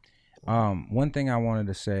 One thing I wanted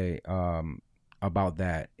to say about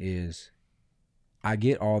that is I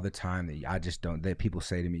get all the time that people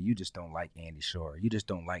say to me, you just don't like Andy Shore. You just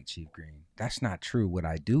don't like Chief Green. That's not true. What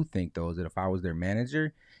I do think, though, is that if I was their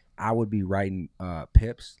manager, I would be writing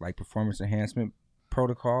PIPs, like performance enhancement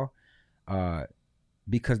protocol,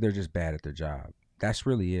 because they're just bad at their job. That's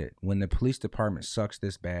really it. When the police department sucks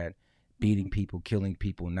this bad, beating people, killing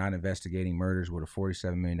people, not investigating murders with a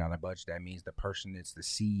 $47 million budget, that means the person that's the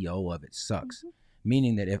CEO of it sucks. Mm-hmm.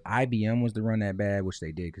 Meaning that if IBM was to run that bad, which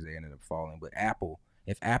they did because they ended up falling, but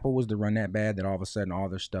if Apple was to run that bad, that all of a sudden all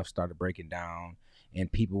their stuff started breaking down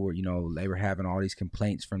and people were, they were having all these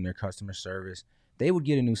complaints from their customer service, they would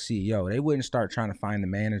get a new CEO. They wouldn't start trying to find the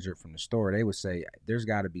manager from the store. They would say, there's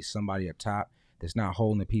got to be somebody up top that's not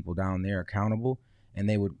holding the people down there accountable, and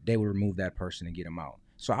they would remove that person and get him out.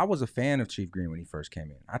 So I was a fan of Chief Green when he first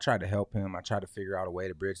came in. I tried to help him. I tried to figure out a way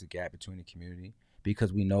to bridge the gap between the community,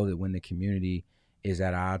 because we know that when the community is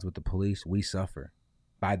at odds with the police, we suffer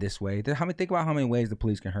by this way. Think about how many ways the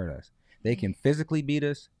police can hurt us. They can physically beat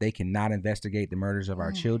us. They can not investigate the murders of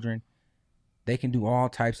our children. They can do all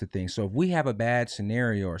types of things. So if we have a bad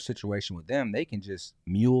scenario or situation with them, they can just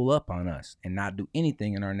mule up on us and not do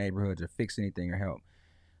anything in our neighborhoods or fix anything or help.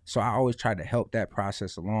 So I always tried to help that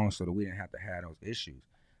process along so that we didn't have to have those issues.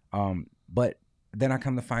 But then I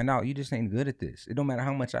come to find out you just ain't good at this. It don't matter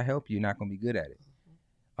how much I help you, you're not going to be good at it.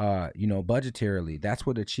 Budgetarily, that's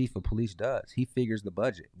what the chief of police does. He figures the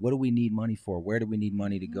budget. What do we need money for? Where do we need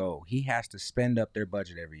money to go? He has to spend up their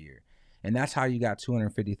budget every year. And that's how you got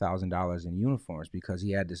 $250,000 in uniforms, because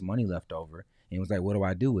he had this money left over and he was like, what do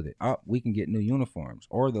I do with it? Oh, we can get new uniforms.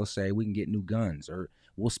 Or they'll say we can get new guns, or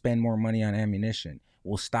we'll spend more money on ammunition.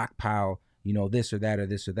 We'll stockpile, this or that or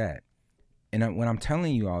this or that. And when I'm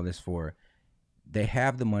telling you all this for, they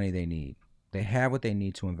have the money they need. They have what they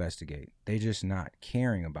need to investigate. They're just not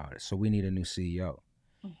caring about it. So we need a new CEO.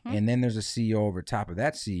 And then there's a CEO over top of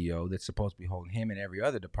that CEO that's supposed to be holding him and every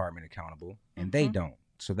other department accountable, and they don't.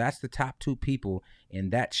 So that's the top 2 people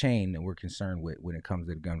in that chain that we're concerned with when it comes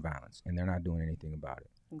to gun violence, and they're not doing anything about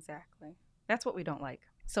it. Exactly. That's what we don't like.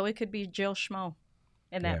 So it could be Jill Schmo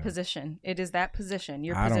in that position. It is that position.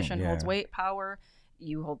 Your position holds weight, power.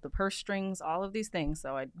 You hold the purse strings, all of these things.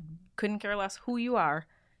 So I couldn't care less who you are.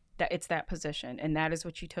 That it's that position, and that is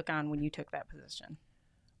what you took on when you took that position.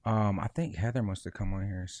 I think Heather must have come on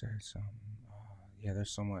here and said something. Yeah,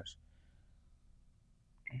 there's so much.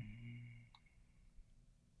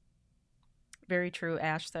 Very true.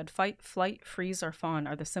 Ash said, fight, flight, freeze, or fawn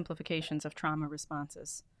are the simplifications of trauma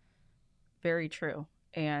responses. Very true.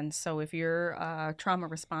 And so if your trauma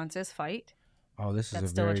response is fight, this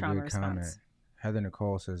is a very good comment. Heather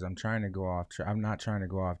Nicole says, I'm not trying to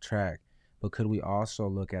go off track, but could we also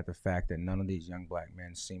look at the fact that none of these young black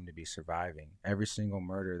men seem to be surviving? Every single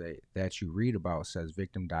murder that you read about says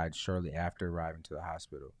victim died shortly after arriving to the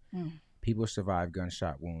hospital. People survive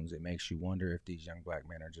gunshot wounds. It makes you wonder if these young black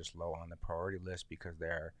men are just low on the priority list because they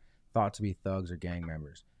are thought to be thugs or gang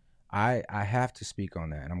members. I have to speak on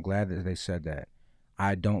that, and I'm glad that they said that.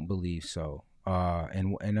 I don't believe so.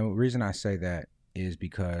 And the reason I say that is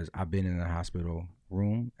because I've been in the hospital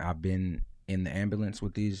room. I've been in the ambulance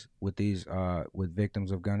with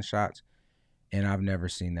victims of gunshots, and I've never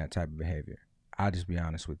seen that type of behavior. I'll just be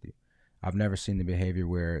honest with you. I've never seen the behavior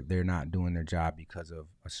where they're not doing their job because of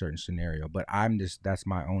a certain scenario. But that's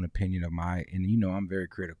my own opinion and I'm very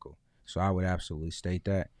critical. So I would absolutely state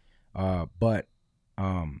that. But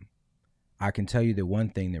I can tell you that one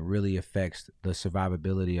thing that really affects the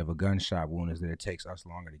survivability of a gunshot wound is that it takes us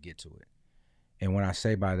longer to get to it. And what I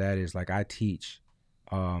say by that is, like, I teach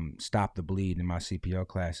stop the bleed in my CPL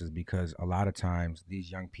classes because a lot of times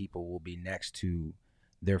these young people will be next to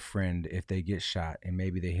their friend if they get shot and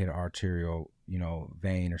maybe they hit an arterial,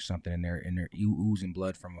 vein or something and they're oozing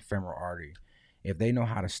blood from a femoral artery. If they know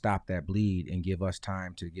how to stop that bleed and give us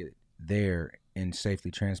time to get there and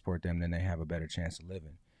safely transport them, then they have a better chance of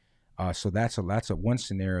living. So that's a one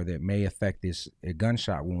scenario that may affect this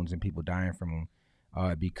gunshot wounds and people dying from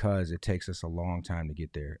them because it takes us a long time to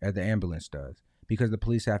get there, as the ambulance does. Because the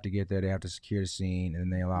police have to get there, they have to secure the scene,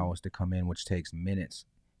 and they allow us to come in, which takes minutes.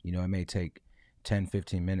 It may take 10,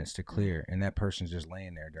 15 minutes to clear, and that person's just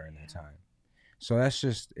laying there during that time. So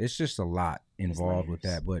it's just a lot involved with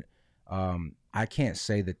that. But I can't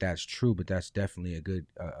say that that's true, but that's definitely a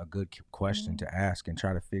good question to ask and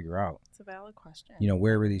try to figure out. It's a valid question.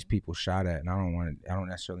 Where were these people shot at? And I don't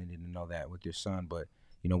necessarily need to know that with your son, but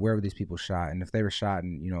where were these people shot? And if they were shot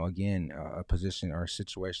in, again, a position or a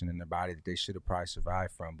situation in their body that they should have probably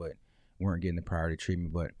survived from, but weren't getting the priority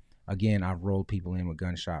treatment. But again, I've rolled people in with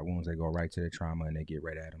gunshot wounds. They go right to their trauma and they get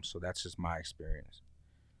right at them. So that's just my experience.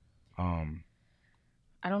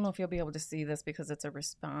 I don't know if you'll be able to see this because it's a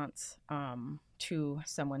response to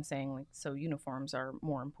someone saying, so uniforms are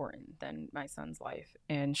more important than my son's life.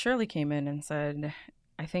 And Shirley came in and said,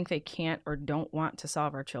 I think they can't or don't want to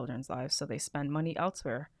solve our children's lives, so they spend money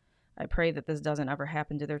elsewhere. I pray that this doesn't ever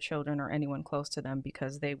happen to their children or anyone close to them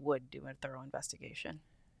because they would do a thorough investigation.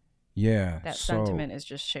 Yeah. That sentiment is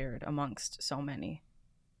just shared amongst so many.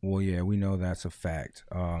 Well, yeah, we know that's a fact.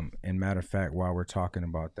 And matter of fact, while we're talking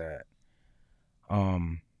about that,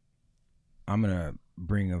 I'm going to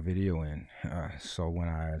bring a video in. So when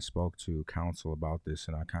I spoke to counsel about this,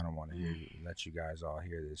 and I kind of want to let you guys all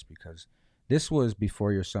hear this because this was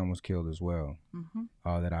before your son was killed as well,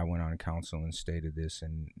 that I went on counsel and stated this,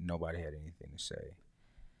 and nobody had anything to say.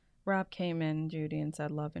 Rob came in, Judy, and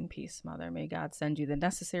said, love and peace, Mother. May God send you the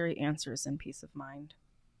necessary answers and peace of mind.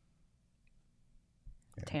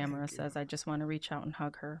 Yeah, Tamara says, I just want to reach out and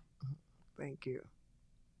hug her. Thank you.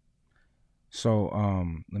 So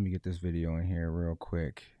let me get this video in here real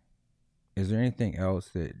quick. Is there anything else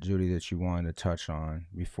that, Judy, that you wanted to touch on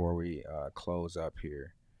before we close up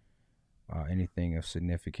here? Anything of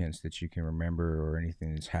significance that you can remember or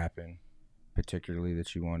anything that's happened particularly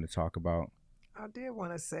that you wanted to talk about? I did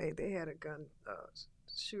want to say they had a gun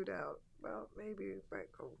shootout, well, maybe like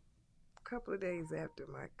a couple of days after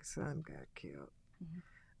my son got killed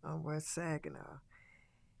on West Saginaw.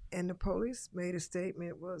 And the police made a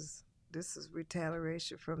statement this is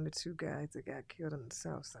retaliation from the two guys that got killed on the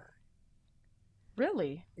south side.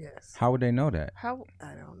 Really? Yes. How would they know that? How?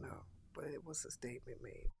 I don't know, but it was a statement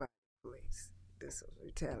made by the police. This was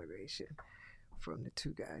retaliation from the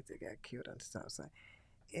two guys that got killed on the south side.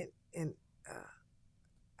 And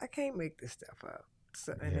I can't make this stuff up.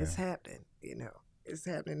 So, and it's happening, It's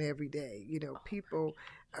happening every day. People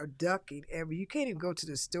are ducking you can't even go to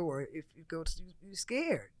the store. If you go you're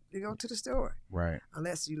scared. You go to the store. Right.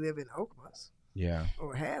 Unless you live in Oklahoma. Yeah.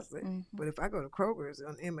 or Hazlitt. Mhm. But if I go to Kroger's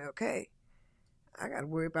on MLK, I got to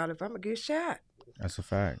worry about if I'm going to get shot. That's a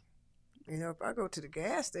fact. You know, if I go to the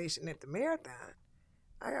gas station at the Marathon,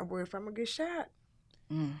 I got to worry if I'm going to get shot.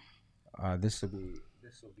 Mm. This will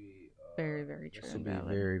be Very, very true. This will and be valid.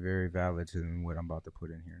 very, very valid to what I'm about to put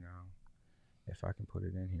in here now. If I can put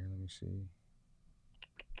it in here, let me see.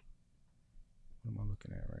 What am I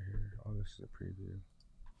looking at right here? Oh, this is a preview.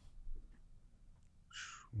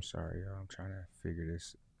 I'm sorry, y'all. I'm trying to figure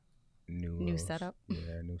this new setup.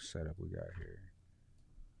 Yeah, new setup we got here.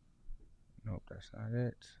 Nope, that's not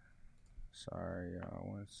it. Sorry, y'all.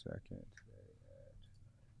 1 second.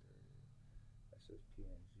 That says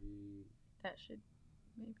PNG. That should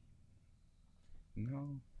maybe.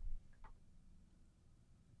 No.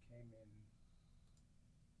 It came in.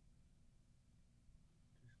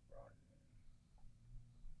 Just brought it in.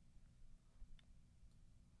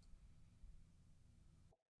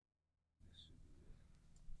 This should be it.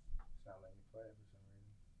 It's not letting me play it for some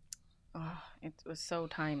reason. Oh, it was so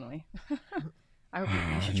timely. I hope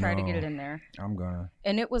you should try to get it in there. I'm gonna.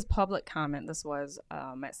 And it was public comment. This was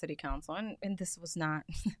at City Council, and this was not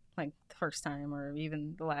like the first time or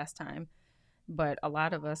even the last time. But a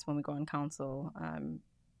lot of us, when we go on council,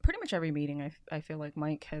 pretty much every meeting, I feel like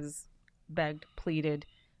Mike has begged, pleaded,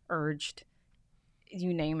 urged,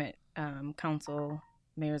 you name it, council,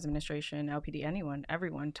 mayor's administration, LPD,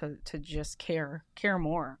 everyone to just care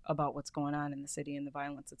more about what's going on in the city and the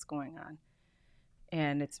violence that's going on.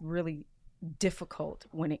 And it's really difficult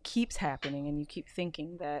when it keeps happening and you keep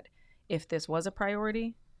thinking that if this was a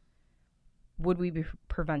priority, would we be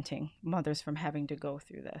preventing mothers from having to go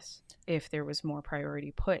through this if there was more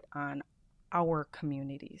priority put on our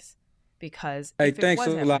communities? Because if it was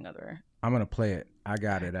happening other, I'm gonna play it. I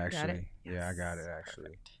got it actually. Got it? Yeah, I Yes. got it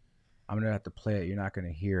actually. Perfect. I'm gonna have to play it. You're not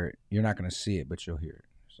gonna hear it. You're not gonna see it, but you'll hear it.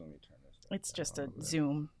 So let me turn this down. It's just a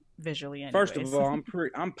Zoom visually anyways. First of all,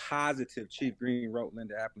 I'm positive Chief Green wrote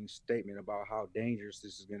Linda Appling's statement about how dangerous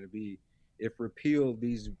this is going to be if repealed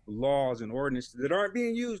these laws and ordinances that aren't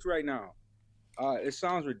being used right now. It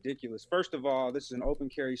sounds ridiculous. First of all, this is an open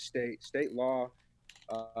carry state. State law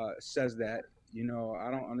says that. You know,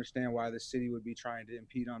 I don't understand why the city would be trying to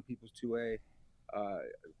impede on people's 2A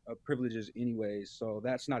privileges anyways. So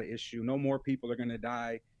that's not an issue. No more people are going to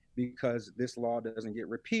die because this law doesn't get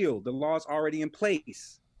repealed. The law's already in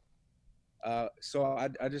place. So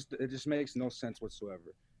it just makes no sense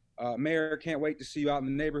whatsoever. Mayor, can't wait to see you out in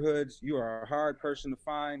the neighborhoods. You are a hard person to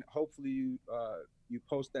find. Hopefully you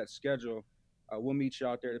post that schedule. We'll meet you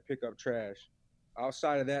out there to pick up trash.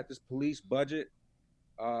 Outside of that, this police budget,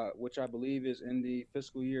 which I believe is in the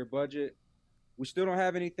fiscal year budget, we still don't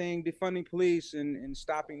have anything defunding police and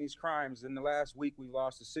stopping these crimes. In the last week, we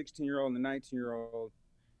lost a 16-year-old and a 19-year-old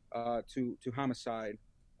to homicide.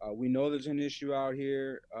 We know there's an issue out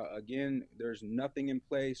here. Again, there's nothing in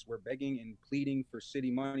place. We're begging and pleading for city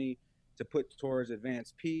money to put towards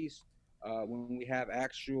advanced peace. When we have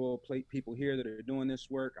actual people here that are doing this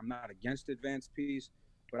work, I'm not against advanced peace,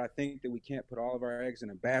 but I think that we can't put all of our eggs in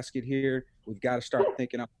a basket here. We've got to start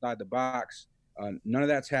thinking outside the box. None of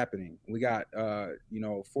that's happening. We got,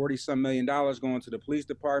 $40-some million going to the police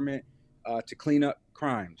department to clean up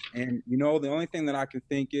crimes. And, the only thing that I can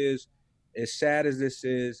think is, as sad as this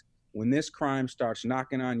is, when this crime starts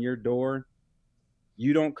knocking on your door,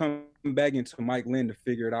 you don't come begging to Mike Lynn to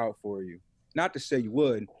figure it out for you. Not to say you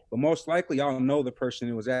would, but most likely I'll know the person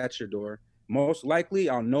who was at your door. Most likely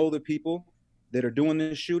I'll know the people that are doing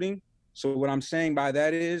this shooting. So what I'm saying by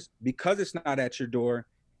that is, because it's not at your door,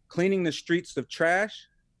 cleaning the streets of trash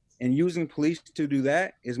and using police to do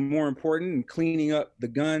that is more important than cleaning up the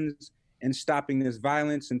guns and stopping this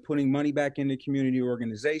violence and putting money back into community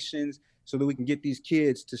organizations so that we can get these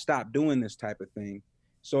kids to stop doing this type of thing.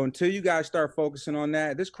 So until you guys start focusing on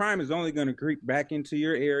that, this crime is only going to creep back into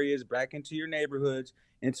your areas, back into your neighborhoods,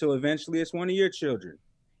 until eventually it's one of your children.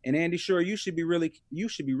 And Andy Shore, you should be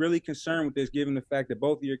really concerned with this, given the fact that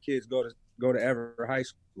both of your kids go to Everett High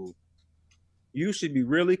School. You should be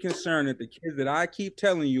really concerned that the kids that I keep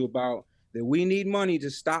telling you about, that we need money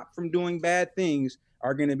to stop from doing bad things,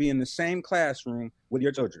 are going to be in the same classroom with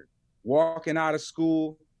your children, walking out of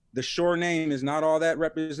school. The Shore name is not all that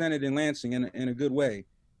represented in Lansing in a good way.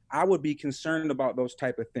 I would be concerned about those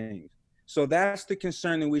type of things. So that's the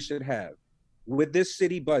concern that we should have with this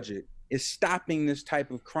city budget, is stopping this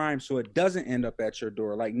type of crime so it doesn't end up at your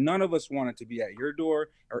door. Like, none of us want it to be at your door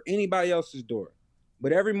or anybody else's door.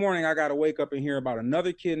 But every morning I got to wake up and hear about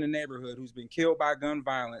another kid in the neighborhood who's been killed by gun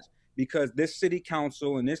violence because this city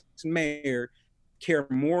council and this mayor care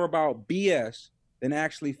more about BS than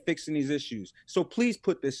actually fixing these issues. So please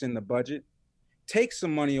put this in the budget. take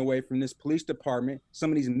some money away from this police department,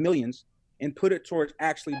 some of these millions, and put it towards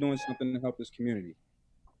actually doing something to help this community.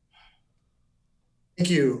 Thank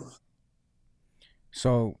you.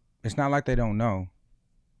 So it's not like they don't know.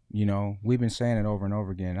 You know, we've been saying it over and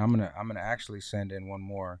over again. I'm gonna actually send in one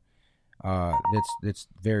more that's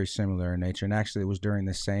very similar in nature, and actually it was during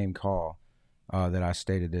the same call that I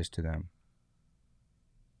stated this to them.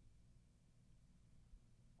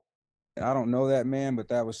 I don't know that man, but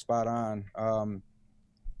that was spot on.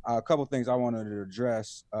 A couple things I wanted to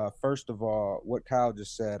address. First of all, what Kyle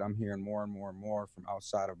just said, I'm hearing more and more and more from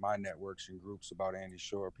outside of my networks and groups about Andy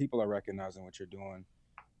Shore. People are recognizing what you're doing.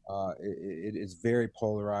 It's very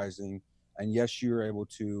polarizing. And yes, you're able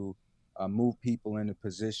to move people into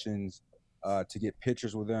positions to get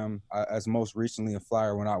pictures with them. As most recently, a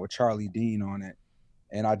flyer went out with Charlie Dean on it.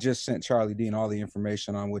 And I just sent Charlie Dean all the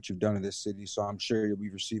information on what you've done in this city. So I'm sure you'll be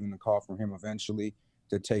receiving a call from him eventually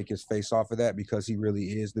to take his face off of that, because he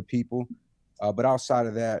really is the people. But outside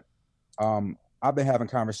of that, I've been having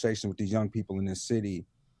conversations with these young people in this city,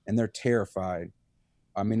 and they're terrified.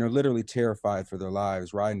 I mean, they're literally terrified for their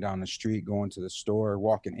lives, riding down the street, going to the store,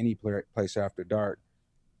 walking any place after dark.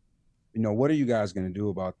 You know, what are you guys going to do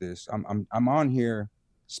about this? I'm on here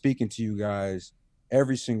speaking to you guys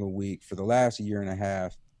every single week for the last year and a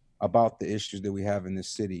half about the issues that we have in this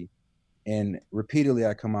city. And repeatedly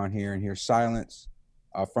I come on here and hear silence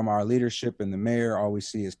from our leadership, and the mayor. All we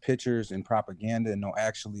see is pictures and propaganda and no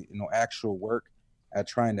actual work at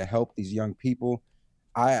trying to help these young people.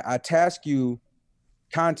 I task you,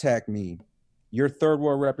 contact me. Your third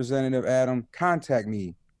ward representative, Adam, contact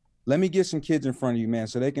me. Let me get some kids in front of you, man,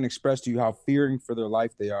 so they can express to you how fearing for their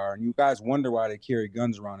life they are. And you guys wonder why they carry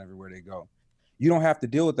guns around everywhere they go. You don't have to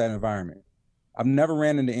deal with that environment. I've never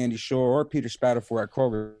ran into Andy Shore or Peter Spatafor at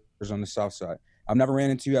Kroger's on the South Side. I've never ran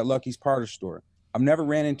into you at Lucky's Parlor Store. I've never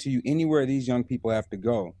ran into you anywhere these young people have to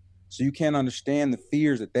go. So you can't understand the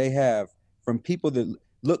fears that they have from people that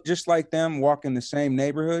look just like them, walk in the same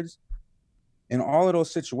neighborhoods. In all of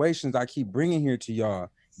those situations, I keep bringing here to y'all,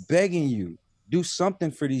 begging you, do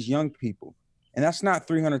something for these young people. And that's not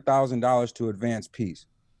 $300,000 to advance peace.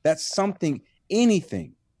 That's something,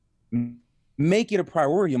 anything. Make it a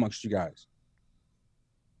priority amongst you guys.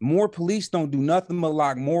 More police don't do nothing but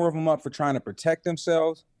lock more of them up for trying to protect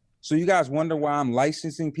themselves. So you guys wonder why I'm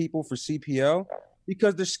licensing people for CPL?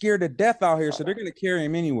 Because they're scared to death out here, so they're going to carry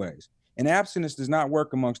them anyways. And abstinence does not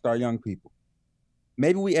work amongst our young people.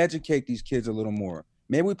 Maybe we educate these kids a little more.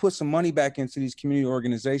 Maybe we put some money back into these community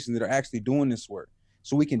organizations that are actually doing this work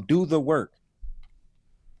so we can do the work.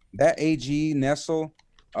 That AG, Nessel,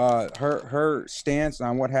 her stance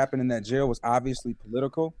on what happened in that jail was obviously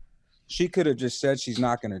political. She could have just said she's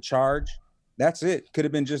not going to charge. That's it. Could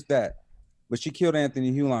have been just that. But she killed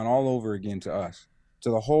Anthony Hulon all over again to us, to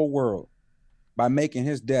the whole world, by making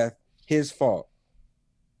his death his fault.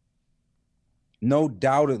 No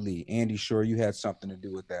doubtedly, Andy Shore, you had something to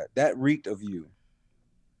do with that. That reeked of you.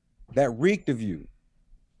 That reeked of you.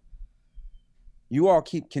 You all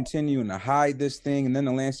keep continuing to hide this thing, and then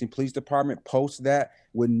the Lansing Police Department posts that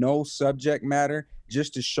with no subject matter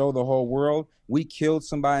just to show the whole world we killed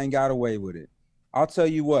somebody and got away with it. I'll tell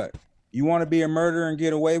you what, you want to be a murderer and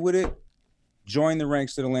get away with it? Join the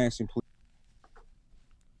ranks of the Lansing Police.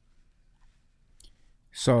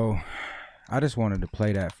 So I just wanted to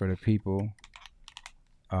play that for the people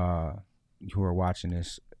who are watching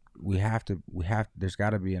this. There's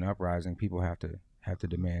got to be an uprising. People have to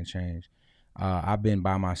demand change. I've been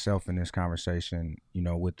by myself in this conversation,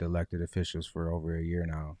 with the elected officials for over a year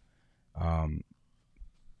now.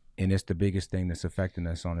 And it's the biggest thing that's affecting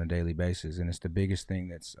us on a daily basis. And it's the biggest thing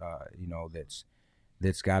that's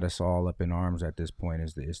got us all up in arms at this point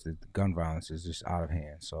is the gun violence is just out of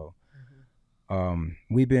hand. So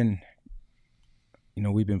we've been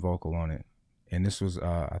vocal on it. And this was,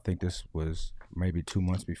 I think this was maybe 2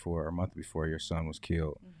 months before or a month before your son was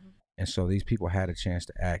killed. Mm-hmm. And so these people had a chance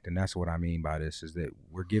to act. And that's what I mean by this, is that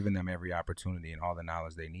we're giving them every opportunity and all the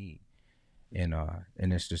knowledge they need. And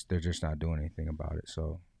it's just, they're just not doing anything about it.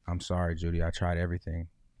 So I'm sorry, Judy. I tried everything.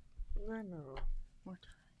 I know. We're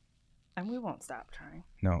trying. And we won't stop trying.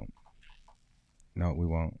 No, we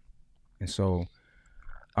won't. And so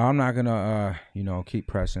I'm not gonna, keep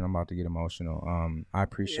pressing. I'm about to get emotional. I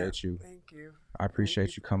appreciate you. Thank you. I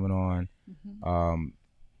appreciate you coming on. Mm-hmm.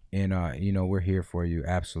 And we're here for you.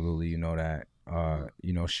 Absolutely. You know that.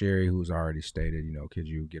 Sherry, who's already stated, could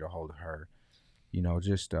you get a hold of her?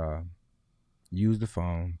 Just use the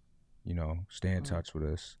phone. Stay in touch with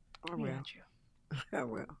us. I will. I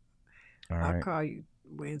will. All I'll right. call you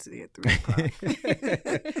Wednesday at 3 o'clock.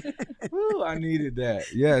 Woo, I needed that.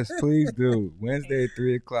 Yes, please do. Wednesday at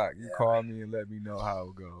 3 o'clock. You call me and let me know how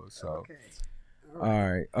it goes. So. Okay. All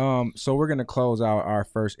right. So we're gonna close out our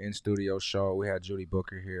first in studio show. We had Judy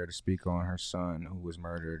Booker here to speak on her son who was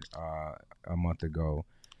murdered a month ago,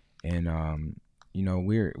 and you know,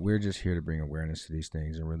 we're just here to bring awareness to these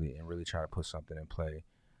things and really try to put something in play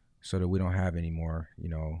so that we don't have any more, you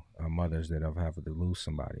know, mothers that have to lose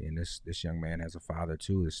somebody. And this young man has a father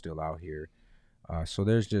too that's still out here. So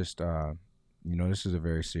there's just you know, this is a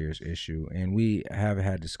very serious issue, and we have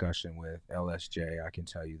had discussion with LSJ. I can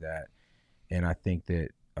tell you that. And I think that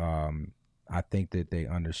they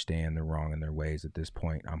understand the wrong in their ways at this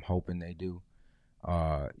point. I'm hoping they do.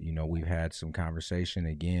 You know, we've had some conversation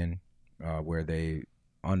again where they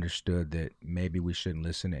understood that maybe we shouldn't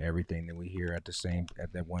listen to everything that we hear at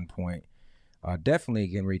that one point. Definitely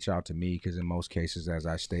can reach out to me because in most cases, as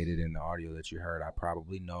I stated in the audio that you heard, I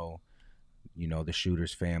probably know, you know, the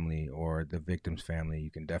shooter's family or the victim's family.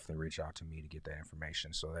 You can definitely reach out to me to get that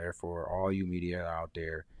information. So therefore, all you media out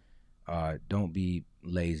there, don't be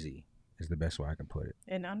lazy is the best way I can put it.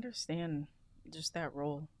 And understand just that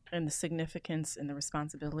role and the significance and the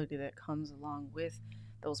responsibility that comes along with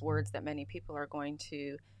those words that many people are going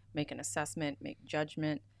to make an assessment, make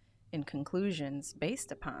judgment and conclusions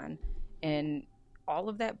based upon. And all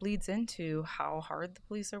of that bleeds into how hard the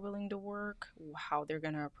police are willing to work, how they're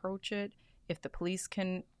going to approach it. If the police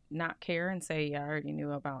can not care and say, yeah, I already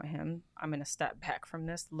knew about him, I'm going to step back from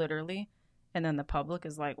this, literally. And then the public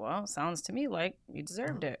is like, well, sounds to me like you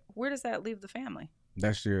deserved it. Where does that leave the family?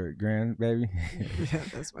 That's your grandbaby? Yeah,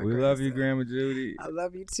 that's my We love you, Grandma Judy. I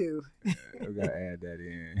love you too. We got to add that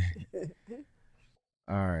in.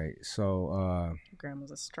 All right. So.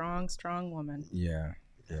 Grandma's a strong, strong woman. Yeah.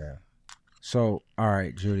 So, all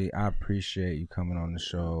right, Judy, I appreciate you coming on the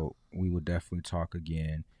show. We will definitely talk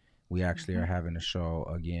again. We actually are having a show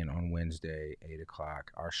again on Wednesday, 8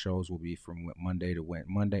 o'clock. Our shows will be from Monday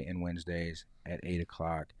and Wednesdays at 8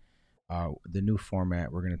 o'clock. The new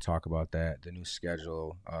format, we're going to talk about that, the new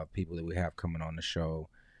schedule of people that we have coming on the show.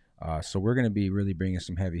 So we're going to be really bringing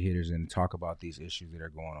some heavy hitters in to talk about these issues that are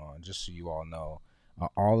going on, just so you all know.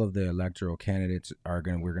 All of the electoral candidates we're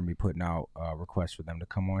going to be putting out requests for them to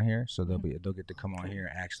come on here. So they'll get to come on here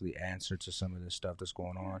and actually answer to some of the stuff that's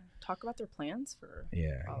going on. Talk about their plans for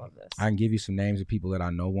all of this. I can give you some names of people that I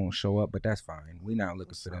know won't show up, but that's fine. We're not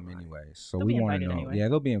looking for them anyway. So we want to know. Anyway. Yeah,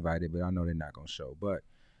 they'll be invited, but I know they're not going to show. But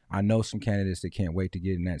I know some candidates that can't wait to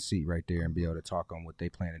get in that seat right there and be able to talk on what they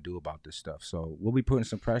plan to do about this stuff. So we'll be putting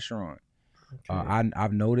some pressure on. Okay.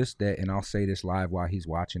 I've noticed that, and I'll say this live while he's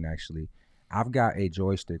watching actually, I've got a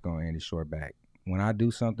joystick on Andy Short back. When I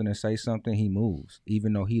do something and say something, he moves.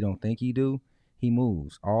 Even though he don't think he do, he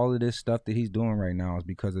moves. All of this stuff that he's doing right now is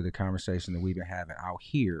because of the conversation that we've been having out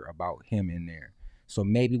here about him in there. So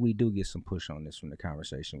maybe we do get some push on this from the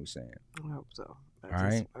conversation we're saying. I hope so.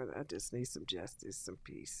 I just need some justice, some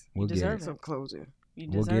peace. We'll get it. Some closure.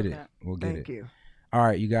 We'll get it. We'll get it. Thank you. All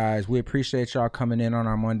right, you guys, we appreciate y'all coming in on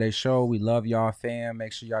our Monday show. We love y'all, fam.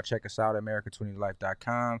 Make sure y'all check us out at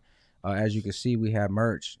America20life.com. As you can see, we have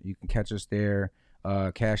merch. You can catch us there.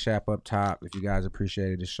 Cash App up top if you guys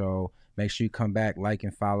appreciated the show. Make sure you come back, like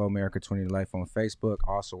and follow America 20 to Life on Facebook.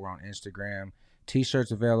 Also, we're on Instagram. T-shirts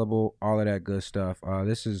available, all of that good stuff.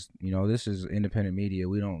 This is independent media.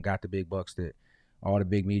 We don't got the big bucks that all the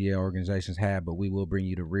big media organizations have, but we will bring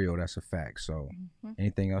you the real. That's a fact. So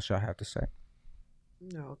anything else y'all have to say?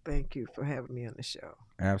 No, thank you for having me on the show.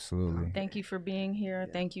 Absolutely. Thank you for being here.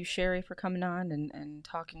 Yeah. Thank you, Sherry, for coming on and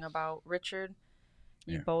talking about Richard.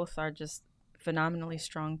 You both are just phenomenally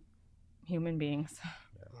strong human beings.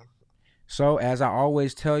 So, as I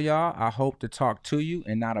always tell y'all, I hope to talk to you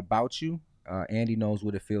and not about you. Andy knows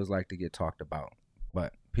what it feels like to get talked about.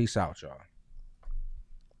 But peace out, y'all.